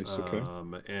 Oh, nice. Okay.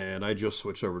 And I just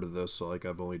switched over to this, so like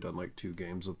I've only done like 2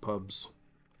 games of pubs.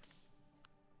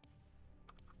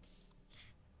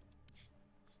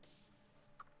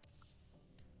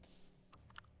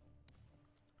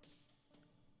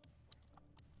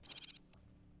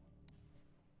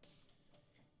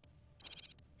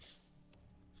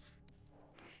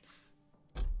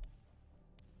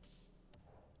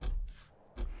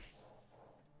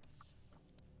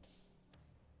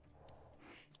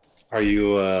 Are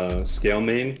you scale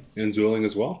main in dueling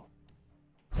as well?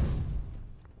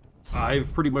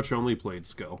 I've pretty much only played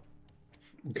skill.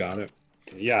 Got it.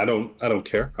 Yeah, I don't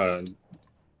care.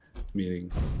 Meaning,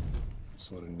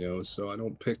 just want to know so I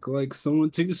don't pick like someone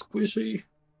too squishy.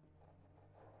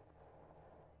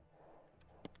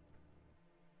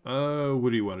 What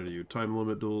do you want to do? Time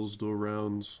limit duels, dual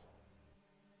rounds?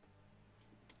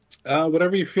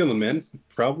 Whatever you're feeling, man.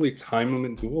 Probably time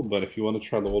limit duel, but if you want to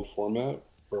try the old format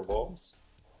for evolves,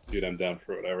 dude, I'm down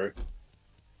for whatever.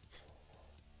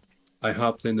 I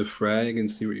hopped into frag and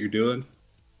see what you're doing.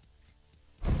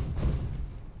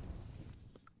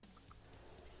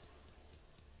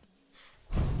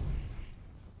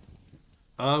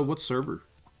 What server?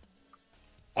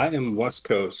 I am West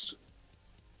Coast,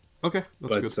 Okay,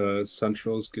 that's but good.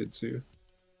 Central is good too.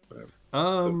 Whatever.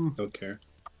 Don't care.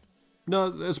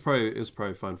 No, it's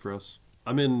probably fine for us.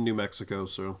 I'm in New Mexico,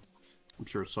 so I'm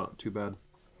sure it's not too bad.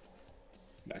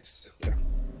 Nice. Yeah.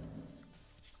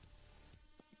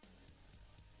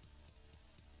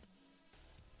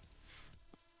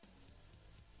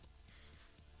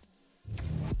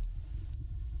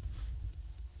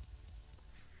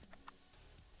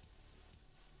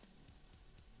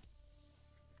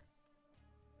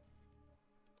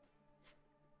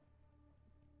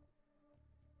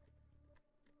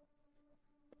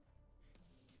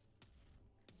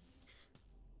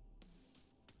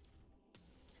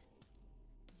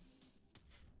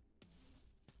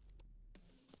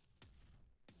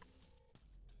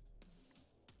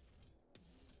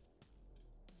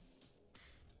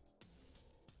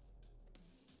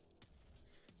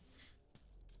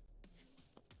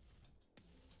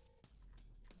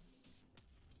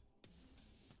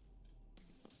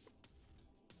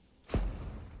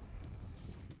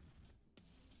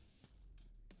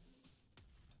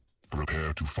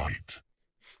 Prepare to fight.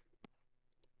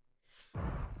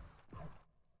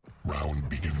 Round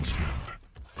begins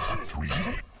in 3,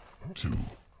 2,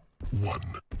 1.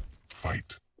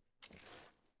 Fight.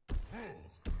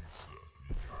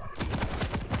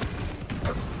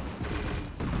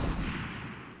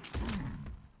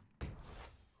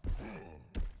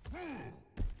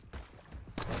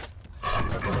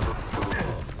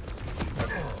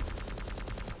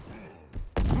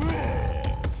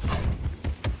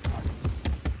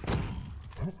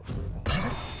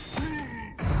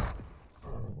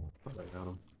 Thought I got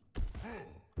him.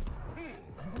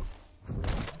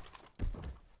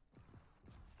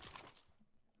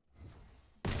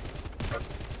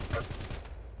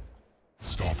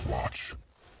 Stopwatch.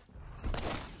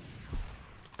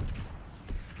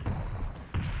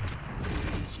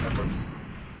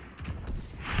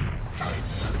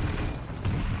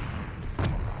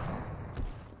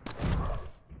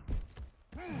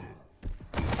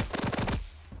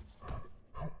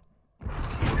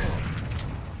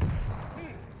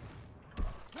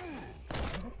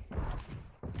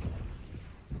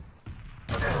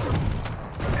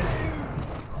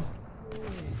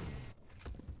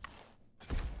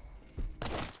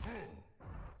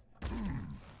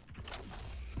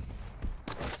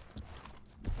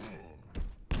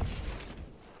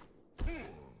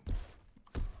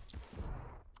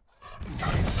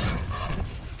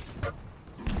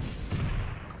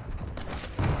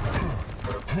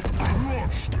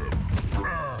 Crush them.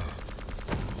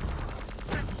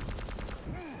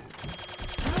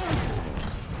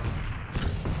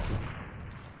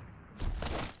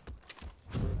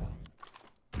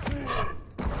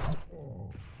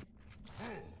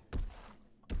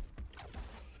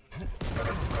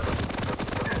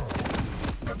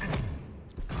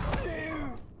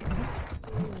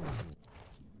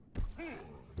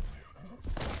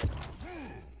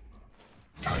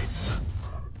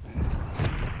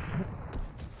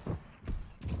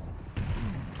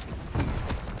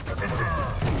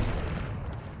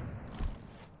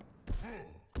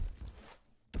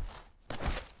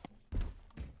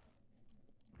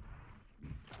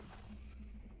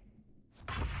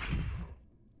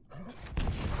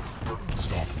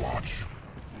 Stopwatch.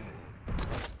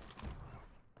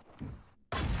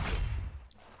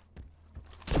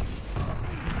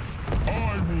 I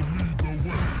will lead the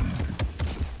way.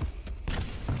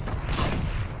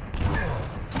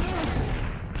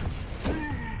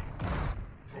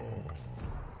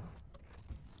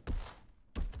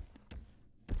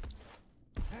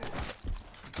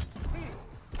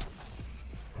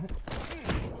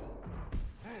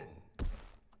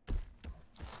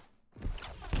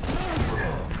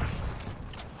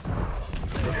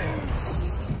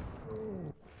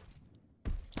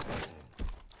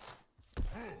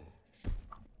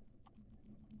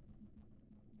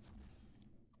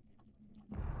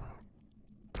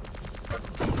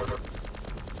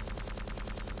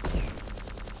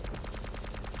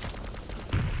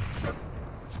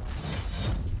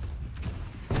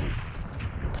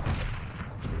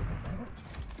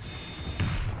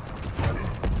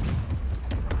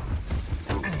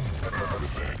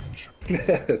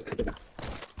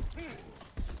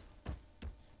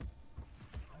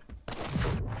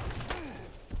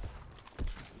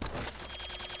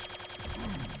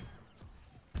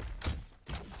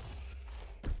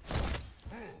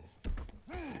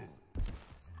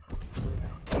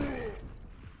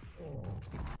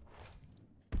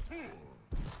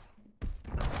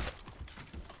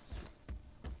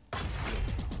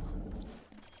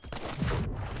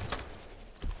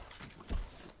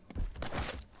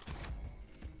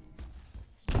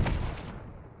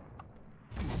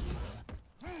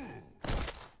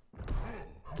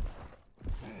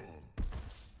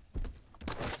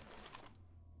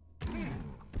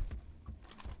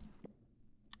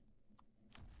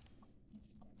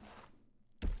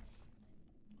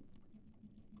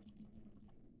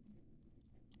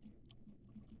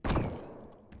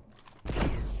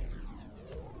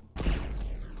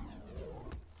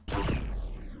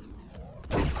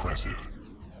 Impressive.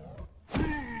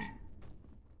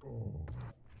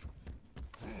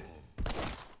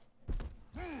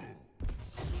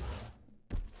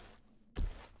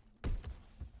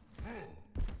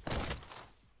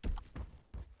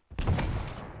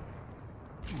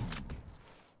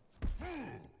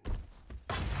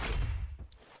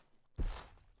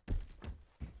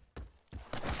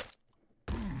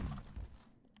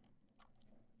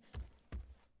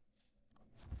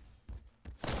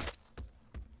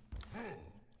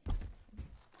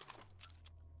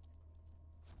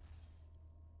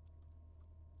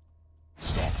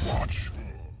 Stopwatch.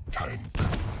 Tank.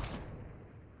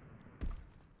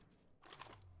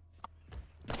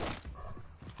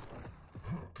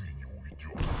 Continue with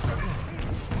your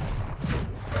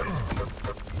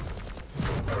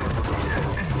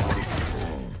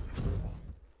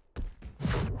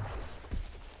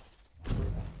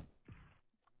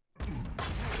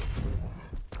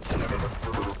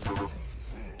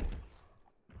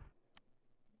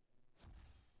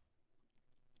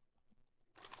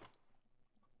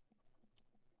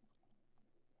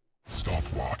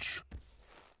Stopwatch.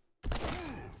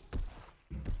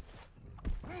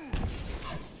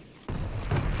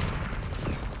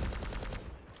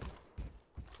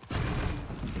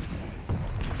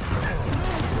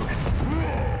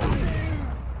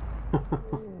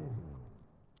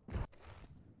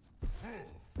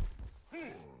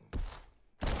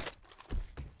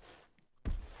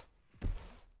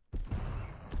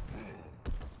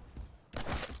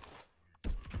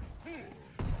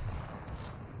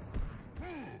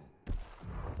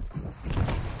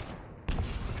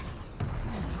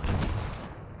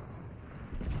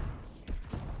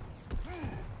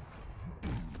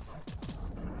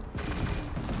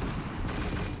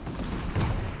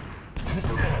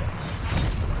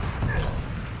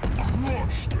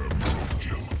 Crush them,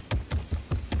 kill.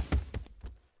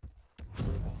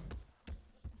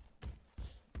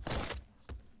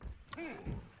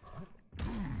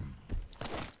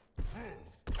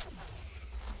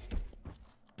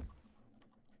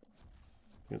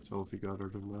 Can't tell if he got it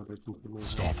or not. I think he might have.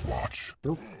 Stopwatch.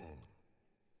 Nope.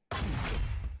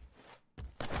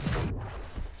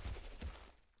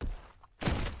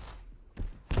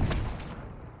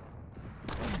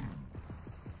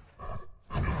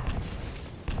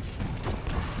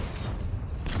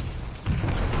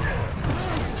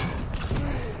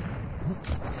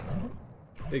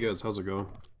 Hey guys, how's it going?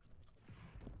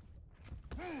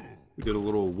 We did a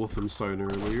little Wolfenstein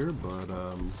earlier, but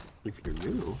if you're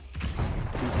new,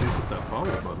 please do hit that follow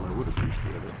button. I would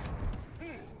appreciate it.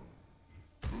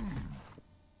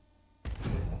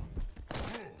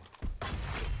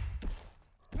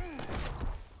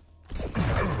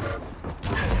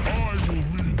 I will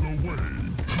lead the way.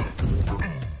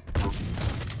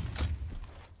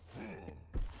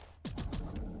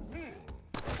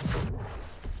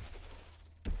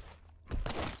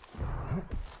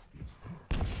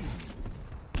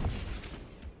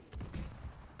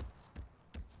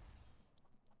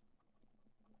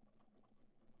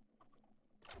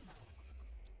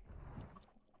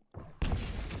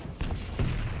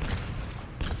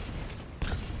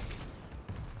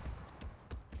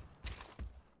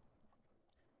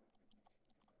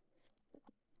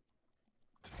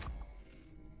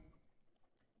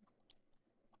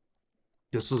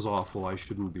 This is awful. I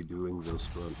shouldn't be doing this,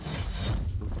 but...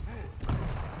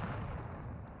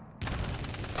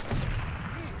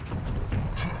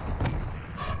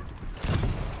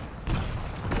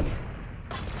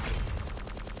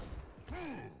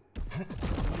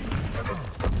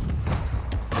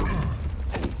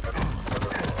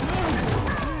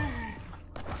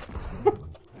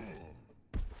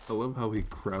 I love how he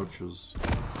crouches.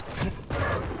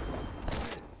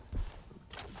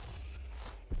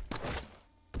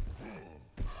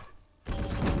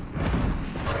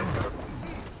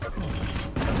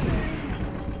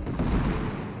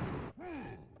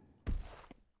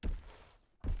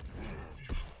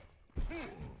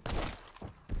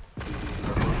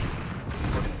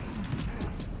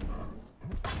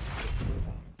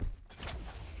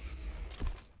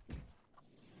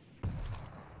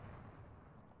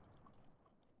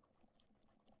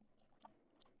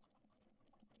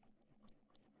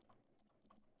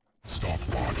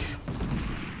 Stopwatch.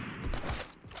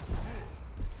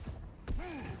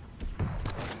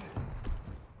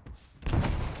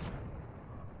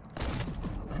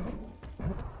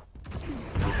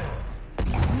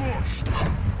 Crushed.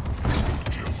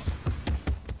 Kill.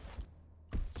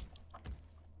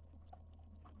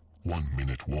 1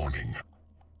 minute warning.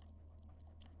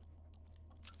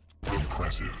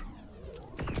 Impressive.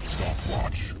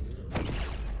 Stopwatch.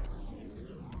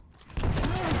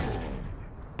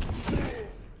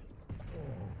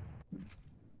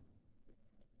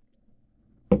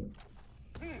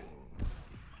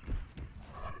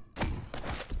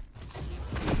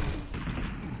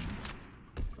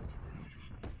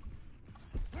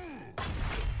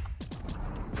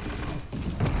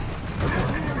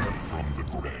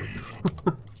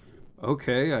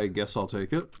 Okay, I guess I'll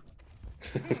take it.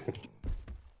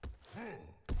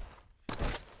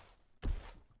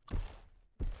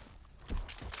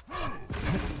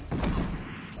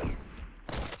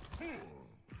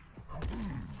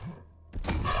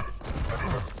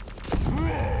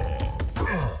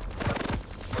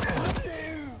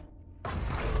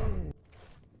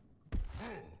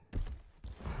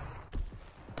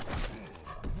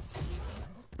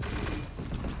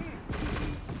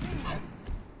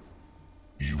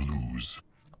 You lose.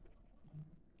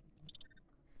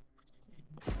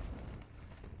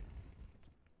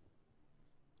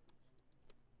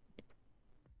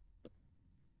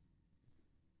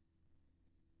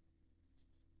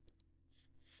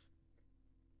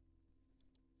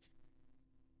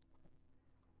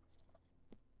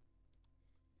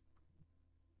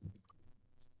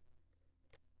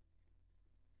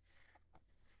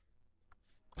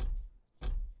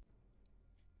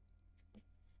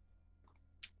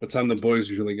 What time the boys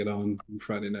usually get on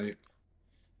Friday night?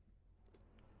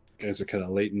 You guys are kind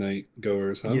of late night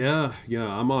goers, huh? Yeah,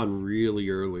 I'm on really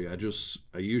early. I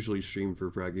usually stream for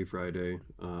Fraggy Friday.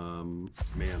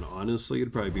 Man, honestly,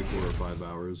 it'd probably be 4 or 5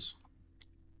 hours.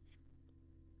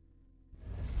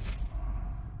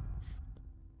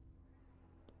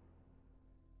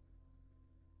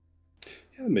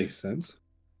 Yeah, that makes sense.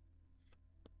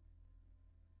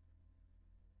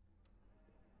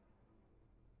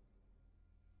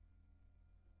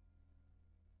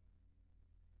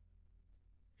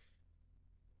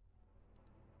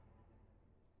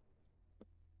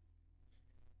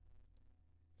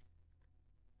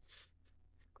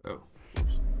 Oh.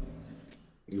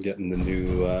 I'm getting the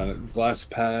new glass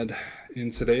pad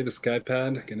in today, the sky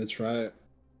pad. Gonna try it.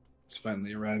 It's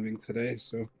finally arriving today,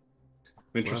 so I'm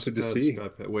interested to see.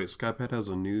 Skypad. Wait, Skypad has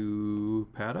a new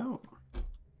pad out?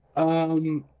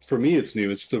 For me it's new.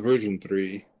 It's the version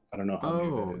 3. I don't know how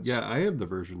new Oh, that is. yeah, I have the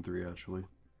version 3 actually.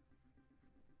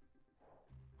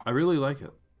 I really like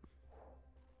it.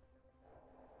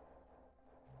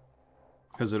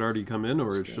 Has it already come in,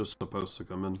 or it's just supposed to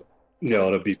come in? No,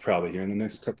 it'll be probably here in the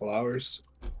next couple hours.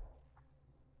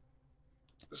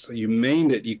 So you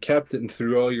mained it, you kept it, and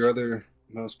threw all your other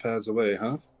mouse pads away,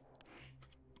 huh?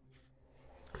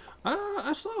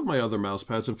 I still have my other mouse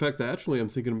pads. In fact, actually, I'm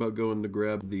thinking about going to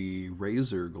grab the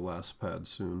Razer glass pad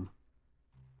soon.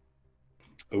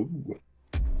 Oh,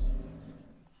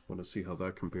 Want to see how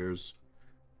that compares.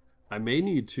 I may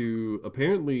need to.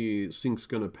 Apparently, Sync's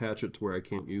gonna patch it to where I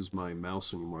can't use my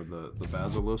mouse anymore. The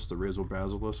Basilisk, the Razer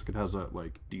Basilisk, it has that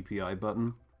like DPI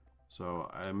button. So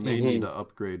I may need to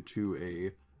upgrade to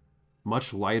a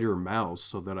much lighter mouse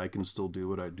so that I can still do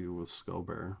what I do with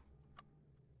Skullbearer.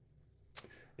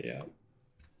 yeah,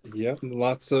 yep.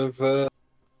 Lots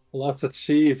of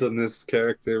cheese on this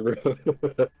character,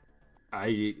 bro.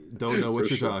 I don't know what For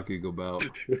you're sure. talking about.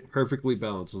 Perfectly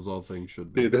balanced as all things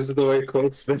should be. Dude, this is the way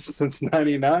Quake's been since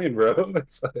 '99, bro.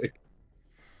 It's like,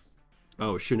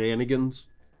 Oh, shenanigans?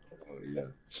 oh yeah,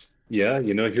 yeah.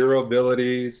 You know, hero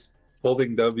abilities,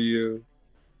 holding W,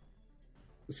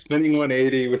 spinning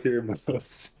 180 with your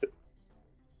mouse,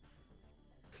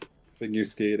 figure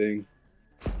skating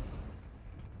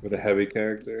with a heavy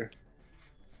character.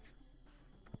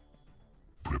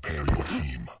 Prepare your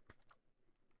team.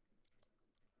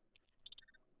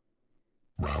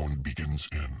 Round begins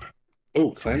in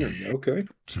Oh, Clanner. Okay.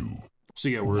 2. So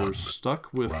yeah, we're One.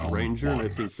 stuck with Round Ranger, and I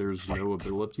one. think there's no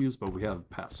abilities, but we have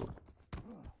passive.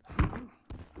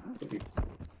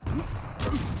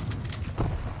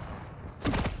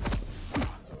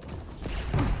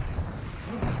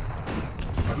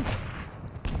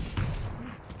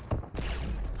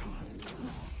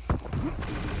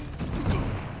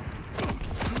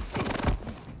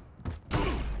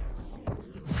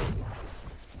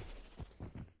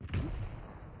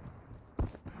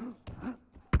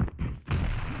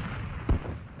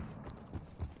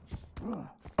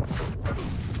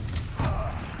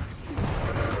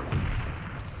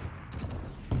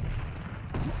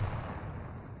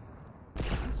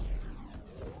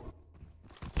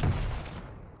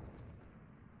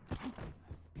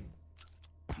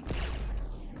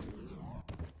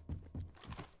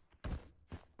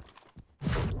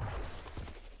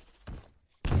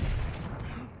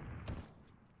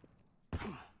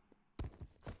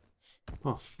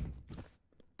 Huh.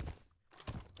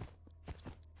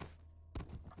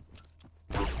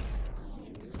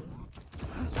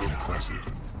 Impressive.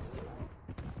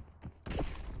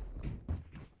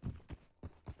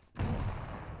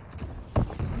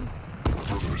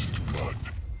 First blood.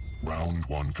 Round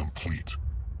 1 complete.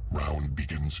 Round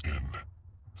begins in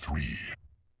 3,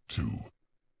 2,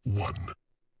 1.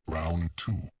 Round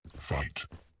 2. Fight.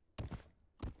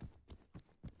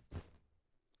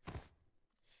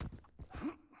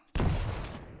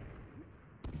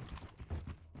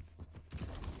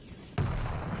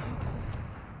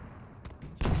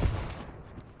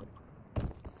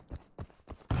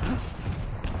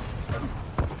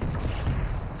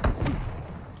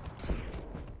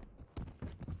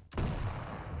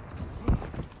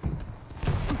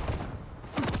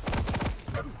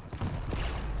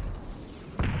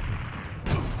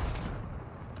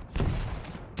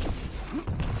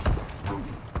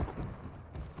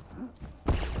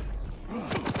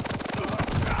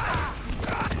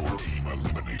 Your team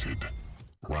eliminated.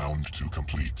 Round 2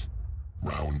 complete.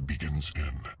 Round begins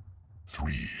in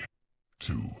 3,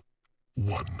 2,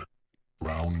 1.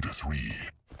 Round 3.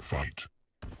 Fight.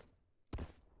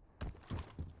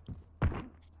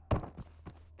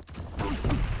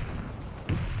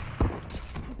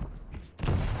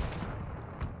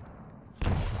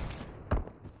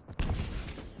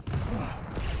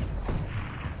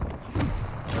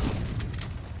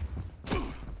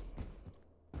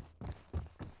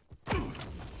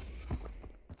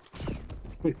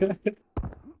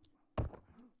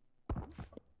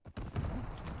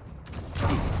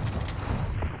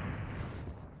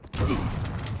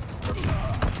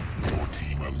 Your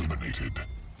team eliminated.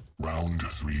 Round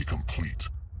 3 complete.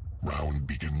 Round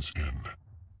begins in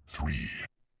 3,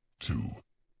 2,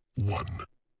 1.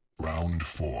 Round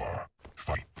 4.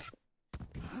 Fight.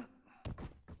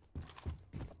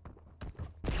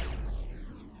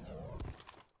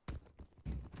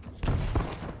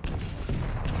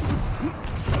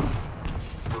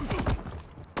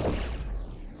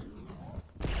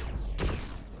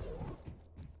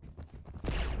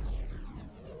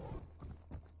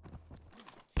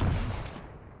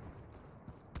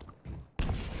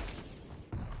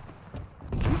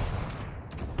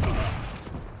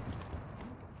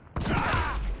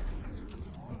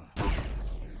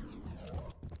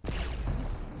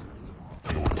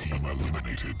 Your team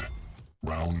eliminated.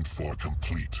 Round 4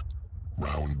 complete.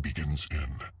 Round begins in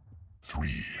 3,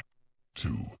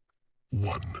 2,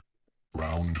 1.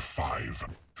 Round 5.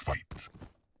 Fight.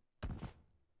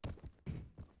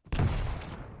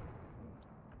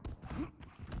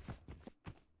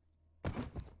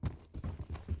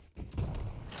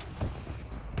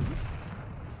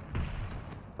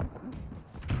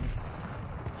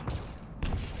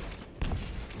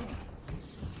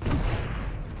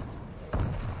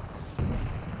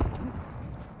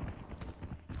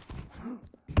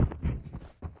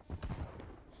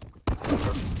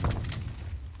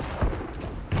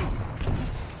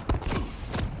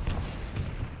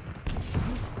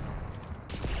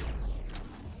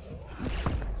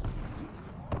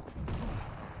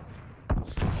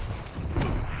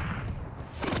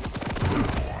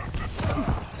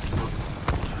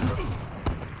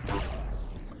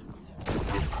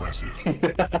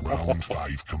 Impressive. Round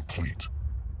 5 complete.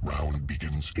 Round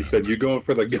begins He in said, "You going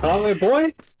for the gauntlet,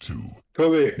 boy? 2,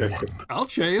 Come here." 1. I'll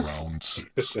chase. Round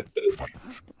 6.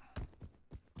 Fight.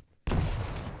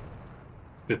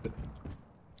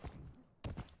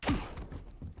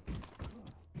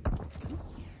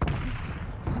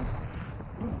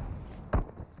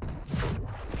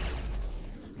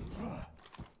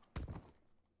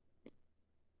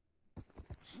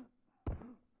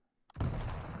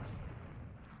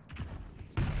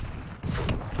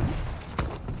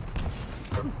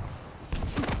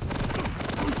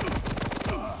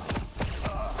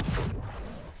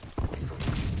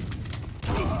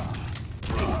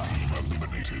 Team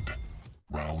eliminated.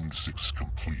 Round 6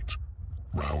 complete.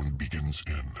 Round begins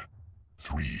in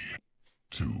 3,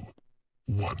 2,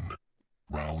 1.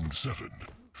 Round 7.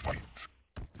 Fight.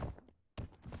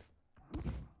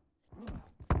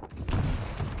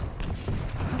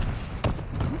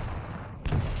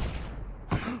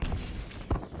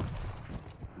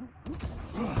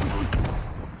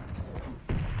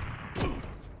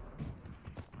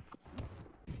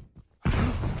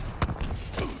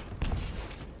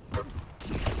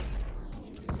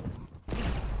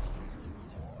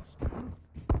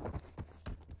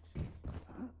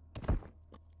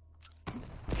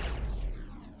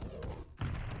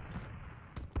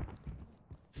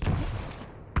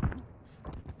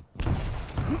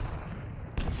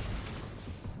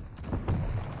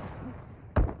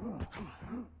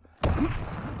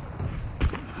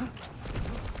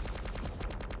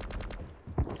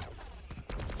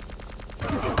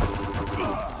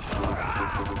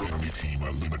 Enemy team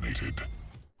eliminated.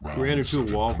 Round Ran into a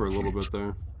 7 wall for a little complete. bit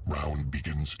there. Round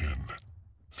begins in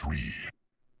 3,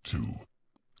 2,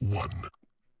 1.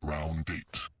 Round 8.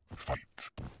 Fight.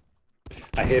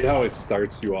 I hate how it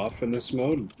starts you off in this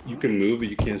mode. You can move, but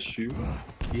you can't shoot.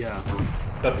 Yeah.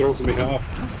 That throws me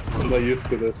off. I'm not used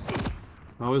to this.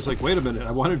 I was like, wait a minute,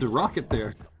 I wanted to rocket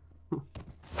there. Uh-oh.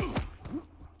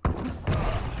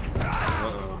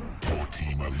 Your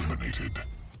team eliminated.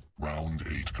 Round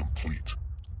 8 complete.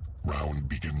 Round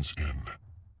begins in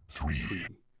 3,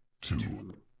 2,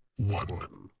 1.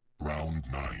 Round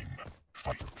 9.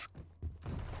 Fight.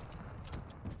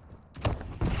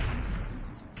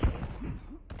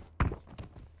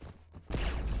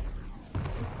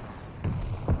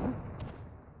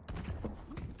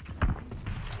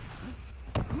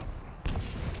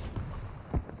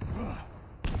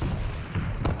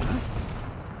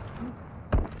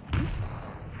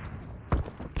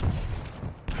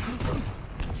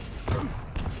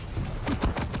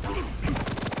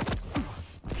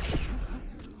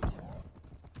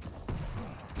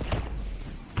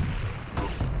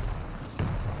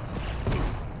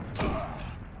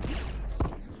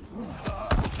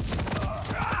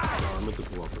 Oh, I'm at the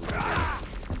pull up.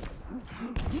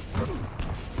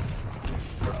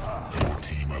 Your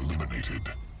team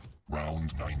eliminated.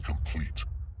 Round 9 complete.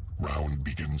 Round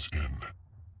begins in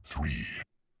 3,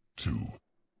 2,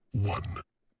 1.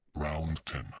 Round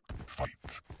 10.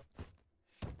 Fight.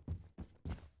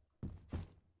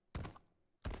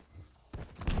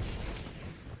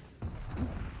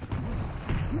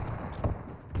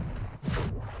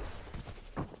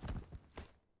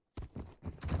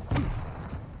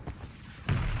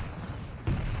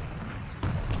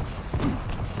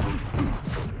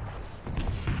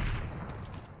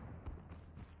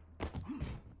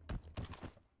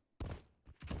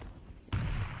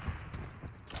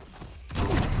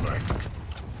 Blank.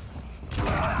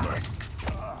 Blank.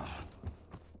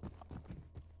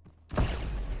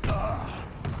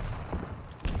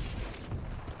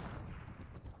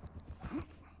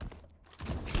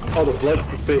 Oh, the blood's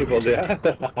disabled, yeah.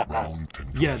 Round 10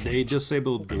 Yeah, complete. they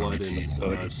disabled blood in Team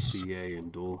wins. CA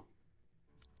and duel.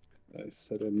 Nice,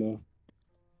 I didn't know.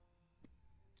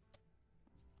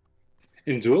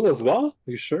 In duel as well?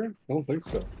 You sure? I don't think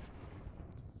so.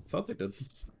 Thought they did.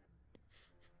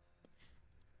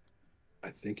 I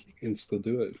think you can still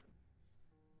do it.